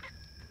 buddy?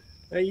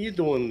 How you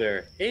doing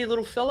there? Hey,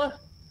 little fella.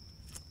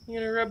 You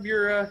gonna rub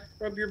your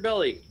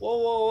belly?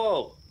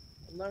 Whoa!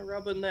 I'm not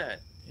rubbing that.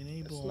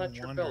 Enable That's not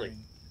your belly.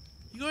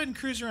 You go ahead and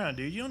cruise around,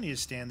 dude. You don't need to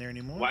stand there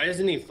anymore. Why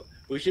isn't he?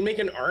 We should make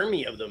an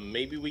army of them.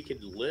 Maybe we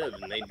could live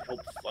and they'd help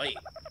fight.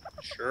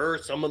 Sure,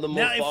 some of them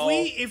now, will fall.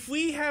 if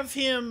we have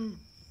him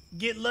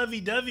get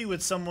lovey-dovey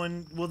with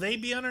someone, will they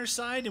be on our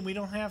side and we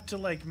don't have to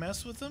like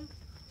mess with them?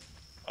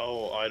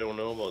 Oh, I don't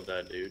know about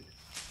that, dude.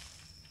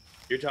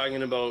 You're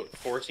talking about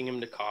forcing him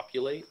to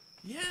copulate?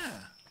 Yeah.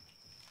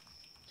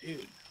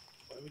 Dude,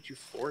 why would you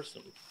force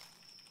him?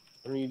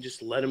 Why don't you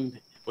just let him...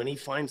 When he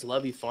finds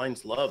love, he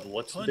finds love.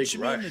 What's the big rush? Punch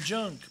him in the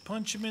junk.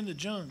 Punch him in the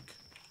junk.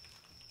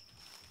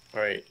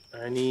 All right,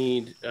 I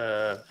need...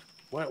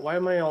 Why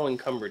am I all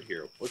encumbered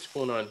here? What's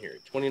going on here?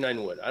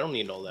 29 wood. I don't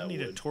need all that wood. I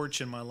need a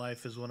torch in my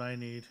life is what I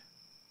need.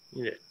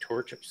 You need a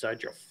torch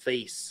upside your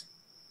face.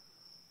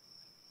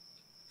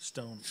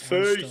 Stone.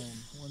 Face.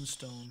 One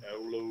stone.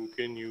 How low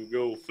can you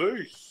go?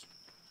 Face.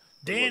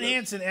 Dan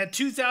Hansen, at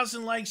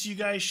 2,000 likes, you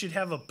guys should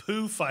have a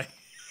poo fight.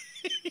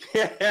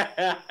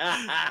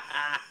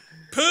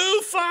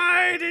 Poo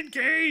fight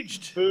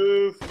engaged.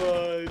 Poo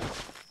fight.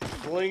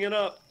 Bling it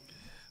up.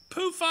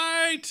 Poo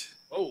fight.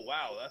 Oh,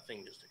 wow. That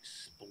thing just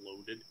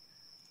exploded.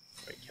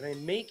 All right, can I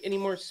make any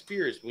more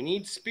spears? We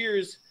need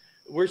spears.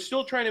 We're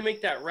still trying to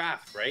make that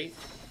raft, right?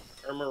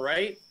 Am I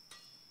right?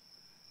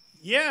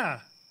 Yeah.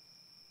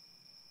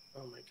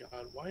 Oh, my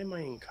God. Why am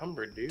I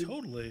encumbered, dude?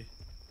 Totally.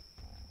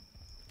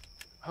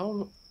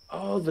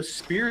 Oh, the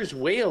spears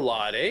weigh a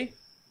lot, eh?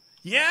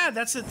 Yeah,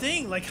 that's the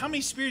thing. Like, how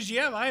many spears do you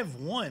have? I have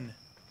 1.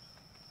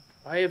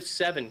 I have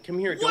 7. Come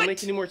here. What? Don't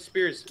make any more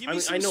spears. Give me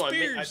some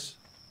spears.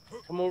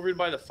 Come over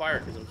by the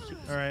fire because I'm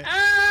super... All right.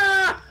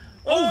 Ah!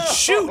 Oh,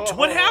 shoot.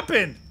 What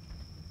happened?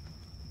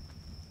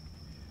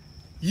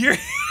 Your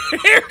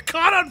hair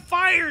caught on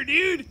fire,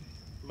 dude.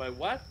 My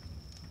what?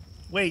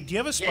 Wait, do you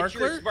have a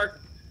sparkler?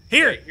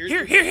 Here.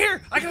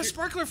 Here. I got a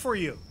sparkler for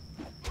you.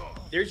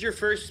 There's your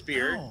first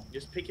spear. Ow.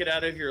 Just pick it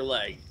out of your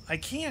leg. I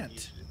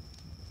can't.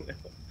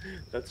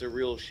 That's a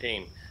real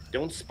shame.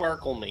 Don't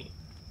sparkle me.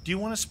 Do you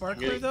want a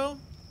sparkler, though?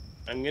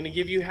 I'm going to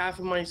give you half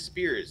of my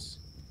spears.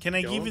 Can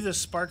I give you the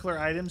sparkler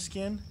item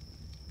skin?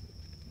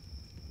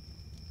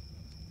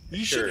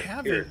 You should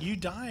have it. You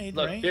died,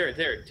 Look, right?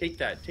 there. Take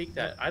that.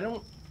 I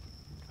don't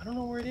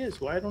know where it is.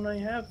 Why don't I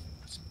have...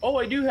 Oh,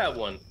 I do have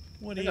one.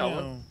 What do you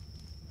know?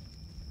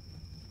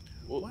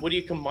 What do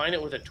you combine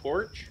it with a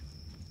torch?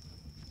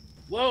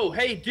 Whoa,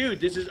 hey, dude,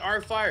 this is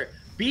our fire.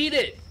 Beat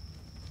it.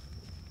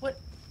 What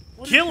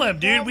Kill him,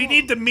 dude. We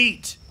need the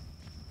meat.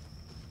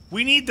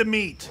 We need the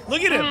meat.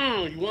 Look at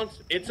him.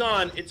 It's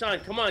on.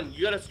 Come on,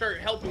 you gotta start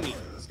helping me.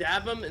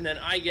 Stab him, and then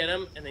I get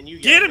him, and then you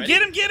get him.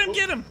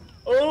 Get him.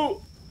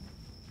 Oh.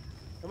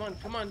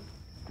 Come on.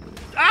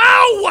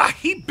 Ow!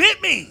 He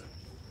bit me.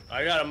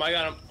 I got him.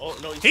 Oh,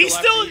 no, he's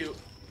still after you.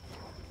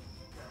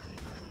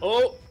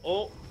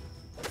 Oh.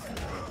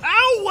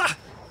 Ow!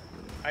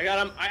 I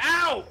got him.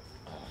 Ow!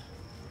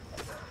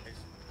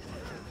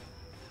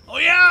 Oh,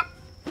 yeah.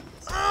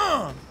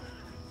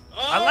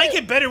 I like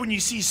it better when you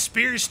see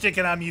spears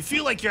sticking on him. You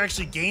feel like you're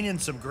actually gaining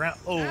some ground.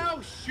 Oh,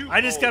 ow, shoot.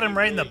 I just got him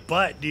right in the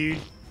butt, dude.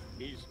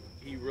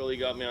 He really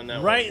got me on that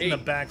one. Right in the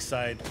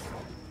backside.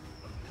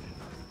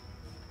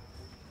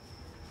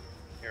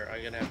 Here,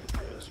 I'm gonna have to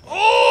do this one.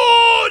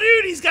 Oh,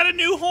 dude, he's got a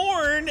new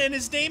horn, and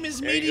his name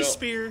is Meaty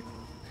Spear.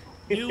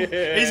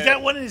 He's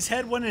got one in his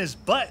head, one in his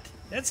butt.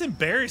 That's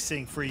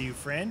embarrassing for you,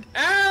 friend.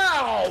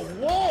 Ow!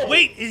 Whoa!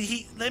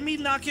 Wait, let me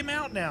knock him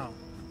out now.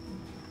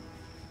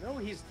 No,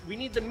 we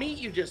need the meat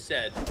you just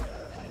said.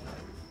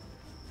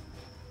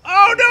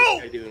 Oh,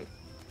 no!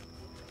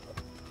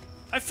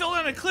 I fell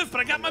down a cliff, but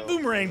I got my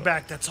boomerang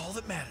back. That's all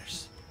that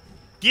matters.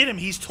 Get him.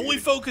 He's totally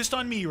focused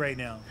on me right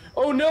now.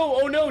 Oh,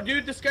 no,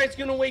 dude. This guy's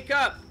gonna wake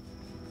up.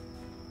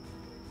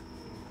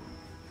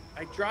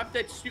 I dropped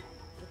that What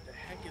the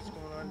heck is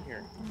going on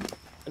here?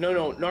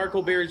 No,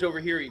 narco berries over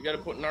here. You gotta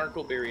put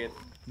narco berry in.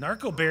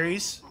 Narco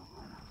berries?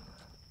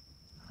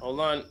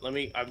 Hold on.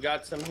 I've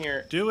got some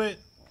here. Do it.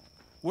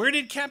 Where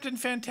did Captain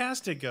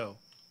Fantastic go?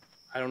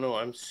 I don't know.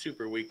 I'm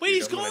super weak. Wait,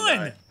 he's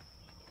gone.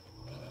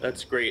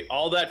 That's great.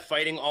 All that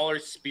fighting, all our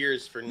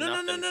spears for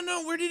nothing.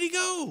 No. Where did he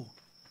go?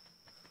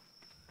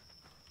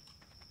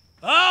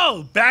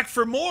 Oh, back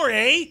for more,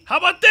 eh? How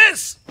about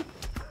this?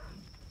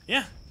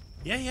 Yeah.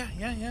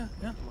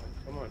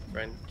 Come on,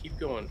 friend. Keep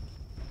going.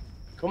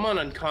 Come on,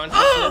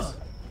 unconsciousness.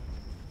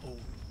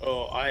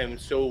 Oh, I am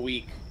so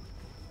weak.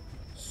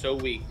 So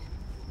weak.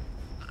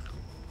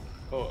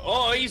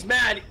 Oh, he's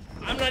mad.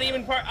 I'm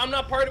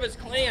not part of his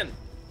clan.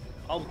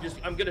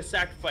 I'm gonna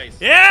sacrifice.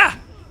 Yeah.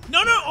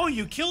 No. Oh,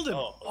 you killed him.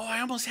 Oh, I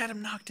almost had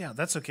him knocked out.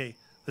 That's okay.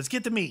 Let's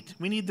get the meat.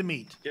 We need the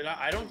meat. Did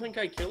I? I don't think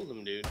I killed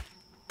him, dude.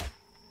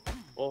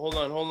 Well, hold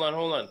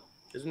on.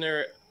 Isn't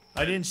there?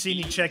 I didn't see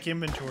any check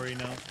inventory,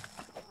 no.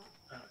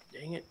 Oh,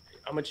 dang it.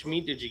 How much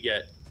meat did you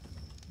get?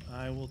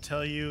 I will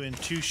tell you in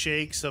 2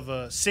 shakes of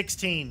a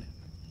 16.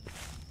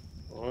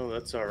 Well,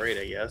 that's all right,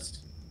 I guess.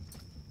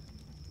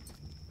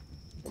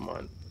 Come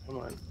on.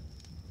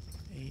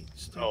 8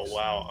 sticks. Oh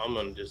wow, I'm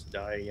gonna just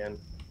die again.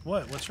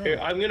 What? What's wrong? Here,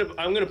 I'm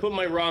gonna put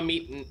my raw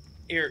meat in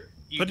here.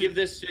 You give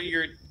this to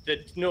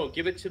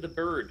give it to the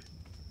bird.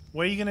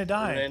 Where are you gonna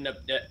die? I'm gonna end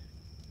up dead.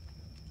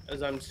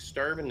 As I'm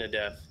starving to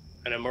death,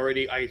 and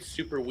I'm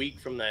super weak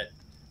from that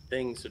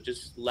thing, so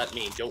just let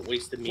me. Don't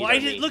waste the meat. Well, I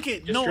didn't look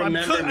at. Just No, I'm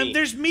cooking.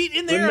 There's meat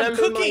in there. Remember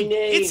I'm cooking. my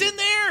name. It's in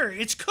there.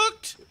 It's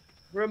cooked.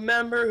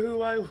 Remember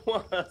who I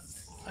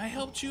was. I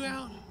helped you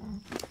out.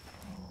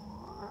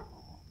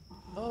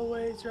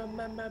 Always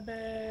remember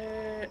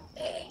me.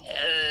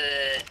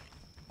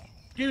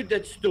 Dude,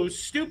 that's those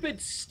stupid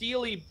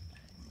steely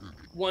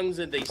ones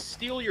that they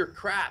steal your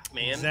crap,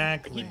 man.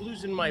 Exactly. I keep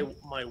losing my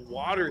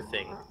water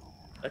thing.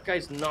 That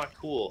guy's not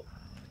cool.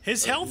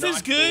 His health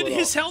is good.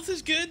 His health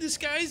is good. This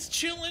guy's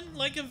chilling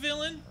like a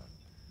villain.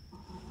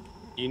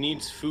 He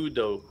needs food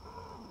though.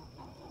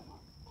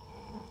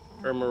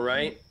 Am I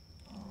right?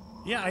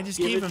 Yeah, I just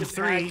gave him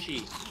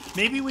 3.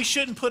 Maybe we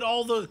shouldn't put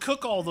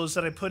cook all those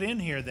that I put in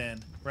here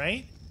then,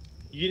 right?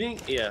 You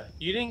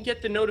didn't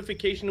get the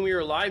notification we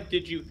were live,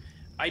 did you?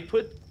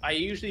 I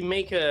usually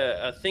make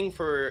a thing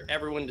for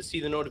everyone to see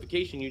the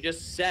notification. You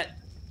just set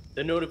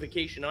the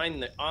notification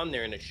on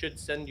there, and it should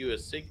send you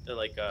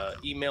a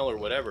email or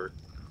whatever.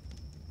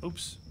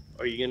 Oops.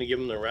 Are you gonna give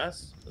him the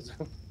rest?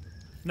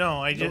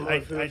 No, I did.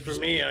 For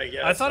me, I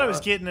guess. I thought I was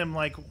getting him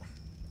like.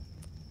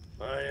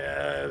 I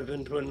have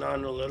been putting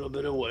on a little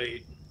bit of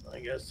weight. I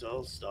guess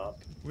I'll stop.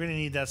 We're gonna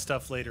need that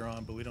stuff later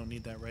on, but we don't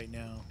need that right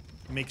now.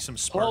 Make some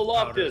spark Paul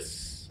powder.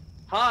 Loftus.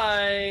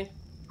 Hi,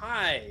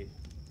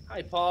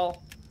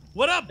 Paul.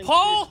 What up, Thanks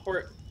Paul? for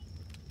your support.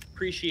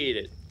 Appreciate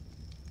it.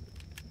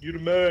 You're the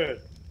man.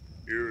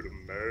 You're the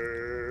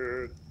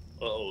man.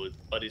 Uh-oh, his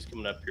buddy's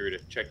coming up here to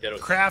check that out.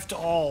 Craft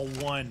all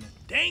 1.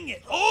 Dang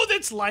it. Oh,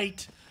 that's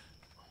light.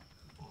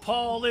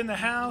 Paul in the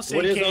house,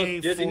 What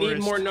a.k.a. Does he need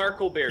more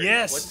narco berries?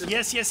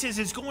 Yes, yes.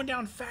 It's going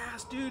down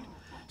fast, dude.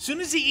 As soon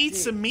as he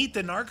eats some meat,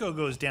 the narco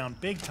goes down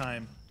big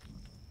time.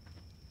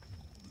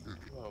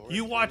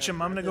 You watch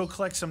him. I'm going to go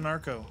collect some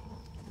narco.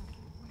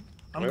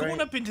 I'm going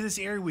up into this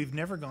area we've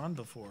never gone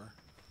before.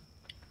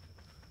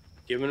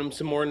 Giving him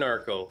some more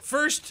narco.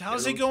 First,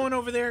 how's it going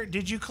over there?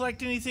 Did you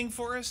collect anything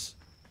for us?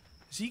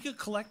 Is he a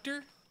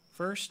collector?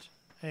 First?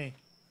 Hey.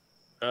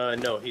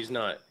 No, he's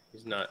not.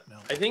 He's not. No.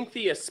 I think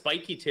the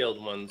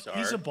spiky-tailed ones are.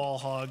 He's a ball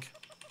hog.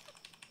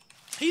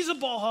 He's a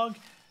ball hog.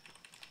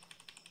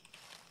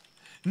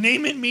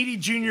 Name it Meaty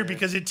Jr.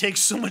 because it takes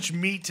so much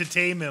meat to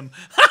tame him.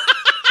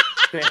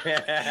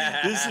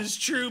 This is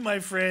true, my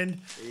friend.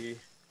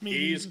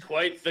 He's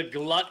quite the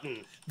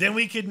glutton. Then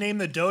we could name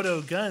the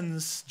Dodo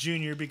Guns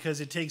Jr.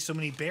 because it takes so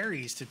many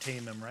berries to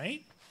tame him,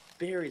 right?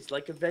 Berries,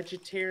 like a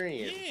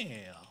vegetarian.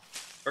 Yeah.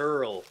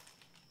 Earl.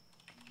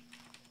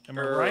 Am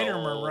I right or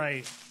am I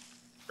right?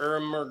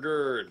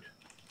 Ermagerd.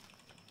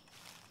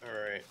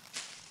 Alright.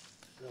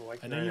 No,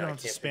 I know you don't have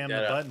to spam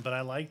the button, but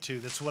I like to.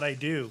 That's what I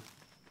do.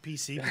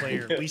 PC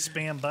player. We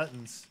spam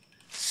buttons.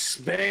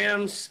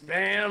 Spam.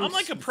 I'm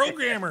like a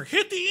programmer.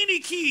 Hit the any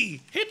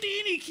key. Hit the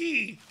any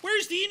key.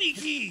 Where's the any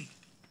key?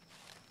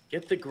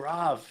 Get the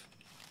grav.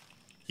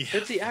 Yeah.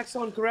 Hit the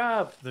axon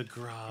grav. The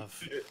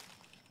grav.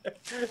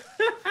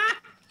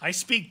 I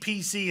speak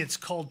PC. It's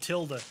called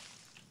tilde.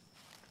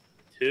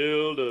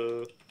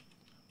 Tilde.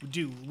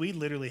 Dude, we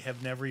literally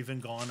have never even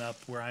gone up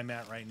where I'm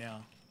at right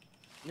now.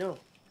 No.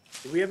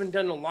 We haven't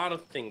done a lot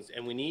of things,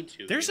 and we need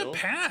to. There's a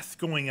path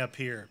going up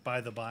here, by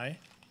the by.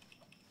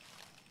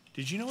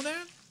 Did you know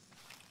that?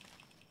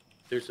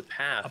 There's a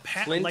path. A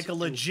path, like a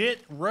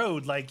legit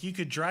road, like you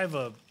could drive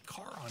a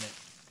car on it.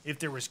 If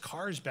there was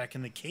cars back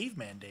in the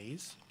caveman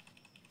days.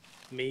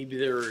 Maybe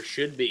there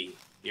should be.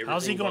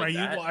 How's he going?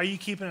 Are you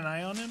keeping an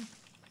eye on him?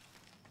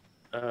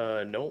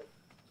 Nope.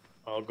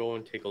 I'll go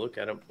and take a look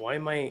at him. Why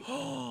am I?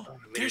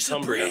 There's a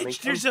bridge.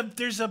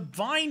 There's a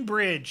vine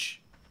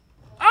bridge.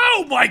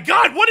 Oh my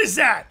God! What is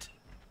that?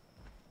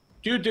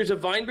 Dude, there's a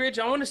vine bridge.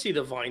 I want to see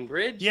the vine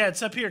bridge. Yeah,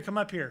 it's up here. Come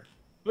up here.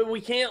 But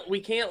we can't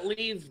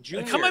leave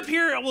Junior. Come up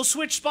here. We'll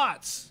switch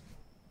spots.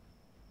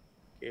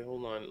 Okay,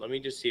 hold on. Let me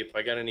just see if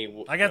I got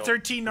any. I got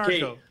 13 narco.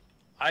 Okay.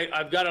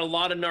 I've got a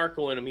lot of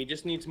narco in him. He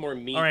just needs more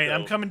meat. All right,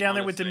 I'm coming down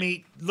there with the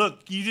meat.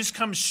 Look, you just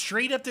come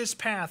straight up this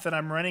path that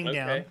I'm running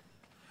down.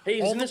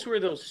 Hey, isn't this where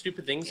those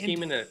stupid things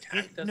came in and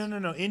attacked us?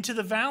 No. Into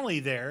the valley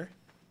there.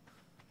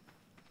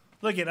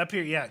 Look it up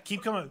here. Yeah,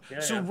 keep coming.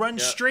 Run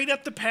straight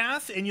up the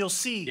path and you'll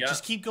see. Yeah.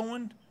 Just keep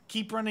going.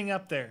 Keep running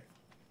up there.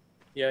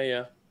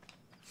 Yeah.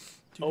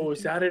 Oh,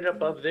 is that it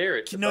above there?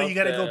 It's no, you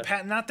got to go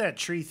past, not that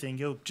tree thing.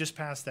 Go just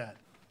past that.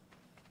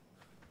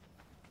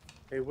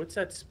 Hey, what's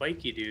that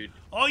spiky dude?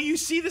 Oh, you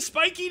see the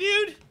spiky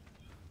dude?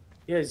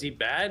 Yeah, is he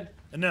bad?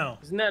 No.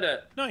 Isn't that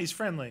a... No, he's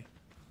friendly.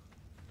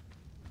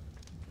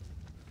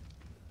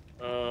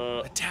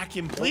 Attack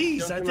him,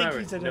 please. I think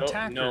he's an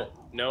attacker.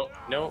 No.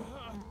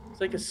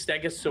 It's like a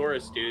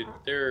stegosaurus, dude.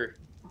 They're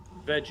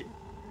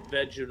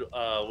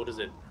what is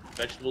it?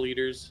 Vegetable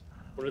eaters?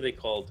 What are they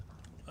called?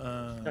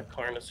 Not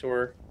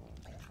carnivore.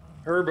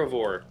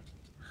 Herbivore.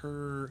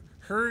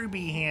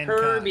 Herbie Hancock.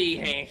 Herbie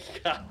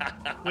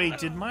Hancock.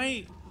 Wait,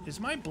 is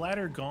my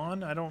bladder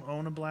gone? I don't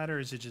own a bladder. Or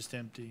is it just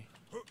empty?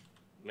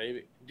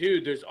 Maybe,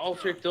 dude. There's all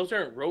sorts. Those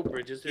aren't rope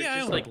bridges. They're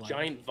just like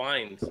giant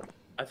vines.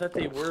 I thought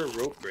they were a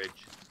rope bridge.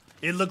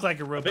 It looked like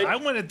a rope. I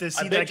wanted to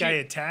see that guy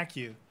attack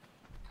you.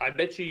 I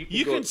bet you.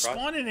 You can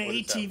spawn in an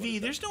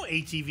ATV. There's no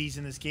ATVs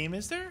in this game,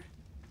 is there?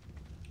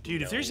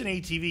 Dude, if there's an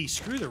ATV,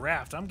 screw the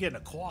raft. I'm getting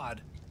a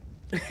quad.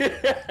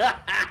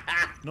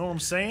 Know what I'm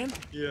saying?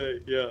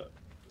 Yeah.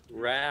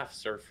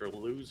 Rafts are for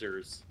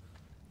losers.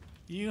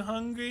 You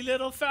hungry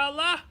little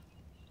fella?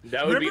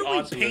 That would be awesome.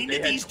 Remember we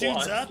painted these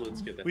dudes up?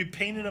 Let's get that. We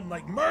painted them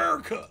like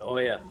America. Oh,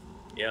 yeah.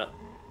 Yeah.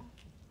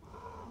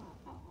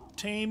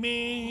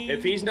 Taming.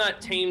 If he's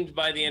not tamed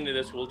by the end of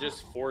this, we'll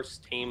just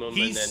force tame him,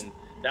 and then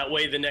that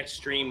way the next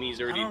stream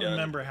he's already done. I don't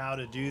remember how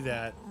to do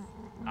that.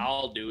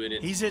 I'll do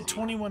it. He's at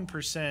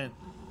 21%.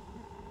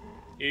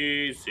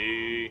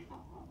 Easy.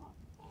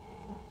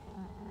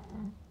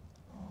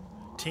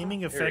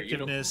 Taming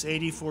effectiveness,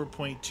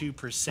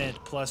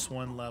 84.2% plus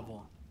 1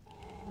 level.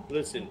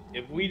 Listen,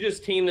 if we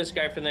just tame this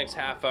guy for the next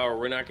half hour,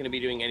 we're not going to be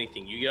doing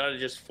anything. You got to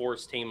just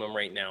force tame him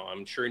right now.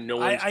 I'm sure no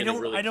one's going to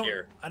really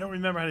care. I don't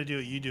remember how to do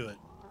it. You do it.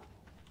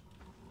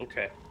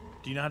 Okay.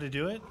 Do you know how to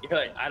do it?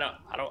 Yeah, I don't,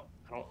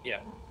 yeah.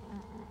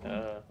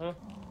 Uh-huh.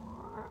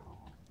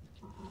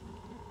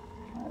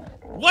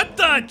 What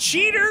the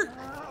cheater?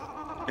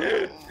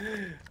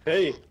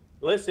 Hey,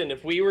 listen,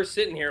 if we were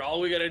sitting here, all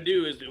we got to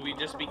do is we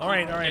just be all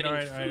right.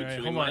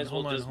 So we might as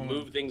well just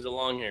move things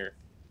along here.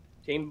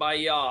 Tamed by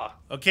YAW.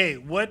 Okay,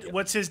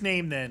 what's his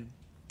name then?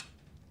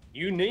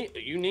 You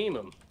name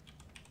him.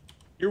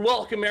 You're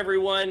welcome,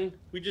 everyone.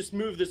 We just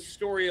move the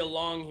story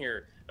along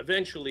here.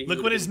 Eventually,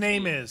 look what his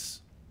name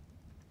is.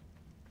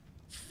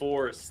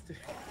 Forced.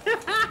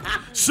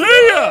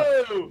 See ya!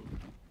 Whoa!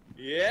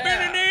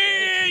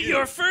 Yeah.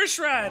 Your first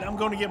ride. I'm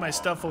going to get my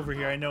stuff over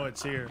here. I know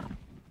it's here.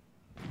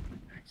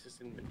 Access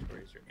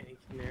inventory. Is there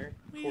anything there?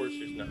 Of course,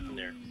 there's nothing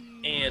there.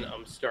 And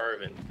I'm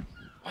starving.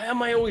 Why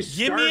am I always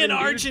starving? Give me an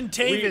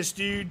Argentavis,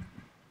 dude.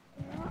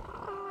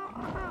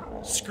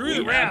 Screw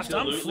the raft.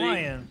 I'm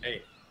flying.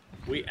 Hey,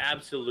 we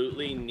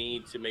absolutely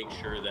need to make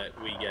sure that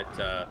we get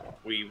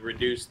we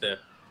reduce the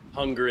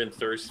hunger and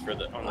thirst for on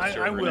the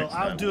server. I will.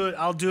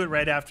 I'll do it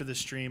right after the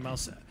stream. I'll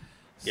set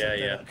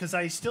yeah. Because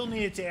I still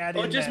needed to add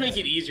in. Just make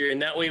it easier, and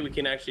that way we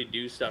can actually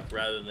do stuff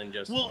rather than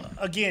just. Well,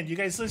 again, you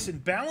guys listen.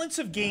 Balance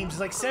of games is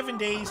like 7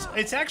 days.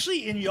 It's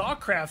actually in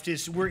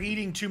YAWcraft we're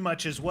eating too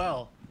much as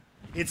well.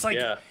 It's like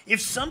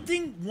if one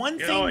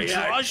thing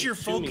draws your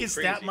focus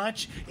that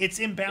much, it's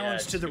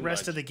imbalance to the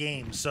rest of the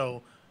game.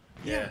 So,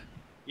 yeah.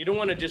 You don't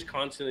want to just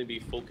constantly be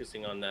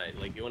focusing on that.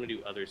 Like, you want to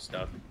do other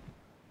stuff.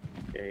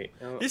 Okay.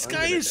 This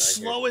guy is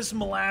slow as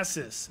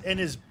molasses, and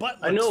his butt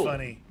looks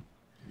funny.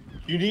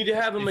 You need to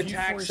have him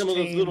attack some of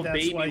those little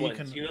baby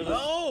ones. You know those?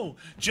 Oh,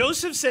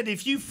 Joseph said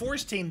if you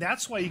force tame,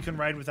 that's why you can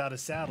ride without a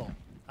saddle.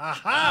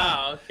 Aha!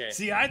 Ah, okay.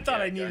 See, I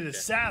thought I needed a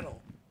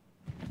saddle.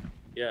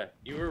 Yeah,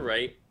 you were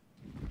right.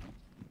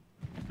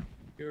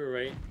 You were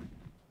right.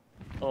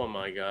 Oh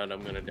my god,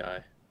 I'm gonna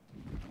die.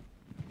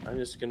 I'm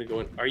just gonna go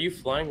in. Are you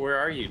flying? Where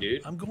are you,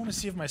 dude? I'm going to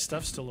see if my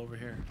stuff's still over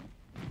here.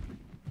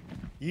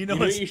 You know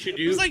what you should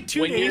do? It was like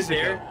 2 days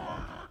ago.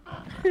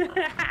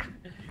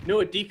 No,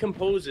 it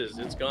decomposes.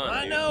 It's gone.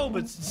 I know,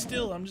 but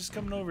still, I'm just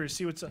coming over to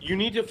see what's up. You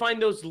need to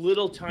find those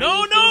little tiny.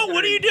 No!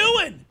 What are you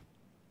doing?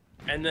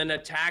 And then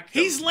attack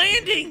them. He's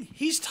landing.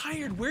 He's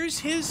tired. Where's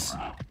his?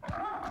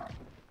 Oh,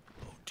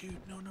 dude,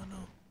 no.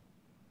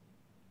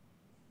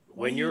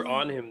 When you're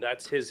on him,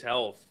 that's his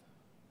health.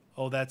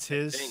 Oh, that's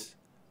his?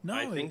 No,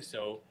 I think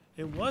so.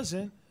 It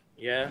wasn't.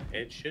 Yeah,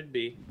 it should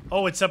be.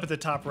 Oh, it's up at the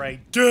top right.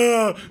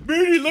 Duh!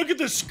 Meaty, look at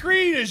the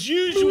screen as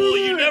usual.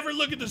 You never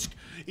look at the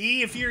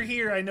E, if you're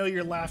here, I know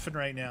you're laughing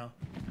right now.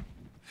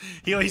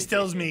 He always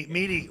tells me,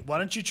 Meaty, why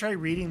don't you try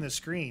reading the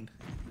screen?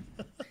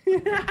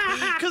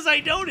 Because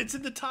I don't. It's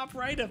in the top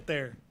right up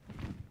there.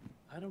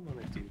 I don't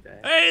want to do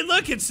that. Hey,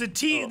 look, it's the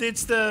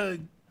It's the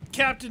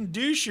Captain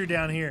Doucher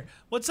down here.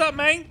 What's up,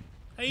 man?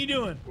 How you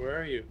doing? Where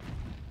are you?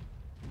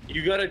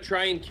 You gotta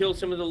try and kill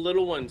some of the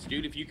little ones,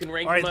 dude. If you can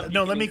rank them up.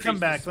 No, let me come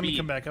back. Let me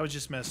come back. I was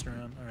just messing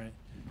around. All right.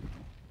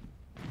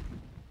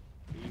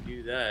 You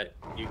do that,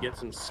 you get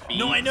some speed.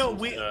 No, I know.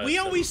 We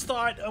always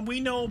thought we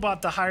know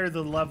about the higher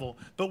the level,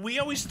 but we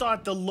always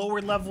thought the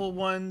lower level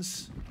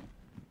ones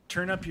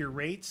turn up your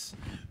rates.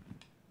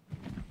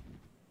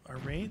 Our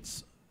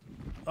rates?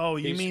 Oh,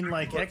 you mean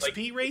like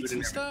XP rates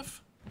and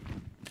stuff?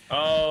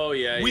 Oh,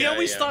 yeah, We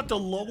always thought the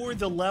lower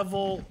the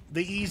level,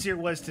 the easier it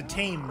was to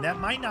tame. That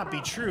might not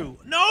be true.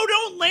 No,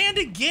 don't land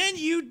again,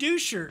 you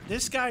doucher.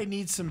 This guy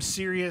needs some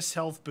serious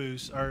health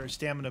boost, or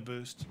stamina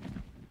boost.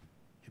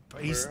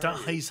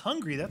 He's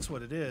hungry, that's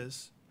what it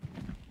is.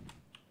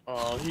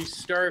 Oh, he's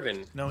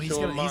starving. No, he's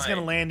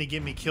gonna land and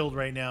get me killed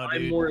right now,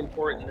 dude. I'm more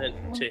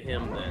important to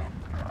him then.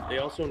 They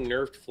also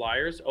nerfed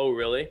flyers? Oh,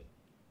 really?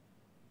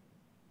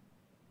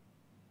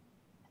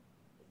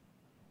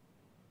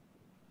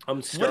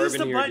 I'm starving. What is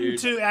the button dude.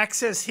 to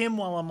access him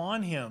while I'm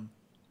on him?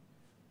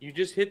 You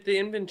just hit the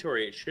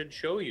inventory. It should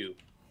show you.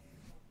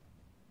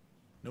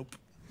 Nope.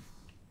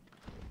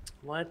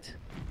 What?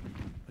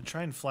 I'm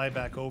trying to fly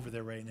back over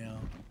there right now.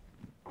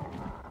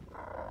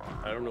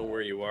 I don't know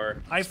where you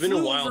are. It's been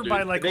a while, dude.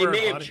 They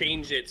may have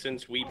changed it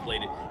since we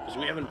played it, because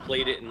we haven't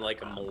played it in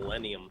like a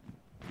millennium.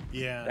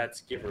 Yeah.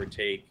 That's give or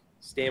take.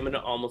 Stamina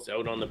almost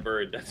out on the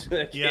bird. That's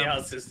what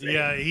Chaos is saying.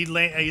 Yeah, he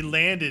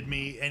landed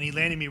me, and he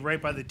landed me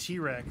right by the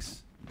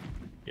T-Rex.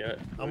 Yeah.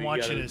 I'm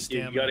watching his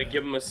stamina. You gotta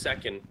give him a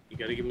second. You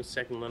gotta give him a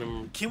second. Let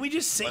him. Can we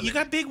just say you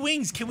got big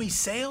wings? Can we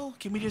sail?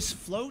 Can we just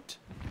float?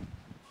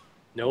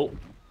 Nope.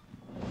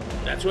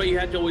 That's why you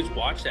had to always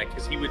watch that,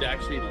 because he would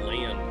actually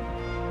land.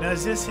 Now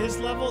is this his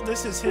level?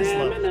 This is his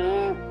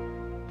level.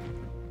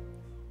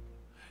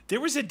 There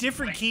was a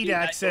different key to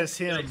access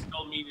him. You guys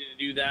told me to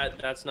do that.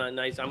 That's not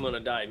nice. I'm gonna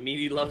die.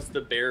 Meaty loves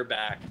the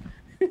bareback.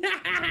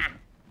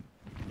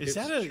 Is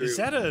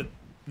that a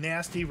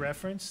nasty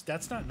reference?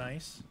 That's not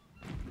nice.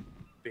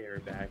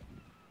 Bareback.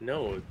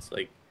 No, it's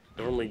like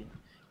normally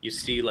you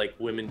see like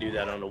women do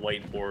that on a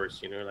white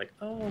horse. You know, like,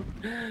 oh,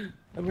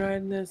 I'm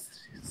riding this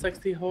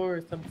sexy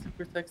horse. I'm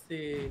super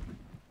sexy.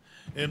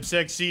 I'm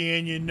sexy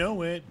and you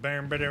know it.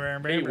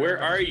 Hey,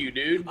 where are you,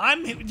 dude?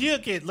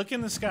 Okay, look in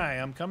the sky.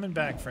 I'm coming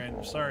back,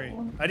 friend. Sorry.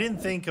 I didn't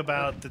think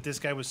about that this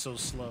guy was so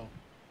slow.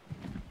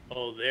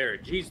 Oh, there.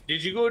 Jeez,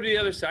 did you go to the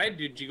other side?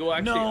 Did you go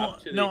actually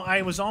up to the... No,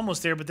 I was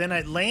almost there, but then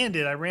I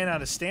landed. I ran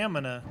out of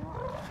stamina.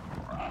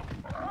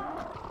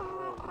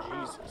 Oh,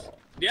 Jesus.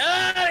 Get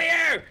out of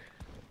here!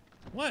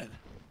 What?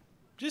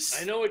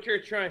 I know what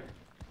you're trying.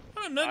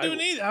 I'm not doing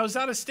anything. I was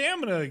out of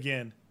stamina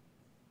again.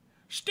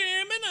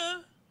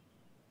 Stamina.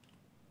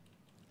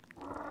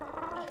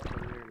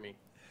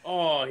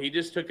 Oh, he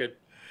just took a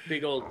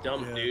big old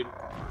dump, dude.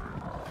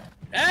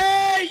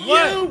 Hey,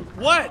 what? you!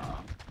 What?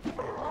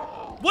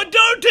 What?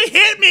 Don't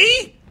hit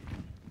me!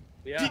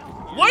 Yeah.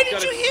 Why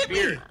did you hit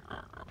me?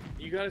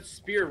 You got a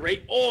spear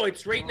right. Oh,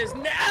 it's right in his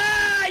neck.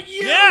 Ah,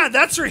 you! Yeah,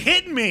 that's for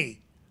hitting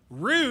me.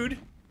 Rude.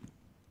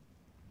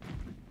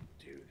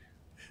 Dude.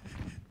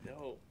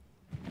 No.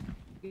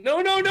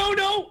 No, no, no,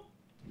 no!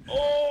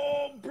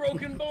 Oh,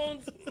 broken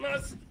bones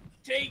must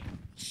take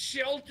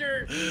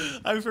shelter.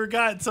 I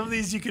forgot some of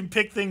these you can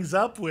pick things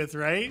up with,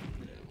 right?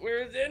 Where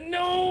is it?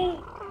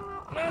 No!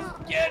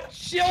 Must get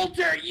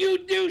shelter, you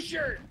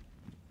doucher!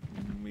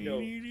 No.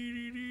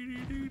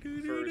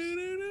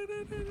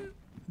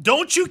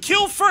 Don't you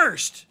kill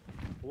first!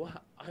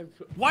 What?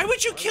 Why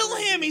would you kill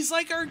him? He's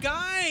like our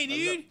guy,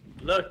 dude.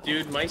 Look,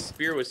 dude, my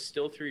spear was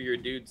still through your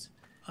dude's.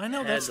 I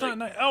know, that's not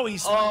nice. Oh,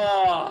 he's...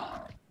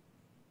 Oh!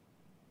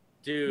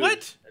 Dude.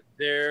 What?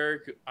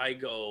 There I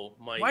go.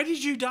 Why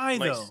did you die,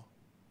 though?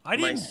 I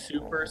didn't... My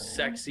super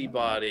sexy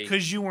body...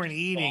 Because you weren't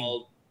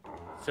eating.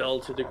 Fell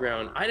to the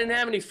ground. I didn't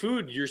have any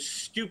food. Your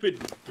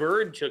stupid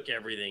bird took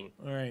everything.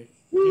 All right.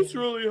 He's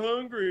really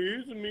hungry.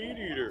 He's a meat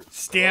eater.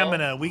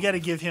 Stamina. We got to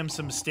give him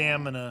some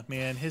stamina,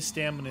 man. His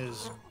stamina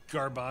is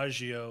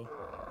garbaggio.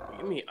 Look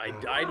at me. I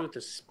died with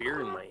a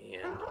spear in my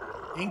hand.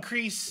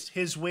 Increase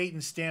his weight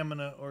and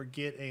stamina or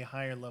get a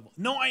higher level.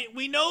 No,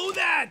 we know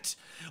that.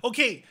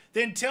 Okay,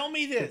 then tell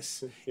me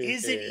this.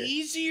 Is it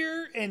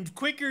easier and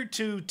quicker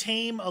to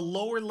tame a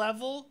lower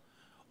level?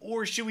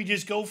 Or should we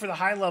just go for the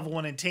high level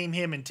one and tame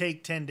him and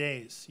take 10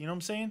 days? You know what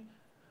I'm saying?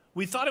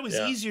 We thought it was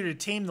easier to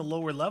tame the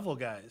lower level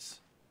guys.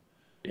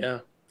 Yeah,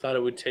 thought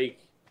it would take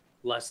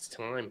less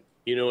time.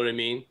 You know what I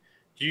mean?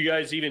 Do you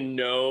guys even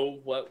know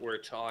what we're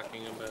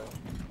talking about?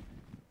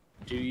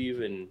 Do you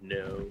even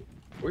know?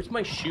 Where's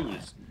my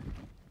shoes?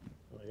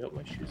 Oh, I got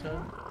my shoes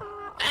on.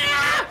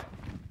 Ah!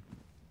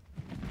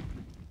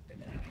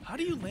 How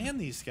do you land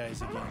these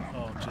guys again?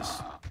 Oh,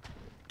 just...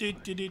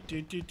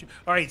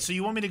 All right, so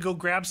you want me to go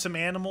grab some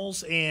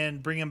animals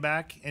and bring them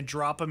back and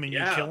drop them and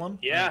you kill them?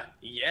 Yeah,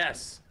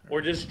 yes.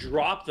 Or just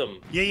drop them.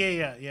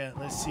 Yeah.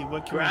 Let's see,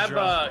 what can we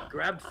drop?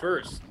 Grab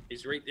first.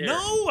 He's right there.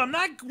 No, I'm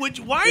not.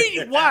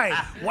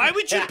 Why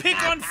would you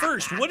pick on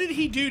first? What did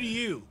he do to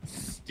you?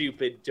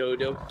 Stupid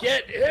dodo.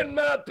 Get in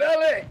my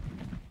belly!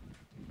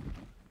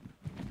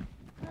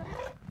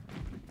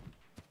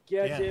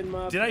 Get in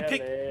my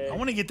belly. I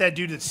want to get that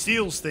dude that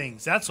steals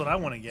things. That's what I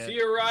want to get. See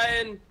you,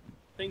 Ryan.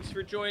 Thanks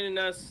for joining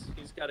us.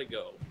 He's got to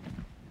go.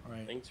 All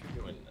right. Thanks for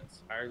joining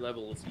us. Higher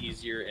level is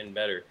easier and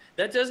better.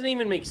 That doesn't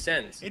even make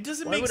sense. It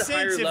doesn't make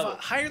sense if a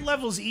higher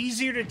level is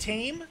easier to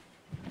tame.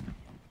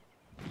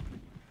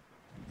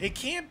 It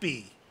can't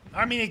be.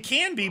 I mean, it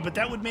can be, but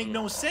that would make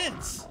no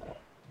sense.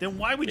 Then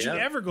why would you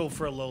ever go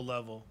for a low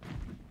level?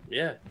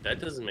 Yeah, that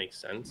doesn't make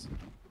sense.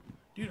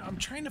 Dude, I'm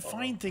trying to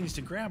find things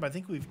to grab. I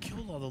think we've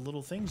killed all the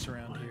little things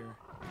around here.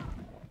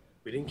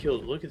 We didn't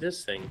kill. Look at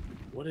this thing.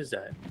 What is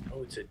that?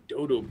 Oh, it's a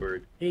dodo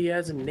bird. Hey, he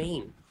has a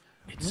name.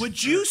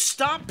 Would you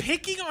stop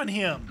picking on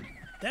him?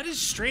 That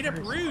is straight up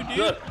rude, dude.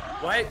 Look,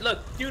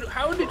 look, dude.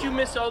 How did you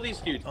miss all these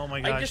dudes? Oh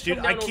my gosh, dude!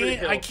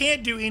 I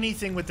can't do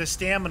anything with the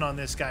stamina on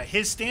this guy.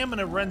 His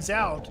stamina runs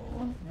out.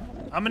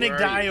 I'm gonna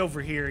die over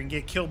here and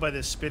get killed by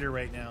this spitter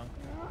right now.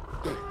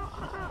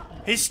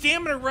 His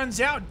stamina runs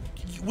out.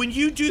 When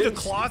you do the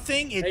claw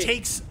thing, it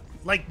takes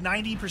like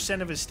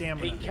 90% of his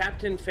stamina. Hey,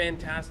 Captain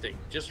Fantastic,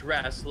 just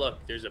rest. Look,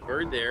 there's a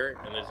bird there,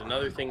 and there's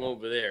another thing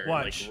over there.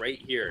 Watch. Like right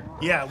here.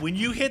 Yeah, when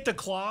you hit the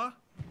claw,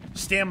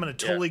 stamina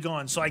totally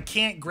gone. So I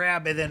can't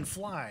grab and then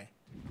fly.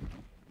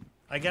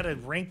 I gotta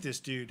rank this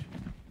dude.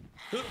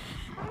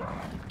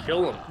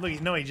 Kill him.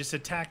 Look, no, he just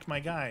attacked my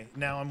guy.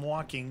 Now I'm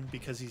walking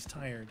because he's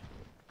tired.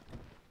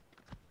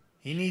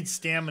 He needs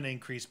stamina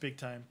increase big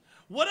time.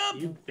 What up,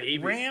 you baby.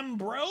 Ram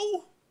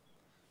bro?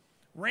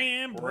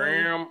 Ram bro.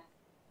 Ram.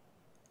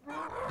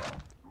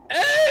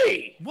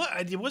 Hey!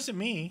 What? It wasn't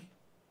me.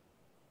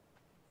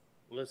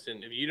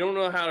 Listen, if you don't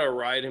know how to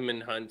ride him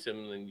and hunt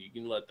him, then you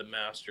can let the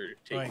master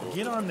take. All right,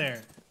 get on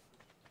there.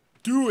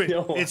 Do it.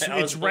 No, it's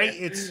right.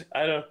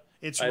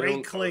 It's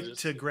right click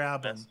to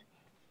grab him.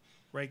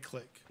 Right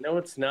click. No,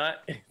 it's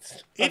not.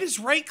 It is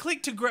right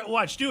click to grab.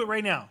 Watch. Do it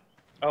right now.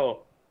 Oh,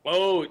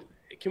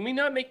 can we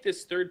not make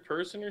this third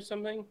person or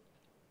something?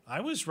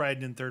 I was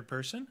riding in third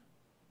person.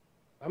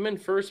 I'm in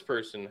first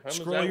person. How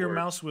Scroll your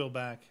mouse wheel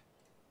back.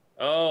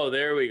 Oh,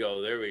 there we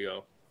go. There we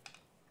go.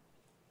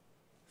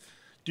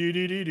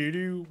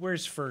 Do.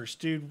 Where's first,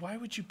 dude? Why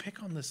would you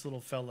pick on this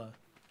little fella?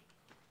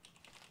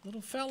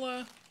 Little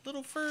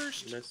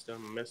first. Missed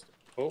him.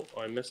 Oh,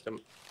 I missed him.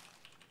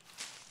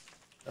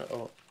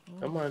 Uh-oh.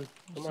 Come on,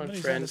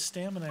 somebody's friend. Out of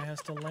stamina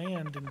has to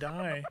land and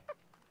die.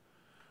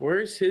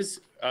 Where's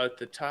his at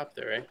the top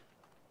there, eh?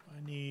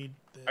 I need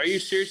this. Are you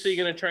seriously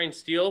gonna try and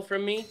steal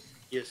from me,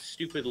 you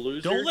stupid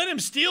loser? Don't let him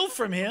steal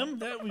from him.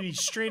 That would be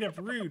straight up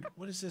rude.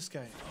 What is this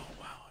guy? Oh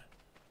wow.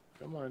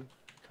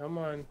 Come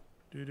on.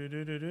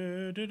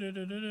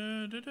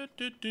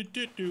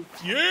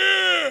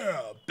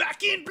 Yeah!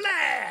 Back in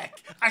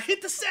black! I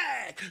hit the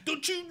sack!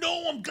 Don't you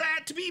know I'm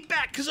glad to be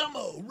back because I'm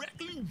a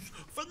recluse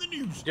from the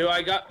news. Dude,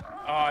 I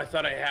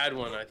thought I had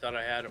one. I thought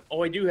I had him.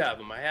 Oh, I do have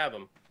him. I have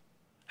him.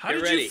 How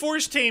did you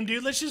force tame,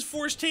 dude? Let's just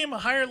force tame a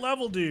higher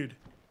level, dude.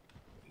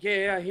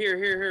 Yeah,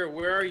 here.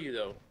 Where are you,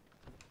 though?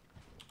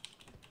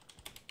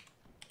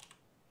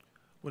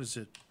 What is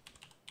it?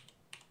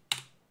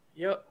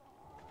 Yep.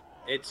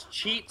 It's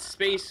cheat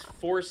space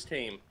force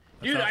tame.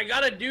 Dude, I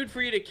got a dude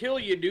for you to kill,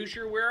 you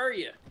doucher. Where are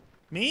you?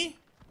 Me?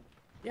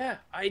 Yeah,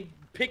 I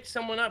picked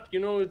someone up. You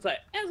know, it's like,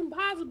 it's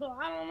impossible.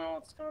 I don't know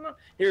what's going on.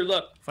 Here,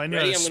 look. If I know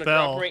how to I'm spell. going to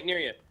drop him right near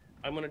you.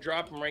 I'm going to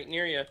drop him right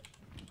near you.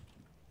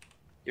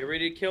 Get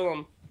ready to kill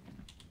him.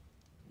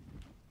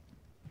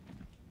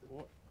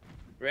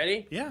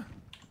 Ready? Yeah.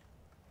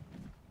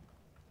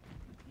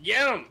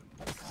 Get him!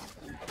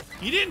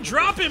 You didn't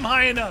drop him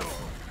high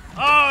enough.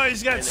 Oh,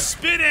 he's got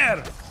spit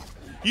at him.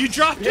 You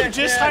dropped him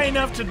just high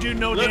enough to do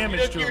no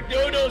damage to him. Look,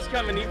 your dodo's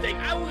coming. He's like,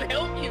 I will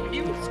help you.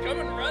 He was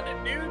coming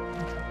running, dude.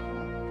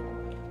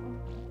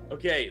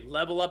 Okay,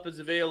 level up is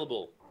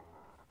available.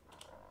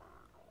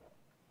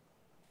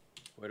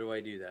 Where do I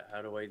do that?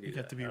 How do I do that? You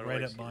got to be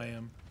right up by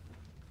him.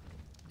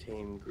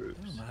 Tame groups.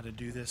 I don't know how to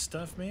do this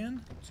stuff,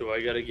 man. So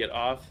I got to get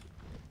off.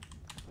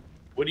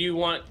 What do you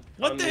want?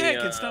 What the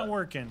heck? It's not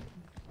working.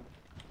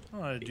 I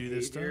don't know how to do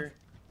this stuff.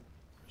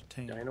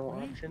 Tame. Dino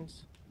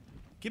options.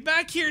 Get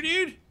back here,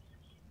 dude.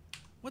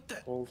 What the?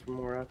 Hold for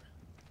more up.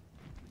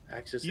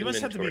 Access you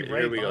inventory. Must have to be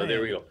right There we go.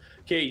 There we go.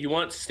 Okay, you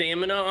want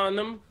stamina on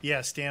them?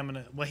 Yeah,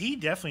 stamina. Well, he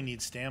definitely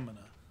needs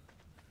stamina.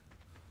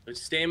 But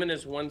stamina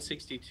is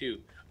 162.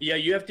 Yeah,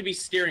 you have to be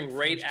staring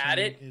right at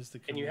it,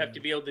 and you have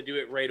to be able to do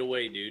it right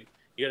away, dude.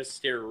 You got to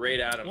stare right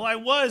at him. Well, I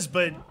was,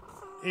 but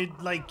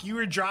like you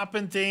were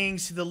dropping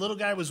things. The little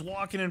guy was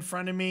walking in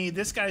front of me.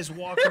 This guy's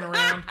walking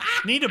around.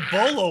 Need to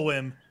bolo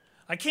him.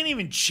 I can't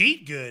even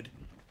cheat good.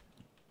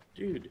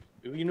 Dude,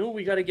 you know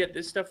we got to get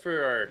this stuff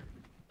for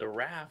the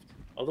raft.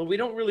 Although we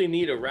don't really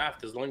need a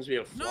raft as long as we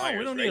have flyers. No,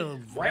 we don't need a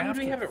raft. Why would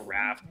we have a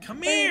raft?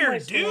 Come here,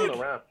 dude.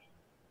 Where's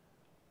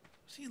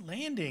he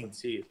landing? Let's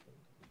see.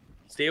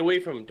 Stay away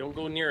from him. Don't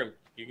go near him.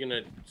 You're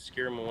gonna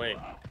scare him away.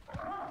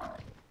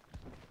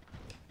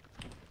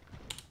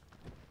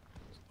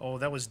 Oh,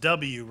 that was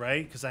W,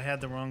 right? Because I had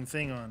the wrong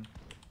thing on.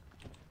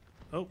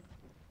 Oh.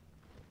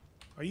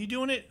 Are you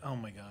doing it? Oh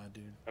my god,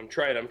 dude. I'm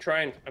trying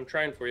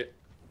for you.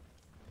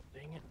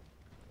 Dang it.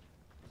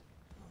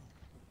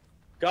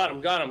 Got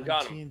him.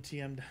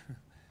 TNT, I'm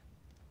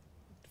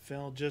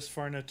fell just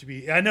far enough to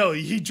be... I know,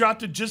 he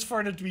dropped it just far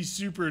enough to be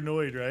super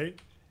annoyed, right?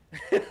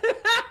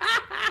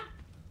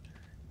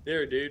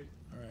 There, dude.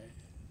 Alright.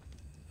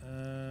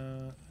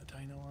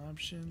 Dino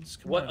options.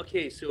 Come what? on.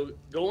 Okay, so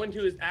go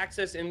into his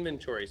access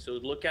inventory. So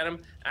look at him,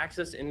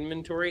 access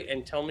inventory,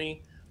 and tell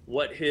me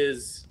what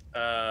his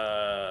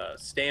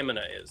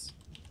stamina is.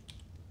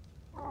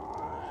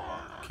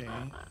 Okay,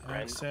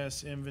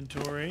 access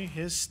inventory.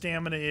 His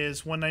stamina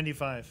is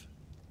 195.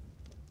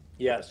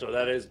 Yeah, so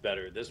that is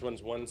better. This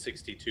one's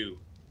 162.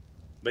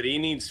 But he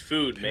needs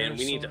food, man.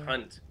 We need to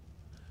hunt.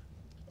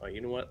 Oh, you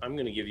know what? I'm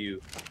gonna give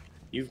you...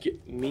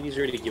 Meaty's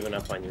already given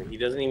up on you. He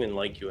doesn't even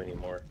like you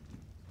anymore.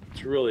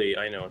 It's really...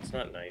 I know, it's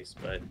not nice,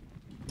 but...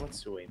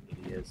 That's the way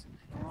Meaty is.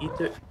 Eat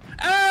the...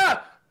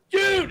 Ah!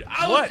 Dude!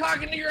 I was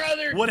talking to your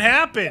other... What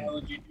happened? Why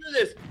would you do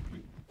this?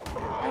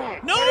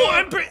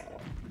 No,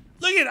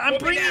 Look at I'm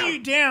bringing you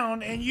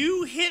down, and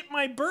you hit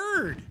my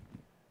bird.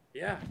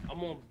 Yeah, I'm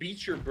gonna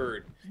beat your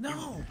bird.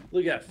 No.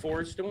 Look at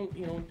Forrest. Don't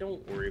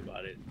worry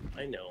about it.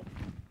 I know.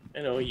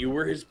 You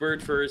were his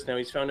bird first. Now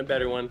he's found a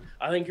better one.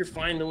 I think you're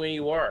fine the way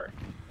you are.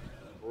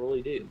 I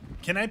really do.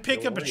 Can I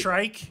pick up a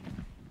trike?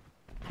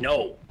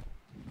 No.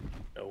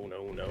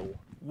 No.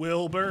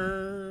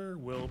 Wilbur.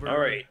 All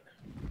right,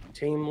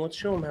 Tame. Let's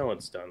show him how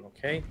it's done.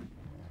 Okay.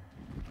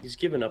 He's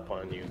given up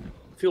on you.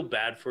 I feel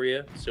bad for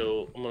you,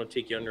 so I'm gonna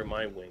take you under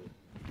my wing.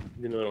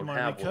 Even though I don't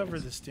have recover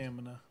the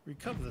stamina.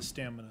 Recover the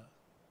stamina.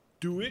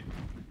 Do it.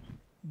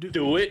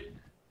 Do it.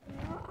 We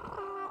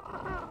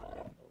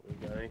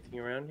got anything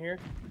around here?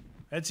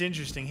 That's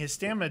interesting. His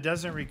stamina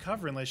doesn't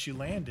recover unless you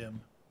land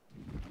him.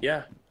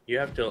 Yeah, you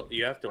have to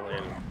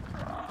land him.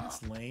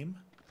 That's lame.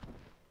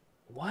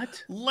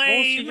 What?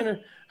 Lame.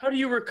 How do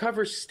you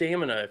recover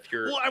stamina if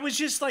you're? Well, I was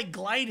just like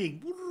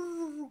gliding.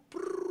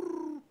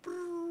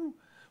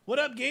 What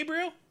up,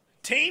 Gabriel?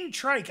 Tame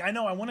trike. I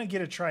know. I want to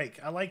get a trike.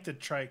 I like the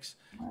trikes.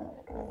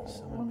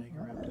 Someone make a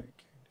raptor.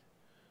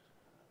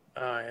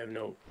 I have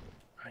no.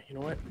 You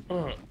know what?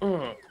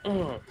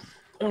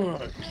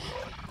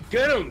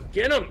 Get him!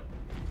 Get him!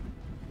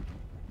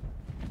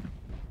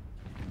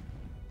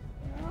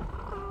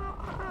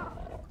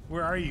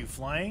 Where are you?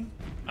 Flying?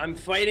 I'm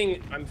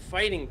fighting,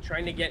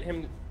 trying to get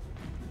him.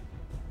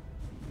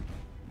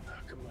 Oh,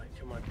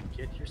 come on.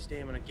 Get your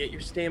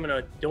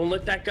stamina. Don't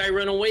let that guy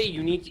run away.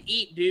 You need to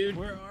eat, dude.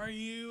 Where are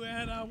you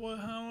at? I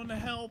want to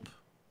help.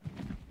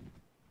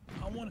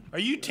 Are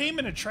you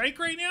taming a trike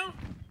right now?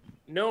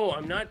 No,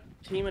 I'm not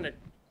taming a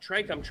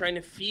trike. I'm trying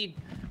to feed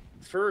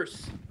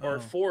force.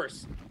 I'm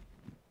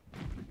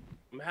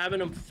having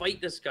him fight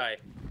this guy.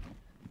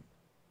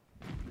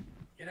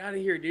 Get out of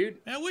here, dude.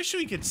 I wish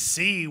we could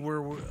see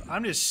where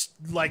I'm just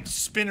like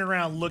spinning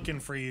around looking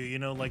for you, you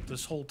know, like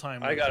this whole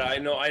time. I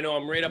know.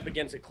 I'm right up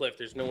against a cliff.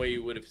 There's no way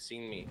you would have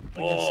seen me.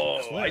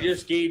 Oh, I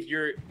just gave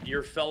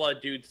your fella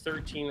dude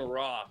 13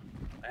 raw.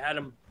 I had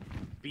him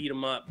beat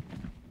him up.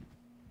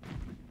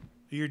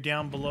 You're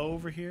down below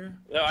over here?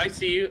 Oh, I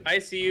see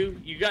you.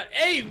 You got.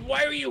 Hey,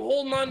 why are you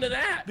holding on to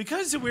that?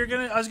 Because I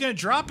was gonna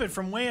drop it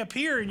from way up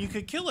here and you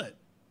could kill it.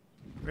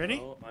 Ready?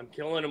 Oh, I'm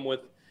killing him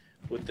with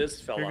this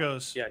fella. Here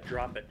goes. Yeah,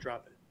 drop it.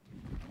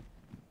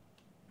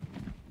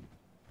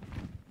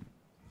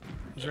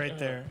 He's right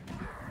there.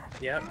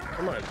 Yeah,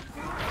 come on.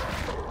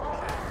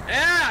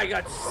 Ah, I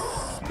got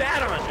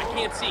spat on. I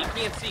can't see.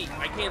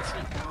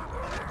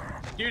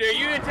 Dude, are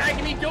you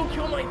attacking me? Don't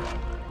kill my...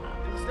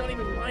 It's not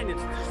even mine.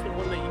 It's just the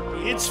one that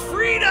you gave It's up.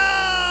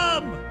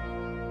 freedom!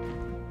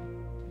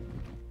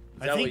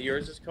 Is that what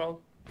yours is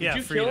called? Yeah, Did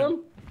you freedom. kill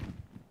him?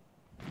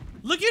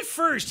 Look at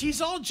First.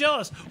 He's all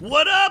jealous.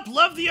 What up?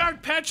 Love the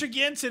ARK. Patrick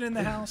Jensen in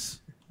the house.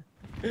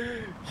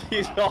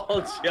 He's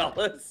all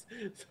jealous.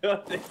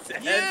 So they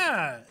said.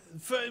 Yeah.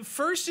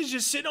 First is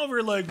just sitting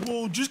over like,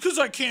 well, just because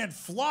I can't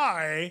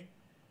fly.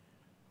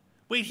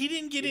 Wait, he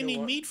didn't get any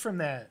meat from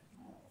that.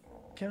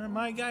 Can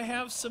my guy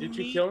have some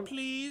meat,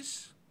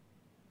 please?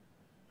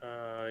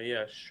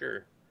 Yeah,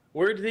 sure.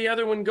 Where'd the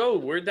other one go?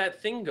 Where'd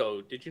that thing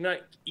go? Did you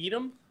not eat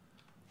him?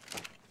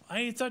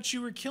 I thought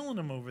you were killing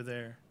him over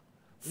there.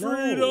 No.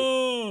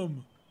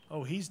 Freedom!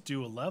 Oh, he's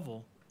due a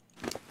level.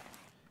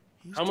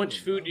 How much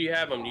food do you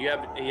have him? He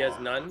has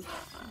none?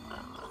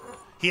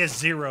 He has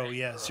 0,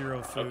 yeah,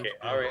 0 food. Okay,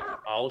 all right.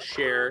 I'll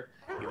share.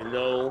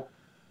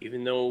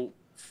 Even though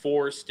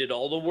Force did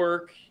all the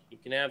work, you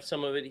can have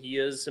some of it. He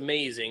is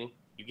amazing.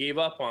 You gave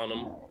up on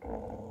him.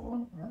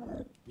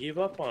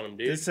 Dude.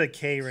 This is a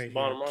K right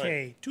Bottom here. line.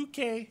 K.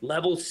 2K.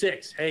 Level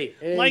 6. Hey.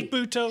 Like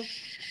Buto.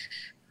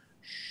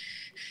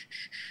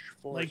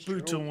 Force, Like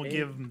Buto, and we'll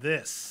give him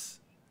this.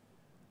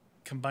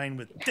 Combined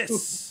with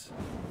this.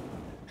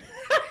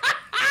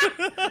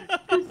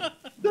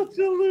 Such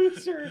a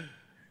loser.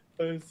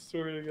 I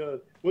swear to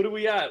God. What are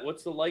we at?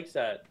 What's the likes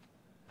at?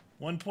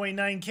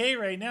 1.9K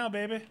right now,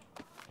 baby.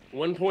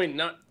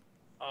 1.9.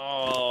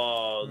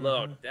 Oh,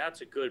 look.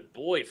 That's a good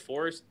boy,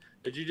 Forrest.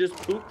 Did you just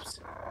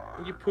poops?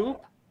 Did you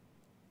poop?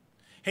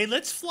 Hey,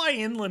 let's fly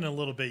inland a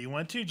little bit. You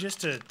want to?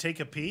 Just to take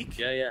a peek?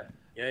 Yeah.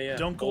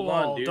 Don't go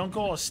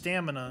all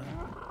stamina.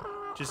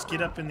 Just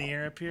get up in the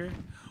air up here.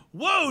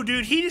 Whoa,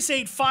 dude, he just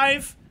ate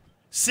 5,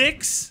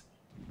 6,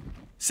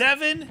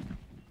 7,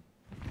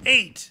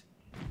 8.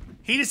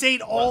 He just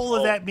ate all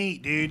of that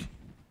meat, dude.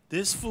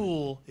 This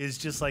fool is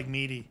just like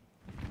meaty.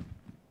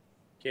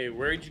 Okay,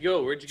 where'd you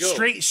go?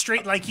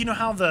 Straight, like, you know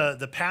how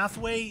the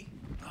pathway?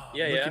 Oh,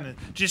 yeah.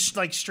 Just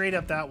like straight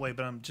up that way,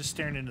 but I'm just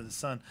staring into the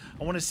sun.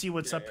 I want to see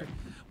what's up here.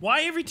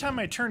 Why every time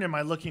I turn am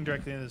I looking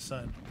directly into the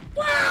sun?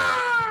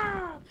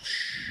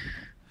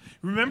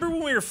 Remember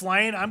when we were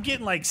flying? I'm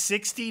getting like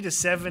 60 to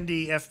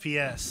 70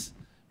 FPS.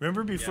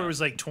 Remember before it was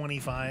like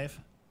 25?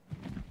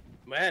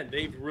 Man,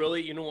 they've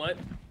really, you know what?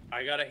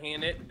 I gotta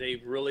hand it.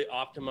 They've really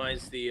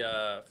optimized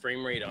the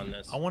frame rate on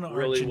this. I want to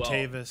really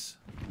Argentavis.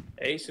 Well.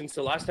 Hey, since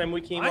the last time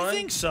we came on? I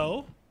think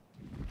so.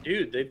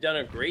 Dude, they've done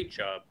a great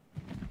job.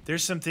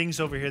 There's some things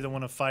over here that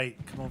want to fight.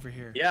 Come over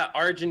here. Yeah,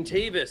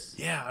 Argentavis.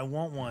 Yeah, I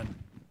want one.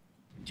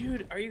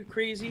 Dude, are you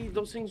crazy?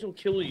 Those things will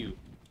kill you.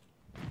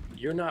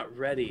 You're not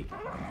ready.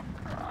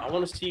 I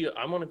want to see.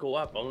 I want to go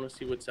up. I want to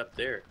see what's up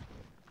there.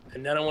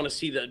 And then I want to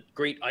see the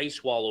great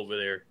ice wall over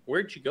there.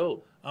 Where'd you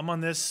go? I'm on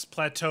this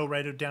plateau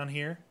right down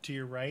here to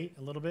your right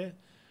a little bit.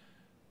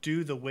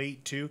 Do the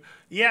weight too.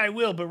 Yeah, I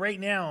will, but right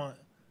now.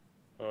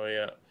 Oh,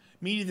 yeah.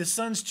 Meaty, the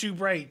sun's too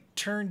bright.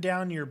 Turn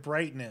down your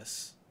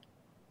brightness.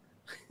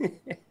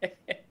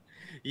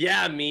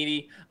 Yeah,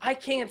 Meaty. I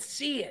can't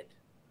see it.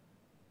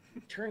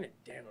 Turn it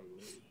down,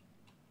 Meaty.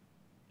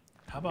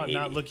 How about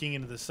not looking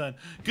into the sun?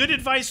 Good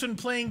advice when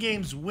playing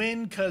games.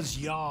 Win, cause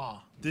yaw.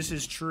 This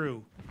is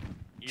true.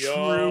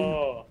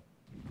 Yo.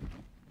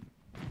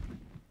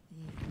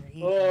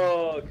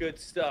 Oh, good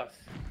stuff.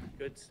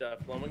 Good stuff.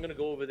 Well, I'm gonna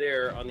go over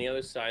there on the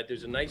other side.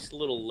 There's a nice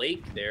little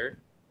lake there.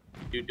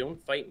 Dude, don't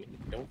fight me.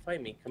 Don't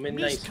fight me. Come in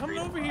nice. Just coming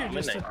over here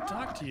just to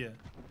talk to you.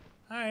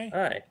 Hi.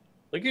 Hi.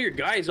 Look at your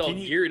guys all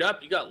geared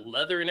up. You got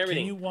leather and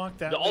everything. Can you walk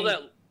that all way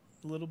that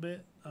a little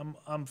bit?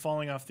 I'm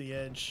falling off the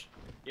edge.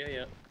 Yeah,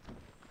 yeah.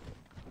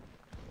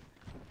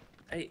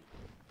 Hey,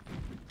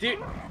 dude,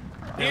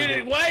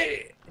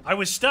 why? I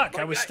was stuck.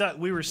 I was stuck.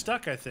 We were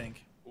stuck, I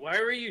think. Why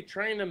were you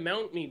trying to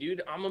mount me,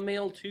 dude? I'm a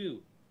male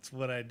too. That's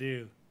what I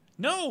do.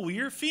 No,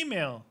 you're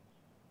female.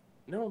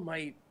 No,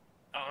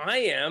 I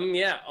am.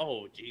 Yeah.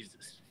 Oh,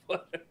 Jesus.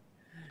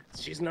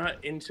 She's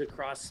not into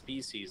cross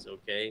species,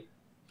 okay?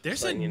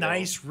 There's a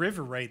nice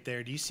river right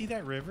there. Do you see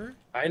that river?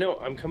 I know.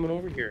 I'm coming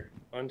over here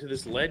onto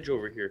this ledge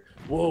over here.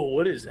 Whoa,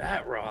 what is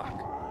that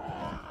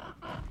rock?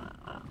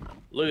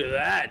 Look at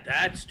that.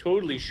 That's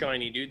totally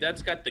shiny, dude.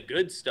 That's got the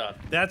good stuff.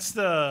 That's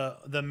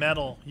the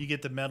metal. You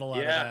get the metal out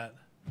of that.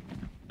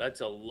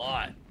 That's a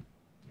lot.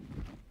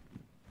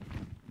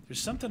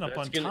 There's something up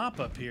on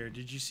top up here.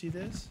 Did you see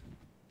this?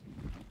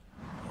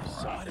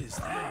 What is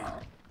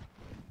that?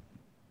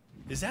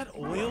 Is that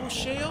oil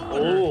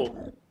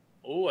shale?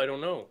 Oh, I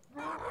don't know.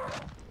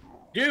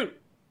 Dude!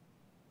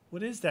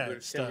 What is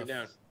that stuff?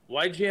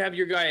 Why'd you have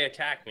your guy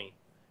attack me?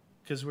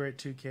 Because we're at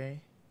 2K.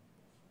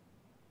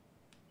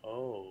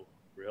 Oh,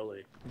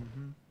 really?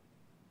 Mm-hmm.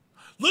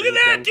 Look at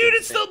that, dude!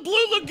 It's the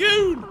Blue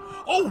Lagoon!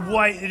 Oh,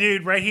 white,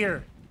 dude, right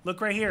here. Look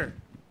right here.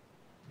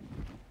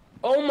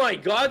 Oh my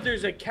God,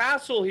 there's a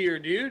castle here,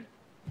 dude.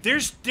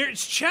 There's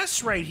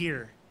chests right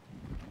here.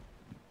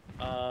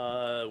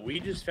 We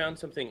just found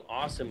something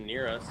awesome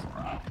near us.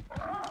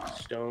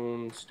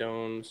 Stone,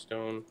 stone,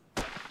 stone.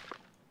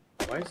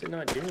 Why is it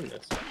not doing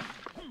this?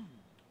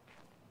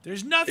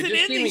 There's nothing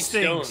in these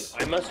things.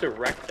 Stone. I must have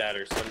wrecked that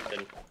or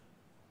something.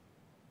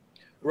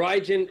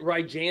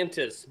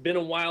 Rygantus. Been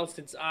a while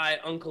since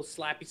Uncle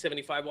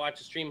Slappy75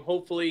 watched a stream.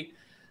 Hopefully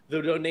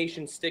the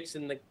donation sticks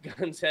in the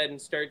gun's head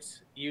and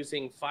starts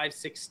using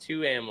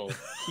 5.62 ammo.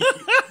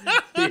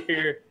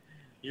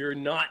 You're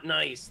not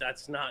nice.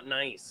 That's not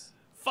nice.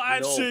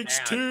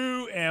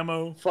 5.62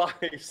 ammo.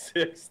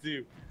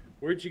 5.62.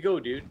 Where'd you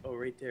go, dude? Oh,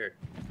 right there.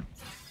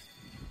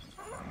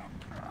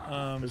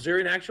 Is there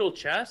an actual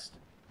chest?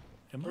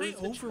 Am I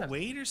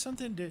overweight or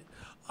something?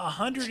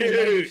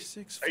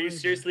 196. Dude, are you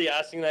seriously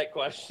asking that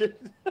question?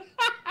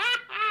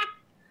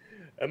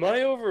 Am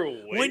I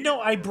overweight? Wait, no,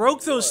 I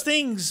broke those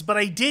things, but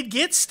I did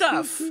get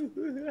stuff.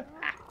 What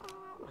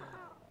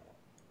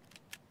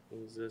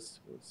is this?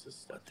 What's this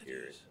stuff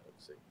here?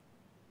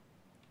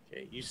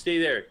 Okay, you stay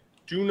there.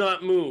 Do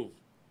not move.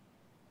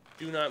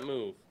 Do not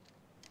move.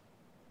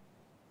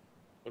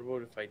 What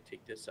about if I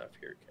take this off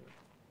here?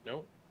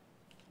 No?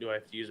 Do I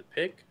have to use a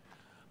pick?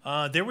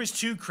 There was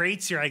 2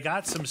 crates here. I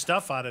got some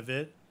stuff out of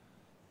it.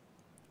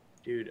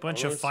 Dude,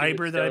 bunch of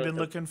fiber that I've been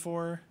looking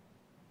for.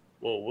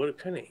 Whoa, what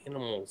kind of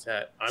animal is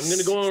that? I'm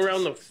gonna go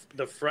around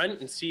the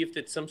front and see if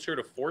it's some sort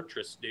of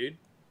fortress, dude.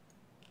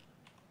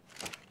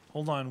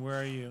 Hold on, where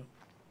are you?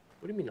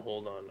 What do you mean,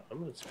 hold on?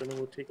 I'm just gonna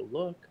go take a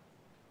look.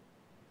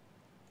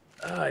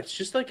 It's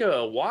just like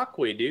a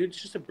walkway, dude.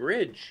 It's just a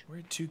bridge. We're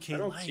at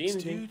 2K likes,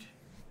 dude.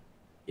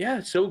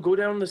 Yeah, so go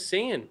down the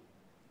sand.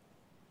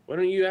 Why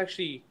don't you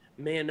actually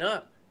man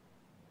up?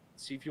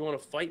 See if you want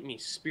to fight me.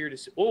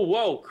 Spirit. Oh,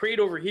 whoa, crate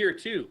over here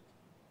too.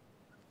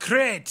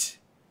 Crate.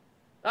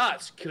 Ah,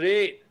 it's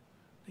crate.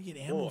 I get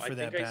ammo for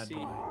that bad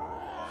boy.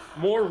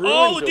 More ruins.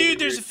 Oh, dude,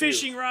 there's a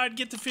fishing rod.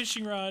 Get the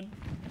fishing rod.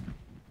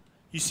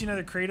 You see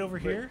another crate over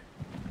here?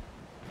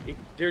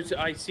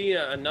 I see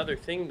another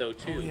thing though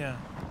too. Oh yeah.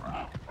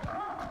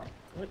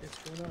 What is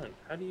going on?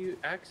 How do you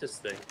access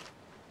thing?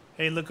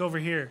 Hey, look over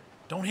here.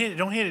 Don't hit it.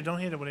 Don't hit it. Don't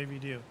hit it. Whatever you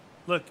do.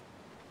 Look.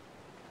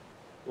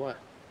 What?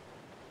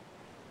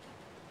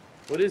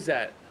 What is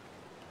that?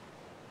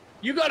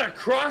 You got a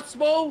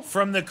crossbow?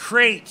 From the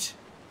crate.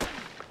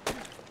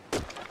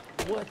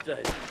 What the?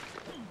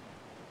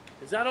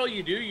 Is that all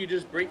you do? You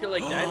just break it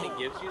like that and it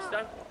gives you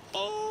stuff?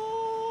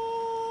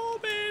 Oh,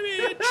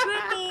 baby, a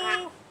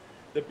triple.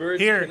 The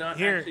birds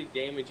cannot actually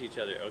damage each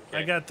other. Okay.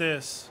 I got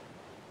this.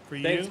 For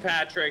you. Thanks,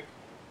 Patrick.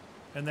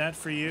 And that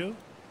for you?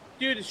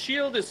 Dude, the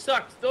shield is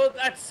sucks.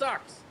 That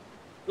sucks.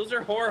 Those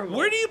are horrible.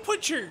 Where do you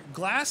put your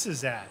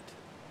glasses at?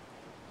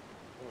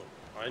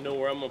 I know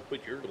where I'm going to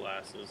put your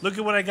glasses. Look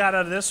at what I got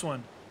out of this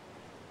one.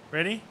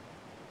 Ready?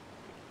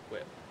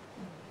 Whip.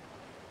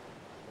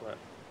 What?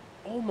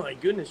 Oh my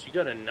goodness, you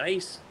got a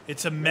nice...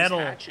 It's a metal...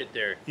 hatchet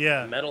there.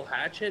 Yeah. A metal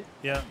hatchet?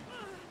 Yeah.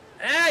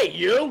 Hey,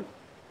 you!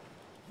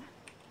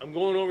 I'm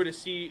going over to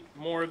see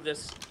more of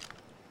this.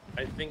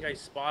 I think I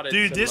spotted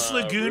Dude, this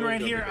lagoon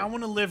right here, I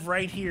want to live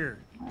right here.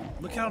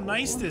 Look how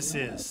nice this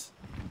is.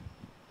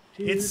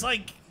 Dude. It's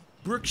like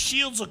Brooke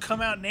Shields will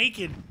come out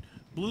naked.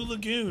 Blue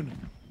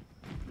Lagoon.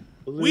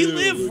 We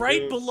live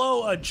right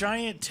below a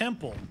giant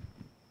temple.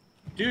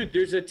 Dude,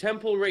 there's a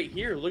temple right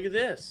here. Look at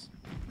this.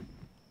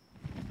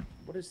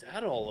 What is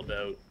that all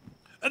about?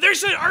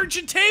 There's an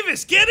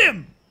Argentavis. Get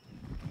him!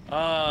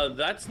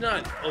 That's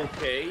not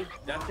okay.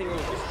 That thing will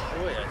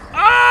destroy us.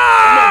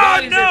 Ah,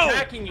 oh my God, he's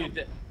attacking you.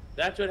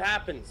 That's what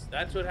happens.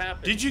 That's what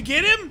happens. Did you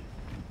get him?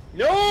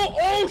 No!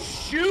 Oh,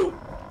 shoot!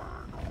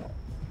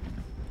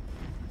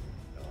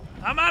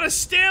 I'm out of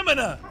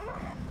stamina.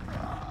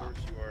 Of course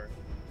you are,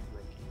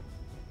 rookie.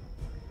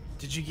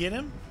 Did you get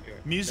him? Here.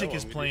 Music No,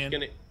 is I'm playing.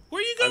 Gonna,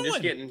 Where are you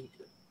going?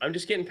 I'm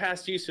just getting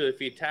past you, so if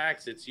he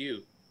attacks, it's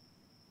you.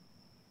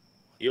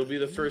 You'll be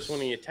the first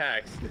one he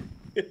attacks.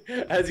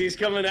 As he's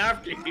coming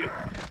after you.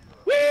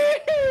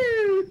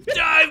 Woo!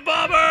 Dive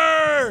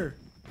bomber!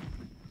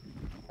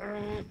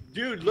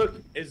 Dude, look,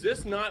 is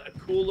this not a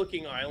cool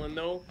looking island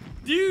though?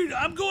 Dude,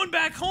 I'm going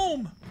back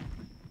home.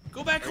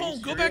 Go back Are home,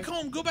 you go back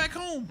home, go back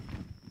home.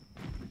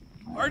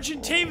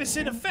 Argentavis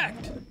in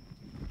effect.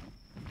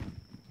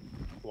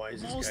 Why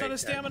is this Almost guy out of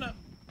attacking? stamina.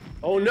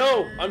 Oh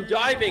no, I'm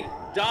diving.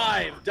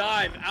 Dive,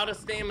 out of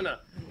stamina.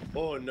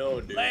 Oh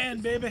no, dude.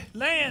 Land, baby,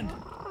 land.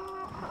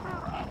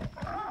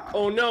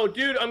 Oh no,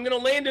 dude, I'm gonna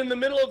land in the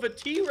middle of a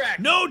T-Rex.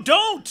 No,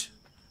 don't.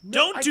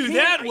 Don't do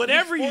that,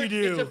 whatever you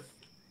do.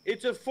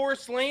 It's a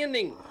forced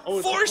landing. Oh,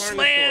 it's Force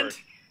land.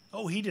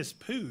 Oh, he just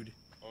pooed.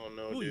 Oh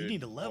no, Ooh, dude. you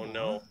need a level. Oh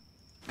no.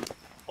 Huh?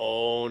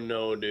 Oh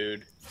no,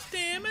 dude.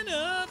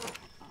 Stamina.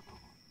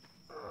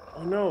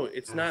 Oh no,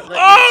 it's not letting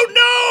Oh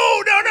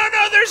no!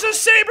 No! There's a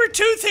saber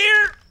tooth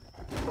here.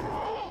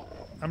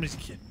 I'm just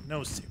kidding.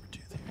 No saber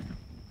tooth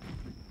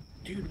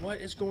here. Dude, what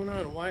is going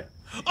on? What?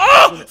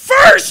 Oh!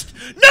 First!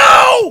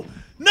 No!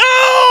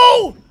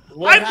 No!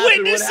 I'm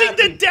happened? witnessing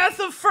the death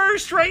of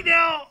First right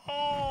now.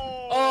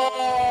 Oh!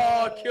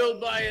 Oh, killed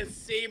by a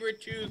saber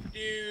tooth,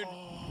 dude.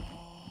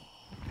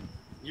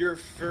 You're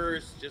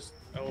first. Just.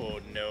 Oh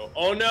no.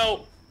 Oh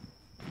no.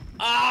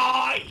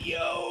 Ah,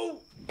 yo.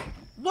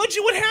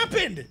 What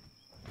happened?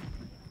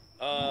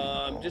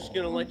 I'm just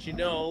gonna let you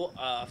know.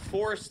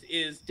 Forrest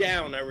is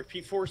down. I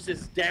repeat, Forrest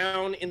is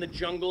down in the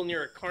jungle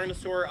near a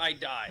carnosaur. I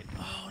died.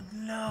 Oh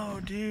no,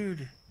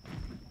 dude.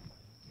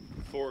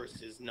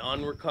 Forrest is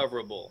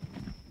non-recoverable.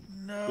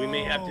 No. We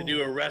may have to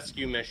do a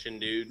rescue mission,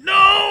 dude.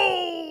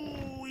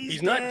 No!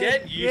 He's not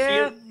dead. You see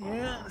him?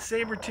 Yeah,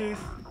 saber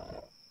tooth.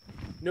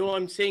 No,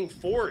 I'm saying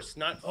Forrest,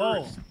 not First.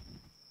 Oh.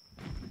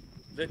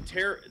 The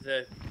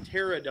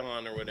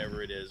pterodon or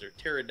whatever it is, or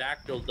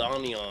pterodactyl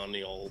donion,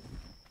 the old.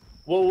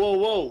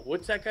 Whoa!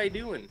 What's that guy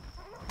doing?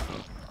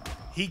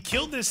 He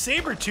killed this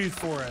saber tooth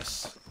for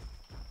us.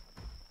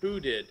 Who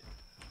did?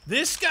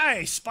 This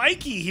guy,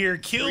 Spiky here,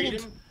 killed.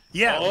 Freedom?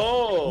 Yeah.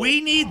 Oh.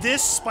 We need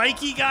this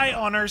Spiky guy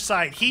on our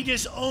side. He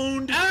just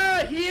owned.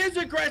 Ah, he is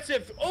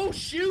aggressive. Oh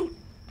shoot!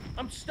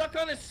 I'm stuck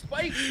on his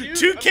spike, dude.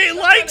 2K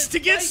likes to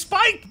get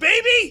spiked,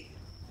 baby.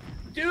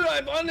 Dude,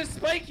 I'm on the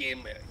spike.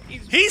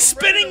 He's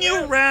spinning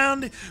you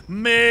around.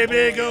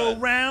 Maybe go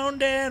God.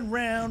 round and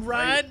round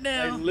right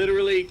now. I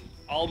literally,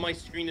 all my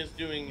screen is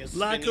doing is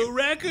like spinning. a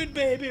record,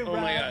 baby. Oh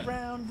my right God.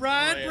 round,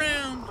 right Oh my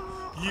round.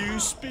 You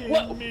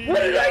spin me.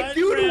 What did I right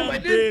do to him? round, I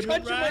didn't baby,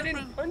 touch him. I right didn't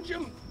round. punch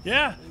him.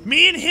 Yeah,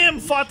 me and him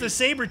fought the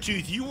saber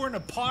tooth. You weren't a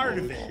part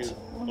of it. Shoot.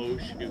 Oh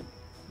shoot!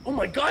 Oh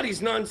my God,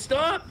 he's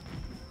non-stop.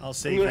 I'll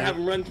save I'm you. gonna have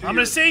him run through. I'm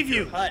gonna save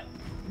you. Hut.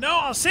 No,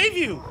 I'll save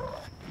you.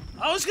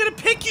 I was gonna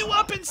pick you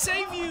up and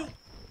save you.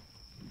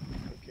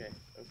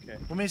 Okay.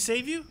 Want me to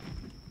save you?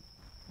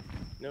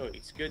 No,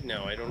 it's good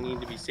now. I don't need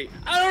to be saved.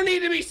 I don't need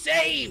to be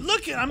saved.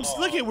 Look,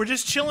 we're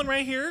just chilling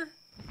right here.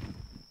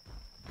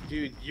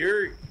 Dude,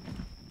 you're.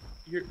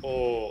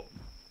 Oh.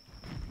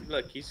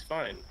 Look, he's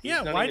fine. He's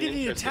Yeah, not why even did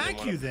he interested in attack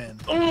what you I'm- then?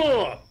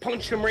 Oh,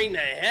 punch him right in the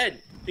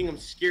head. Think I'm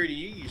scared of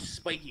you, you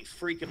spiky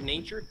freak of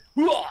nature?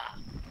 Hooah!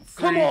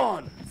 Come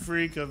on!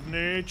 Freak of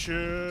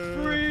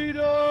nature.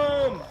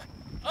 Freedom!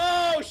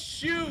 Oh,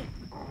 shoot!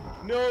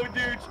 No,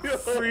 dude. No,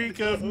 Freak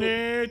no. of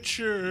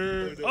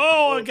nature. No.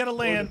 Oh, I gotta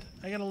land.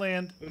 I gotta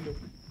land. No.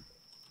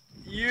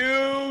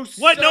 You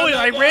What? No, son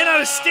I of ran out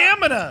a- of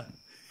stamina.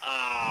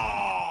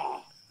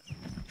 Ah!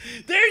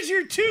 There's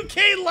your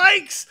 2K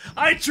likes.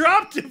 I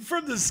dropped him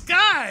from the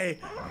sky.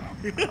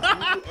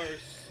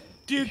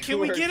 Dude, can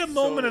we You get are a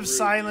moment so of rude,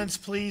 silence,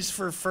 please,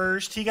 for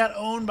First? He got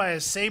owned by a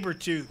saber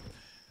tooth.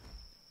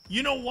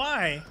 You know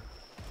why?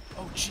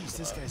 Oh, jeez,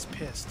 this guy's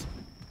pissed.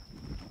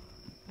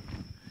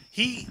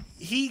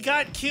 He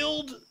got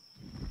killed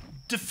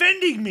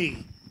defending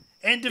me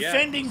and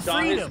defending he saw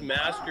freedom. his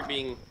master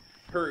being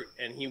hurt,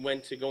 and he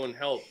went to go and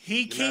help.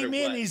 He no came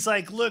matter in, what. he's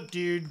like, look,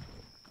 dude,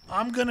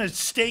 I'm gonna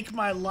stake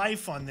my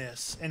life on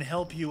this and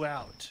help you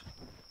out.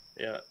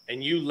 Yeah,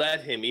 and you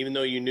let him, even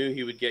though you knew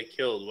he would get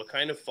killed. What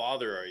kind of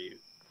father are you?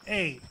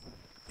 Hey,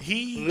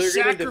 he They're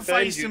gonna defend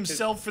sacrificed you 'cause-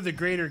 himself for the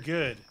greater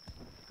good.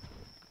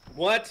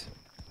 What?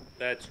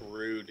 That's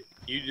rude.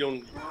 You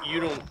don't.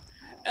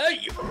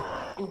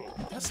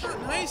 That's not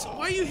nice.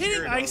 Why are you hitting?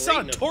 You're I right saw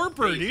in the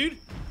torpor, face. dude.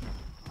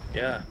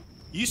 Yeah.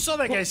 You saw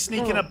that guy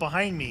sneaking up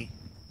behind me,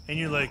 and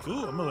you're like,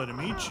 ooh, I'm gonna let him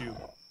eat you.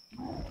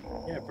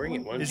 Yeah, bring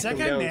it. Why don't Is you that come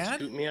guy down and mad?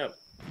 scoot me up.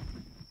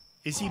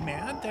 Is he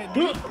mad? That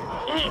dude?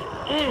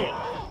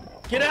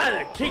 Get out of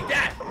there! Kick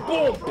that!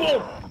 Boom!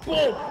 Boom!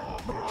 Boom!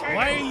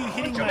 Why are you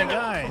hitting my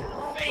guy?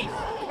 Face!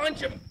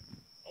 Punch him!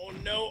 Oh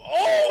no.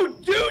 Oh,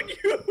 dude,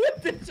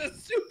 this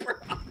is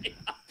super high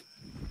up.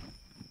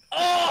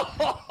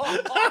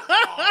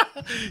 Oh!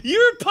 You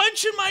were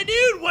punching my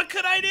dude. What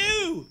could I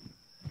do?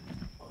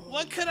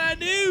 What could I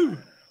do?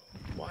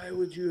 Why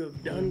would you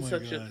have done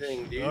such a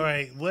thing, dude? All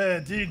right,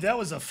 well, dude, that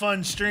was a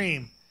fun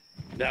stream.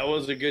 That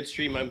was a good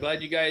stream. I'm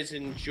glad you guys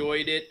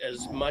enjoyed it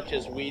as much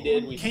as we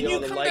did. Can you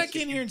come back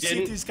in here and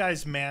see if these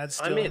guys mad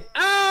still? I'm in.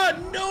 Ah,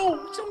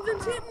 no!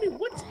 Something's hitting me.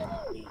 What's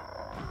hitting me?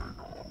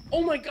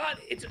 Oh my God!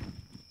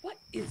 What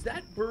is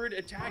that bird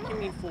attacking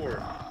me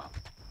for?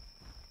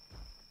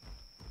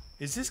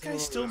 Is this guy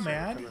still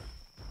mad?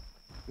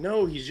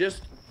 No, he's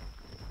just.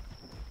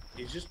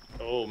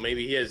 Oh,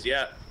 maybe he is.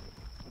 Yeah.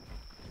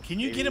 Can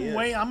you get him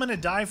away? I'm gonna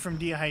die from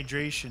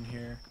dehydration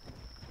here.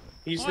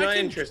 He's not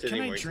interested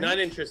anymore. He's not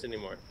interested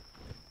anymore.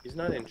 He's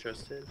not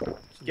interested.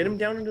 Get him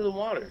down into the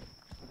water.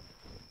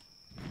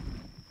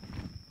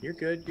 You're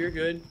good. You're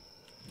good.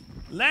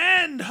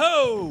 Land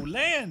ho!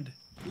 Land!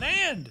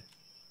 Land!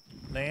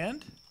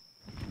 Land!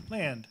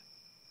 Land.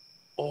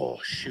 Oh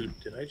shoot!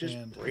 Did I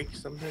just break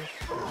something?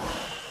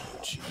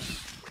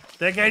 Jeez.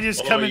 That guy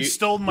just come and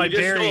stole my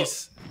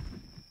berries.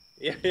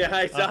 Yeah,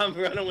 I saw him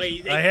run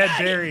away. I had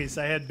berries.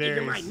 I had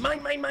berries.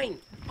 Mine.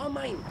 All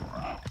mine.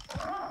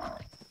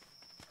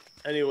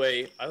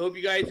 Anyway, I hope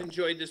you guys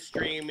enjoyed this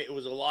stream. It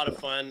was a lot of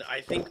fun.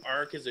 I think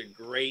ARK is a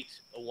great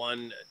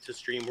one to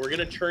stream. We're going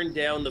to turn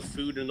down the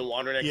food and the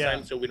water next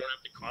time so we don't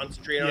have to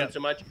concentrate on it so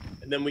much.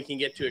 And then we can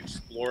get to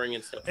exploring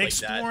and stuff like that.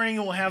 Exploring,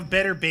 we'll have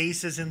better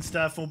bases and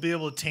stuff. We'll be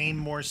able to tame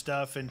more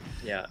stuff. And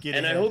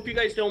get I hope you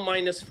guys don't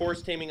mind us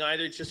force taming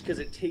either. It's just because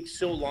it takes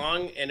so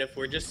long. And if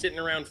we're just sitting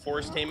around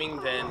force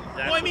taming, then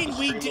that's what the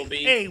stream will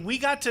be. Hey, we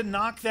got to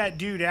knock that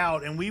dude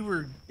out. And we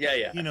were,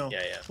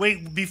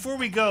 Wait, before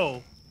we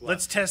go...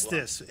 Let's test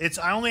this.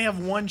 I only have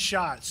one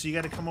shot, so you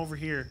got to come over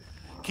here.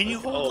 Can you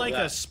hold like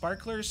a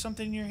sparkler or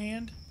something in your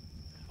hand?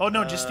 Oh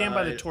no, just stand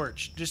by the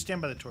torch. Just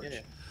stand by the torch.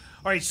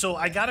 All right, so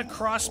I got a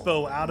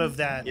crossbow out of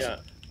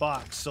that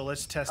box, so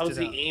let's test it out. How's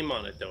the aim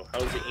on it though?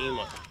 How's the aim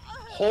on it?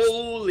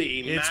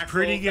 Holy mackerel! It's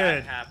pretty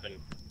good. That happened.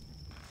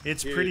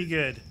 It's pretty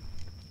good.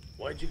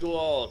 Why'd you go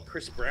all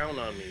Chris Brown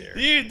on me there?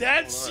 Dude,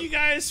 that's you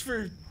guys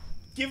for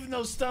giving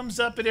those thumbs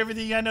up and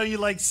everything. I know you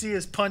like to see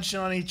us punching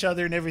on each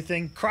other and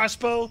everything.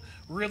 Crossbow,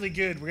 really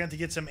good. We're going to have to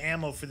get some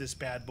ammo for this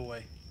bad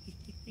boy.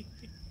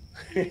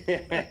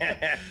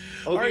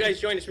 Hope you guys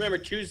join us. Remember,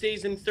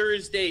 Tuesdays and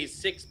Thursdays,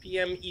 6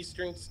 p.m.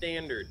 Eastern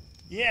Standard.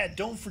 Yeah,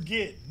 don't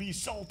forget, be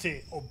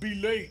salty or be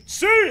late.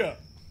 See ya!